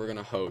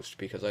gonna host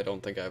because I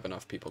don't think I have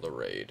enough people to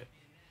raid.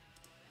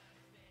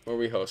 What are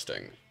we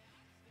hosting?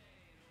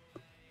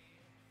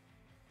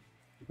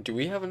 Do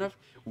we have enough?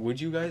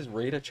 Would you guys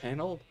raid a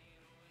channel?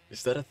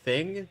 Is that a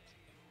thing?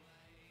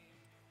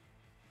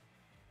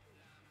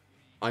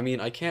 I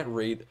mean, I can't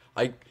raid.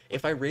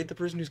 If I raid the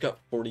person who's got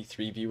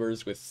 43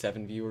 viewers with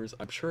 7 viewers,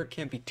 I'm sure it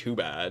can't be too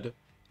bad.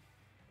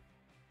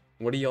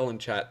 What do y'all in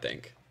chat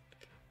think?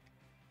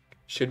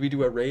 Should we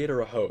do a raid or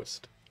a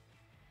host?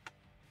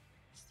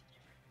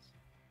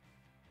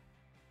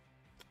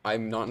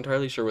 I'm not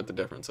entirely sure what the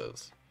difference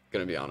is,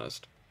 gonna be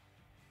honest.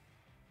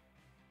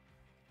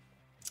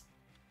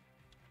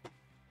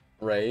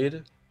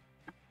 Raid?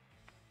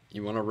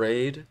 You want to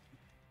raid?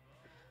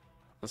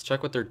 Let's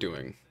check what they're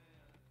doing.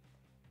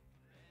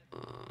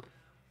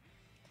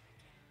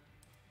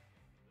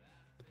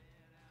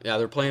 Yeah,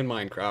 they're playing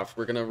Minecraft.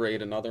 We're gonna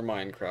raid another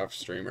Minecraft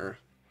streamer.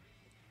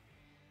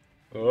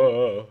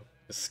 Oh,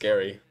 it's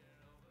scary.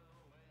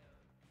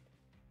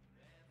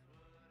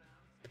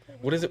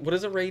 What is it? What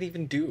does a raid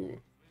even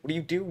do? What do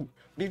you do? What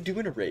do you do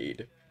in a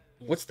raid?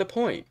 What's the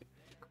point?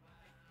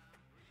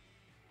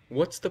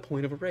 What's the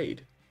point of a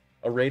raid?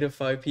 A raid of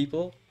 5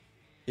 people?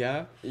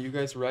 Yeah? Are you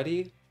guys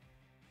ready?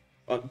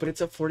 But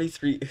it's a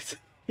 43.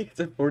 It's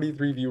a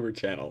 43 viewer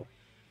channel.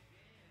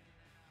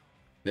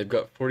 They've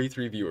got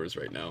 43 viewers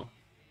right now.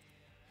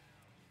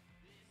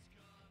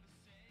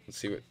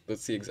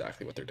 Let's see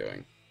exactly what they're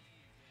doing.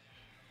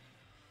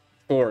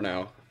 4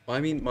 now. Well, I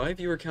mean, my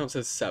viewer count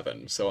says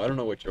 7, so I don't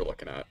know what you're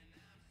looking at.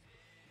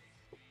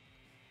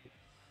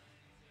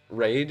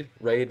 Raid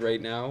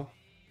right now.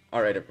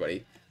 All right,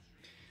 everybody.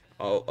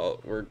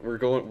 We're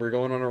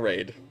going on a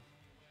raid.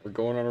 We're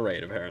going on a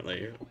raid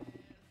apparently.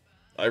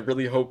 I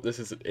really hope this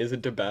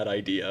isn't a bad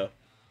idea.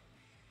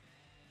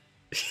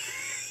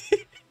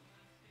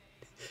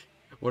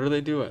 What are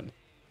they doing?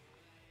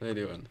 What are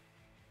they doing?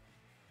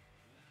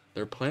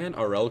 They're playing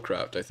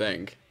RLCraft, I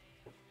think.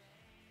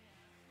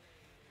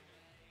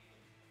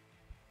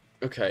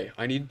 Okay,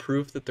 I need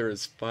proof that there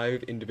is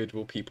 5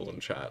 individual people in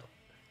chat.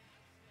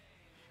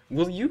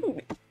 Will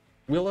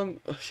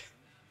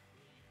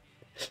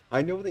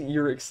I know that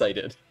you're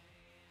excited,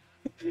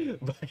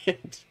 but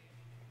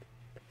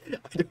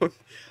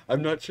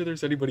I'm not sure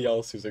there's anybody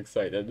else who's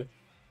excited.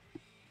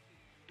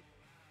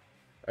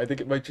 I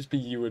think it might just be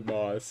you and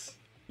Moss.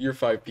 You're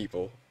 5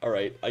 people.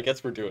 Alright, I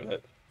guess we're doing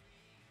it.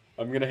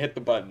 I'm gonna hit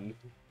the button,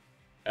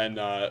 and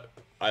I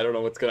don't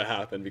know what's gonna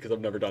happen because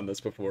I've never done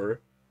this before.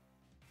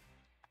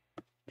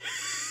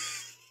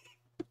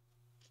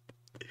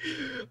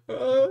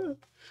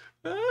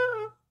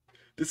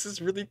 This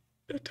is really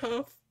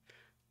tough.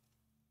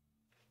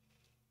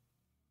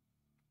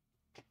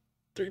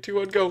 3, 2,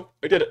 1, go.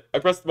 I did it. I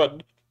pressed the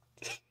button.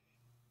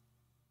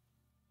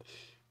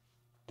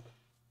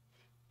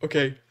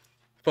 Okay.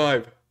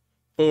 5,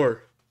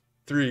 4,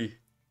 3,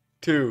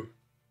 2,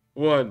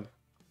 1. Are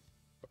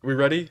we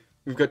ready?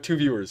 We've got 2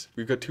 viewers.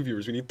 We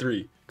need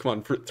 3. Come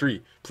on,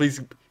 3. Please,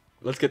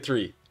 let's get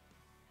 3.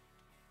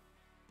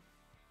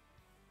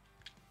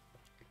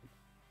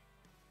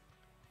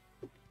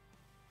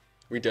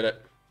 We did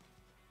it.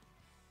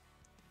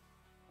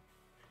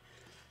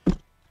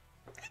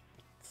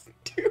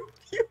 Two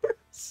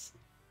viewers.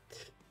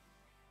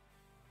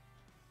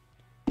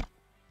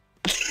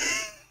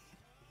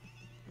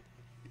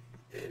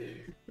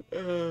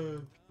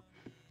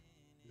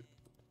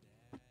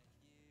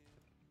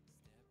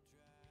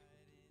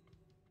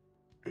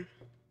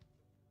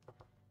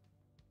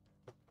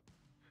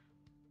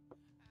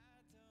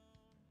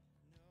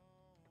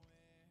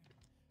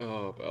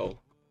 Oh,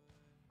 well.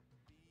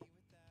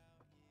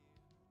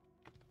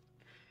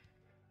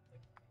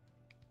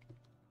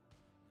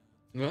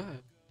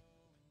 Ah.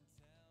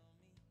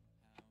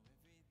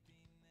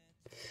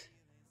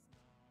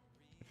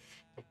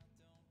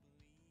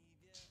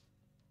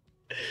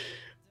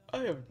 I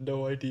have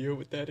no idea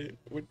what that is.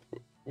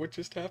 What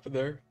just happened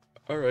there?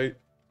 All right.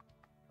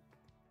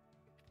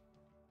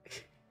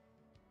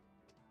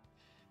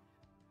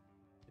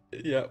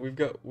 Yeah, we've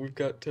got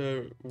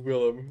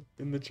Willem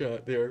in the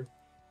chat there.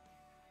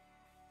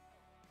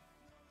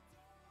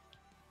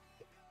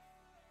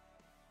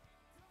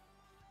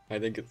 I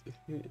think it's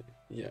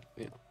yeah,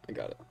 I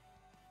got it.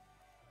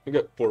 We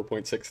got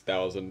 4.6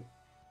 thousand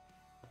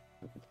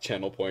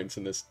channel points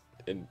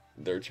in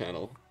their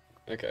channel.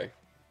 Okay.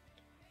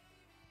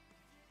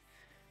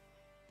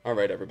 All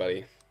right,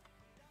 everybody.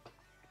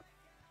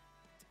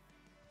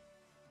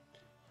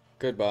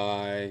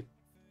 Goodbye.